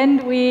in the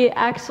end, we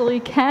actually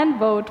can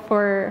vote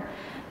for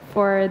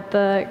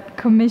the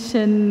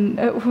Commission,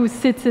 who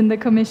sits in the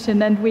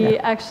Commission, and we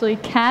actually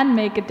can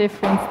make a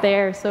difference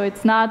there. So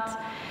it's not.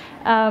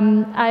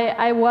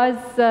 I was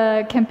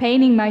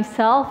campaigning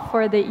myself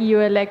for the EU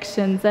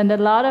elections, and a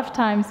lot of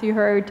times you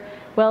heard,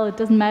 well, it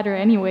doesn't matter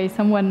anyway,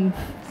 someone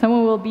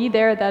will be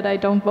there that I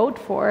don't vote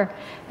for.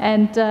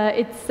 And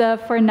it's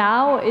for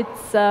now,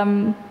 it's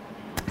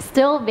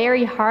still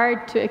very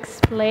hard to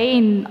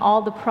explain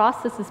all the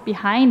processes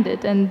behind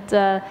it, and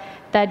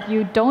that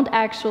you don't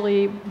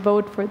actually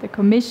vote for the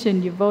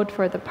Commission, you vote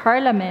for the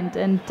Parliament,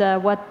 and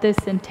what this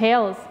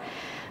entails.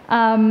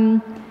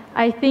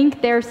 I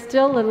think there's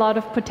still a lot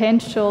of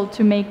potential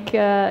to make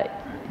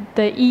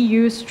the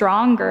EU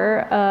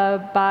stronger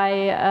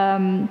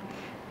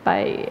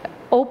by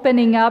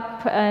opening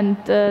up and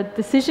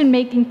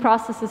decision-making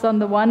processes on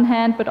the one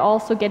hand, but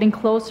also getting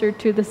closer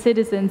to the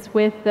citizens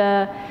with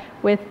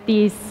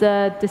these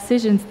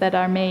decisions that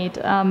are made.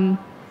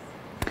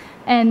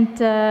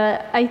 And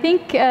I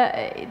think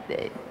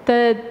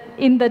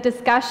in the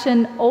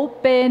discussion,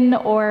 open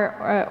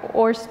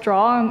or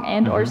strong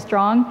and or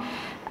strong.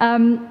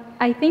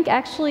 I think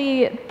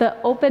actually the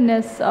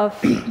openness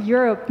of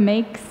Europe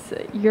makes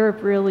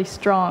Europe really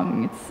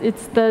strong.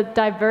 It's the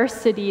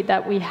diversity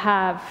that we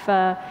have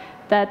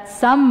that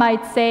some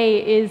might say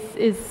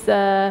is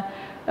a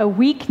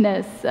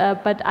weakness,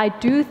 but I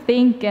do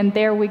think, and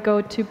there we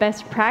go to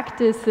best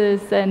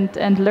practices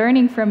and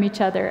learning from each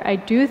other, I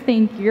do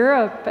think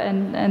Europe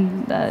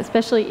and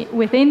especially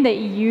within the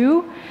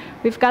EU,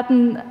 we've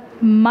gotten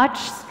much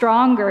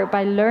stronger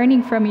by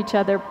learning from each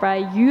other, by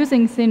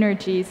using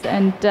synergies,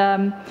 and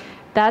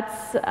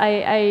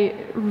I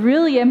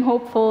really am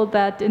hopeful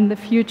that in the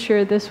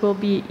future this will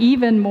be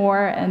even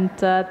more, and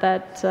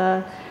that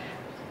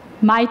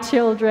my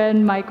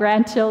children, my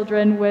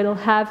grandchildren will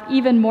have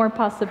even more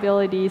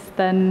possibilities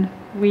than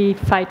we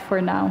fight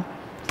for now.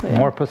 So, yeah.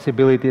 More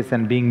possibilities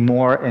and being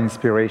more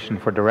inspiration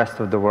for the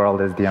rest of the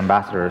world, as the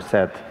ambassador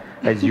said,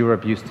 as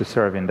Europe used to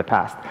serve in the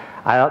past.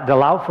 I'll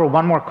allow for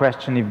one more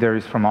question if there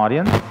is from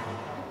audience.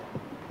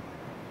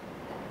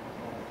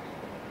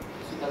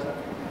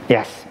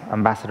 Yes,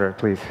 Ambassador,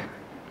 please.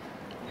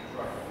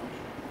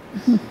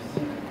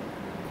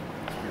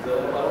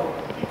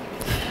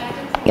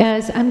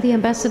 Yes, I'm the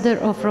ambassador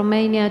of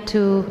Romania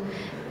to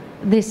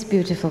this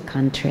beautiful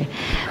country.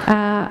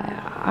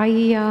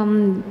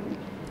 I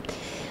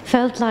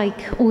felt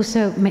like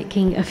also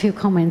making a few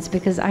comments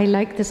because I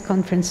like this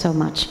conference so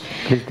much.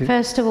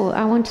 First of all,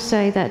 I want to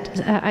say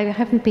that I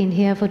haven't been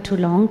here for too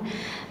long,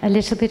 a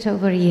little bit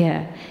over a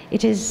year.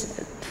 It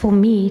is, for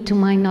me, to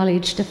my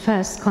knowledge, the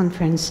first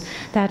conference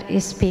that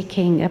is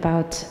speaking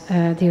about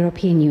the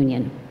European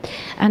Union.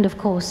 And of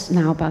course,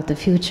 now about the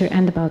future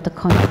and about the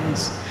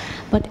conference.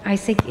 But I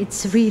think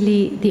it's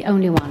really the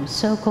only one.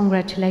 So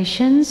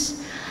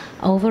congratulations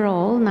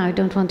overall. Now I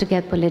don't want to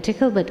get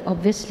political, but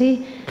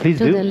obviously Please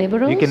to do. the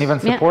liberals. You can even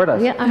support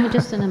us. Yeah, I'm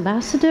just an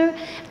ambassador.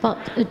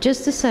 But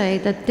just to say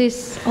that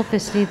this,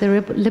 obviously,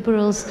 the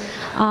liberals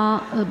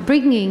are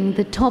bringing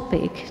the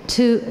topic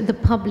to the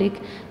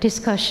public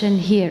discussion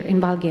here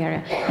in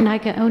Bulgaria. And I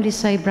can only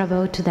say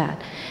bravo to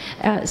that.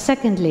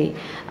 Secondly,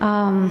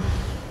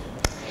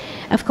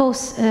 of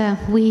course,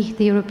 we,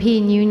 the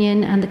European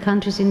Union and the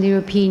countries in the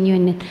European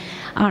Union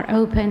are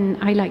open.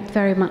 I liked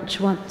very much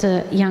what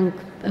the young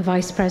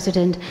Vice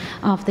President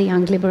of the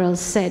Young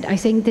Liberals said. I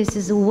think this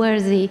is a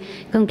worthy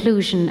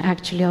conclusion,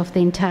 actually, of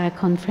the entire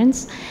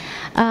conference.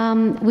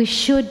 We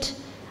should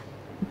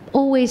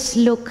always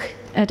look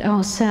at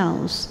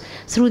ourselves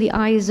through the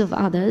eyes of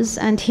others,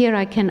 and here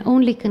I can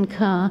only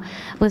concur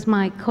with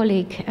my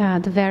colleague,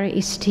 the very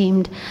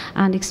esteemed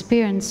and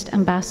experienced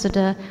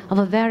ambassador of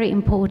a very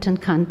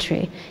important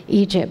country,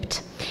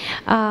 Egypt.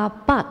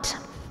 But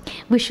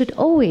we should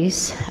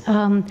always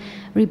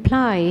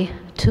reply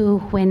to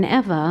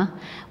whenever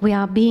we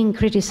are being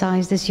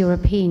criticized as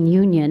European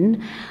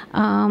Union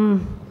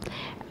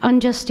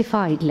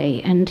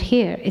unjustifiedly. And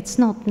here it's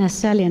not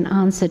necessarily an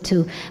answer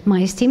to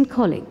my esteemed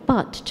colleague,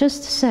 but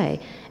just to say,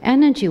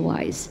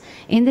 energy-wise,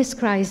 in this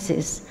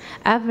crisis,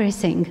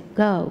 everything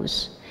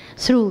goes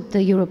through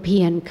the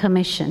European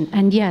Commission.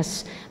 And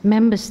yes,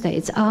 member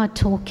states are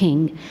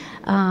talking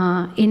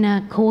in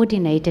a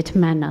coordinated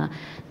manner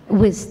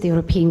with the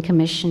European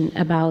Commission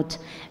about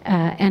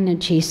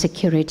energy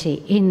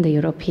security in the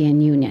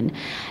European Union.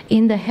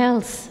 In the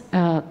health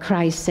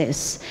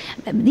crisis,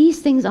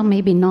 these things are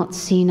maybe not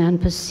seen and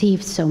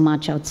perceived so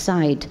much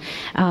outside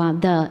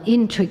the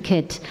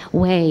intricate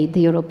way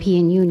the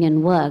European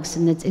Union works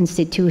and its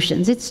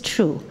institutions. It's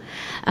true.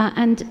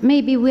 And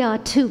maybe we are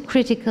too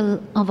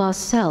critical of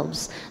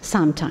ourselves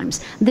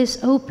sometimes. This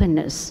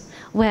openness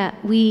where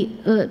we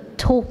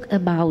talk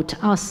about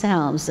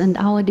ourselves and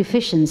our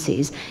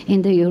deficiencies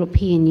in the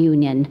European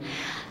Union,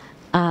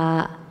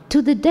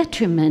 to the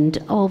detriment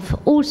of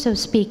also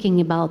speaking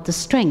about the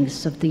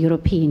strengths of the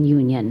European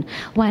Union,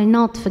 while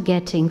not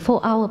forgetting for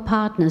our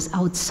partners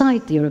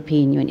outside the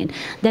European Union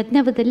that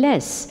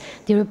nevertheless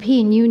the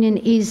European Union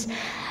is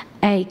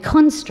a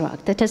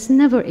construct that has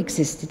never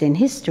existed in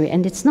history,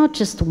 and it's not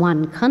just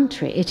one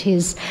country, it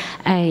is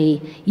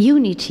a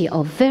unity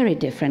of very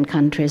different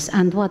countries,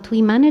 and what we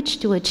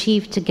managed to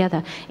achieve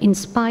together in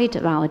spite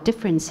of our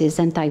differences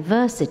and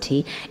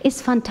diversity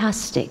is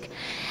fantastic.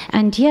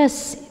 And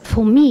yes,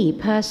 for me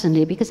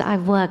personally, because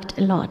I've worked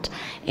a lot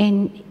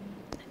in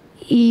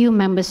EU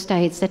member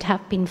states that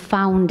have been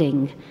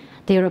founding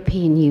the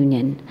European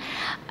Union,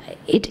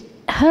 it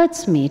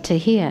hurts me to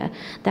hear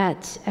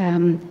that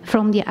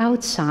from the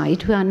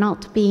outside we are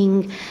not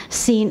being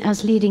seen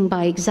as leading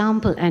by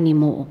example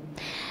anymore.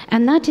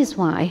 And that is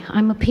why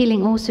I'm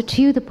appealing also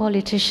to you, the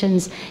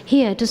politicians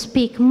here, to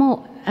speak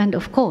more, and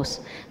of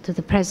course to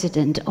the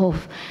president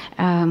of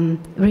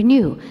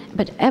Renew,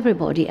 but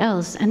everybody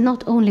else, and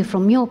not only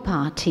from your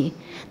party,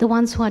 the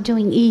ones who are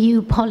doing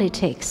EU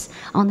politics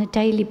on a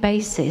daily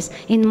basis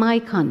in my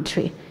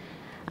country.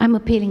 I'm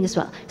appealing as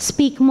well.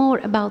 Speak more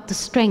about the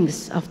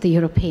strengths of the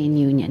European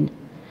Union,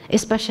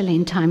 especially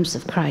in times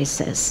of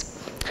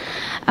crisis.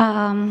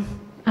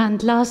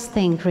 And last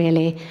thing,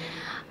 really,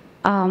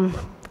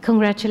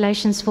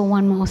 congratulations for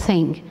one more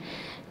thing.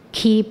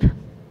 Keep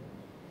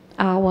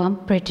our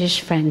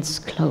British friends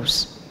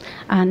close.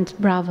 And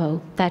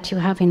bravo that you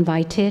have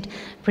invited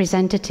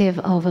representative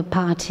of a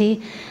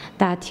party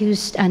that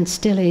used and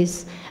still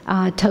is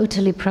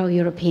totally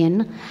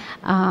pro-European,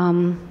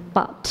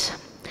 but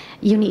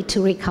you need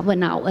to recover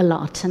now a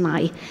lot, and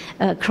I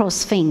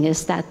cross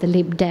fingers that the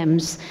Lib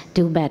Dems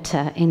do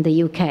better in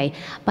the UK.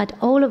 But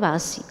all of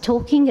us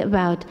talking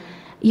about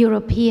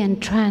European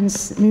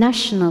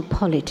transnational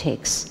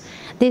politics,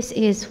 this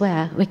is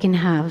where we can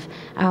have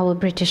our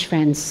British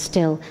friends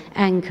still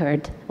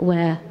anchored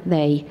where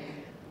they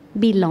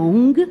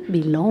belonged,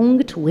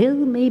 will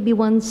maybe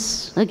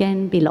once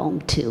again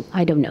belong to.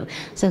 I don't know.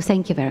 So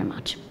thank you very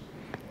much.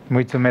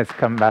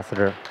 Mulțumesc,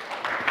 Ambassador.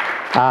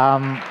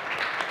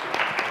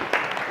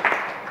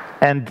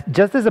 And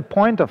just as a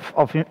point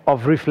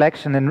of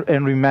reflection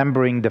and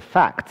remembering the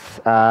facts,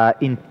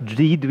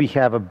 indeed we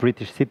have a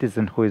British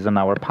citizen who is on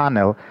our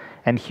panel,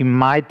 and he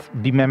might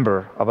be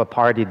member of a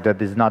party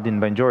that is not in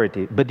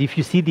majority. But if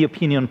you see the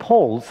opinion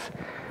polls,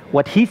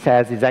 what he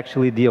says is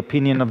actually the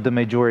opinion of the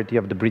majority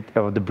of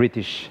the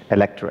British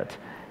electorate.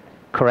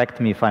 Correct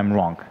me if I'm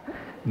wrong.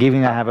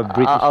 given I have a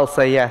British... I'll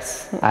say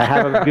yes.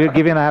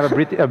 Given I have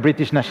a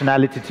British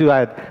nationality too,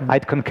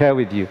 I'd concur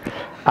with you.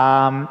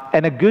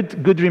 And a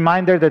good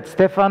reminder that,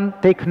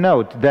 Stéphane, take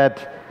note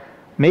that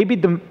maybe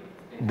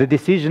the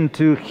decision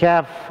to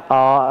have,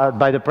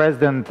 by the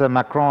President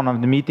Macron,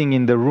 of the meeting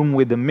in the room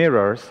with the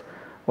mirrors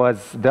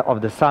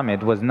of the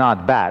summit was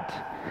not bad.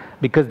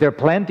 Because there are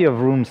plenty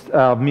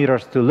of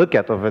mirrors to look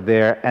at over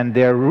there, and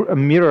there are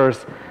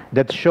mirrors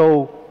that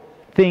show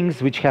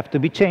things which have to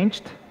be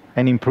changed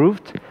and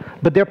improved,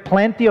 but there are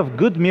plenty of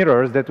good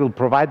mirrors that will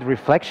provide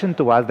reflection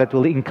to us, that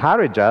will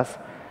encourage us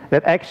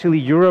that actually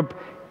Europe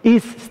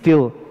is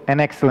still an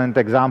excellent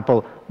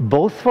example,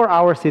 both for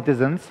our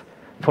citizens,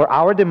 for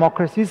our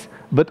democracies,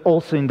 but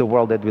also in the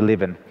world that we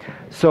live in.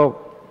 So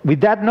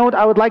with that note,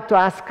 I would like to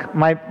ask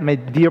my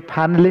dear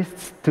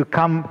panelists to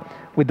come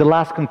with the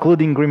last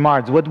concluding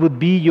remarks. What would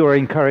be your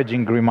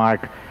encouraging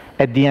remark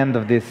at the end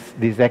of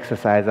this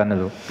exercise,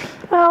 Annelou?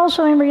 Well,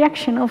 also in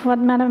reaction of what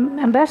Madam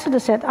Ambassador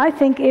said, I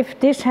think if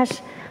this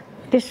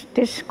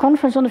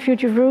conference on the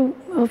future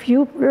of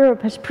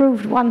Europe has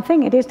proved one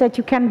thing, it is that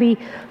you can be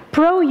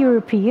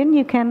pro-European,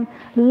 you can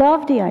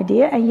love the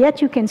idea, and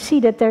yet you can see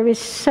that there is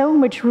so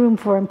much room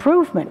for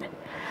improvement.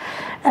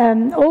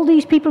 All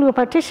these people who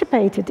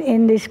participated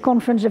in this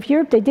Conference of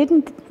Europe, they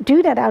didn't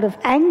do that out of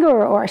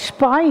anger or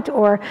spite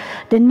or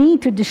the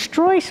need to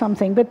destroy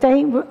something, but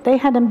they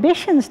had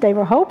ambitions, they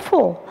were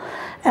hopeful,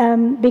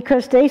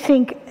 because they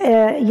think,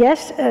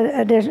 yes,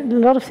 there's a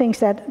lot of things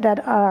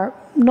that are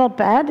not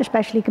bad,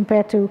 especially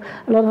compared to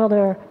a lot of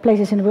other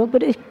places in the world,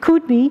 but it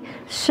could be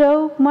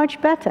so much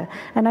better.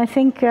 And I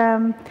think,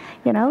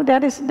 you know,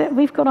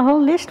 we've got a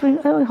whole list,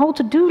 a whole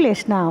to-do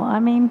list now. I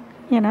mean,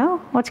 you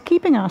know, what's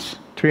keeping us?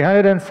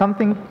 300 and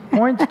something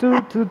points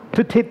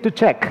to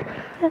check.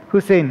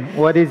 Hussain,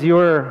 what is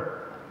your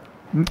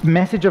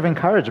message of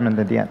encouragement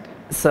at the end?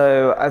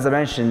 So, as I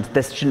mentioned,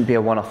 this shouldn't be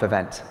a one-off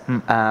event.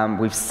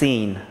 We've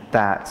seen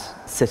that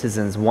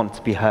citizens want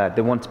to be heard.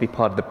 They want to be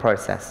part of the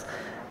process.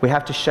 We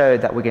have to show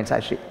that we're going to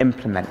actually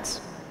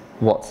implement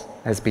what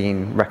has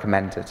been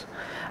recommended.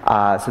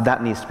 So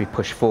that needs to be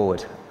pushed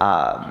forward.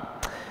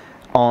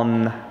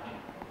 On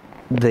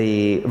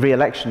the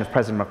re-election of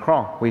President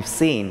Macron, we've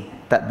seen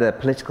that the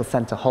political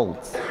centre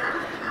holds.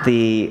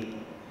 The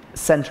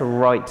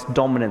centre-right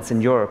dominance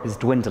in Europe is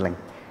dwindling,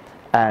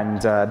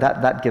 and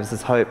that gives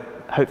us hope,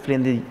 hopefully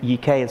in the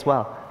UK as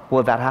well.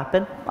 Will that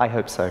happen? I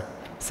hope so.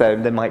 So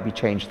there might be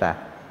change there.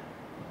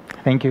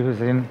 Thank you,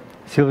 Hussain.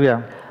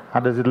 Silvia, how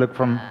does it look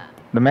from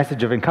the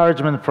message of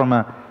encouragement from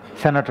a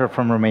senator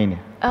from Romania?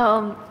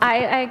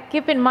 I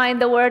keep in mind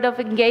the word of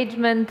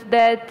engagement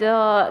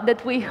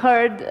that we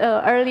heard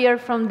earlier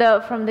from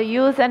the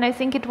youth, and I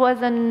think it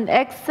was an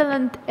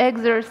excellent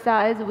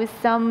exercise with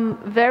some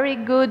very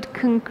good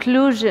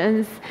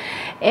conclusions.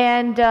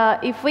 And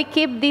if we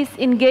keep this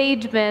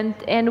engagement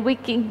and we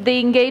keep the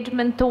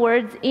engagement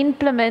towards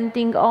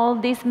implementing all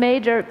these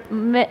major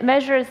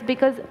measures,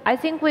 because I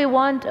think we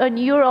want a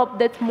Europe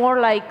that's more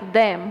like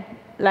them,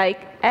 like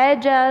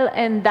agile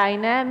and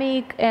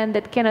dynamic, and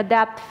that can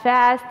adapt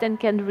fast and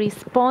can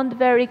respond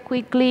very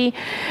quickly,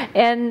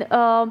 and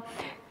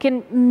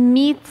can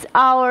meet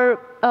our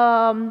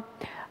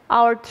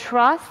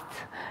trust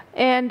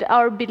and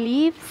our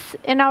beliefs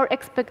and our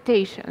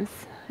expectations.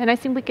 And I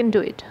think we can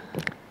do it.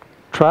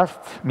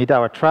 Meet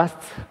our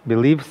trusts,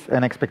 beliefs,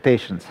 and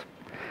expectations.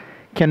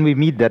 Can we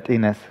meet that,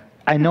 Ines?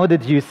 I know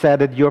that you said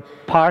that you're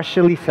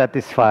partially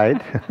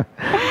satisfied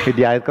with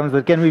the outcomes,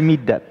 but can we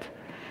meet that?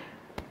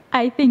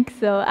 I think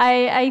so.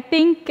 I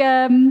think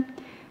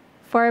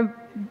for a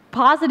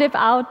positive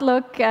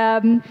outlook,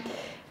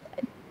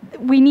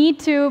 we need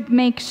to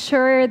make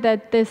sure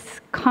that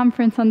this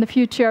conference on the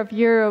future of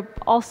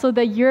Europe, also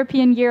the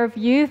European Year of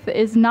Youth,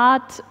 is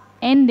not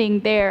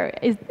ending there.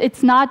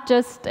 It's not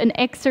just an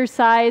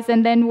exercise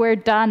and then we're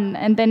done,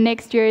 and then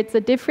next year it's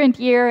a different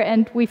year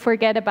and we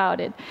forget about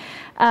it.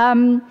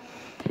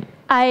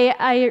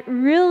 I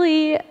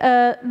really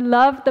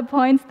love the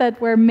points that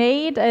were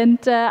made, and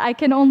I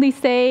can only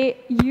say,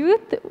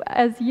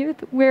 as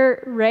youth,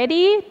 we're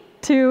ready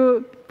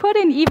to put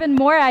in even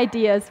more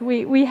ideas.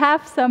 We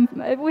have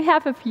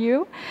a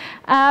few,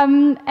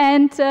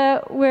 and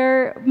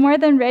we're more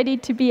than ready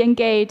to be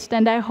engaged.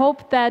 And I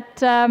hope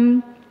that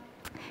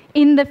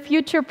in the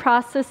future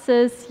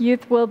processes,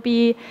 youth will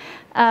be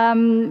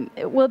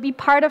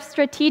part of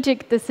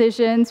strategic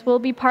decisions, will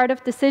be part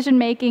of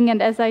decision-making,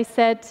 and as I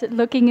said,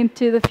 looking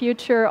into the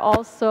future,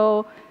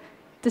 also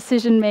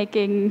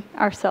decision-making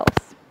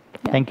ourselves.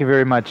 Yeah. Thank you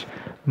very much.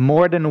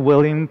 More than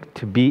willing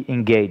to be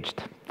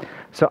engaged.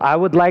 So I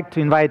would like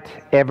to invite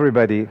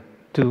everybody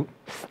to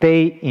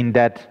stay in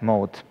that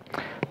mode.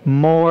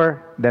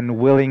 More than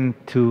willing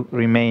to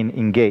remain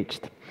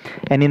engaged.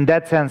 And in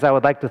that sense, I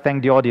would like to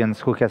thank the audience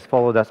who has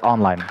followed us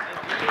online.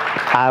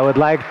 I would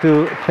like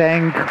to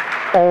thank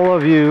all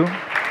of you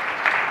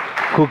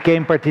who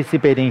came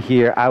participating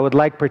here. I would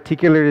like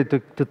particularly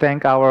to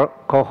thank our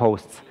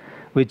co-hosts,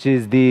 which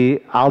is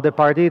the ALDE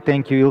party.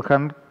 Thank you,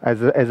 Ilhan,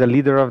 as a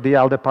leader of the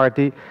ALDE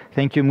party.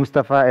 Thank you,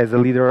 Mustafa, as a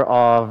leader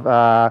of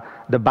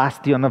the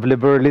bastion of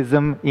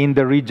liberalism in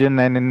the region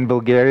and in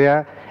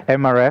Bulgaria,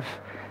 MRF.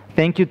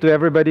 Thank you to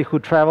everybody who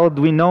traveled.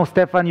 We know,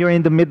 Stéphane, you're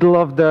in the middle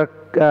of the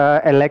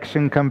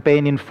election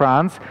campaign in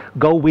France.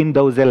 Go win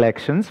those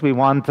elections. We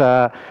want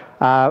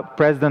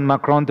President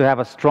Macron to have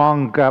a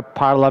strong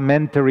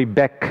parliamentary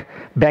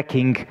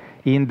backing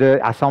in the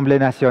Assemblée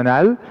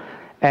Nationale.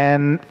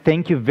 And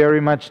thank you very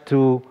much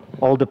to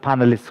all the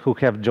panelists who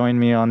have joined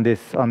me on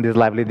this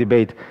lively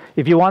debate.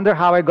 If you wonder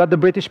how I got the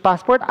British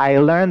passport, I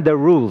learned the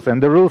rules,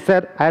 and the rule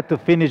said I had to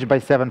finish by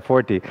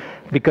 7:40,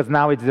 because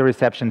now it's the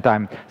reception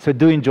time. So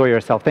do enjoy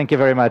yourself. Thank you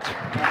very much.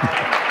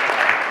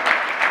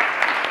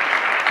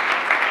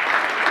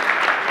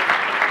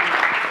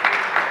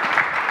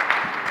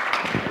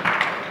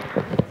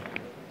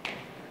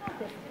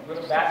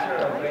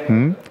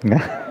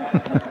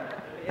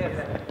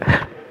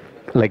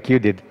 Like you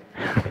did.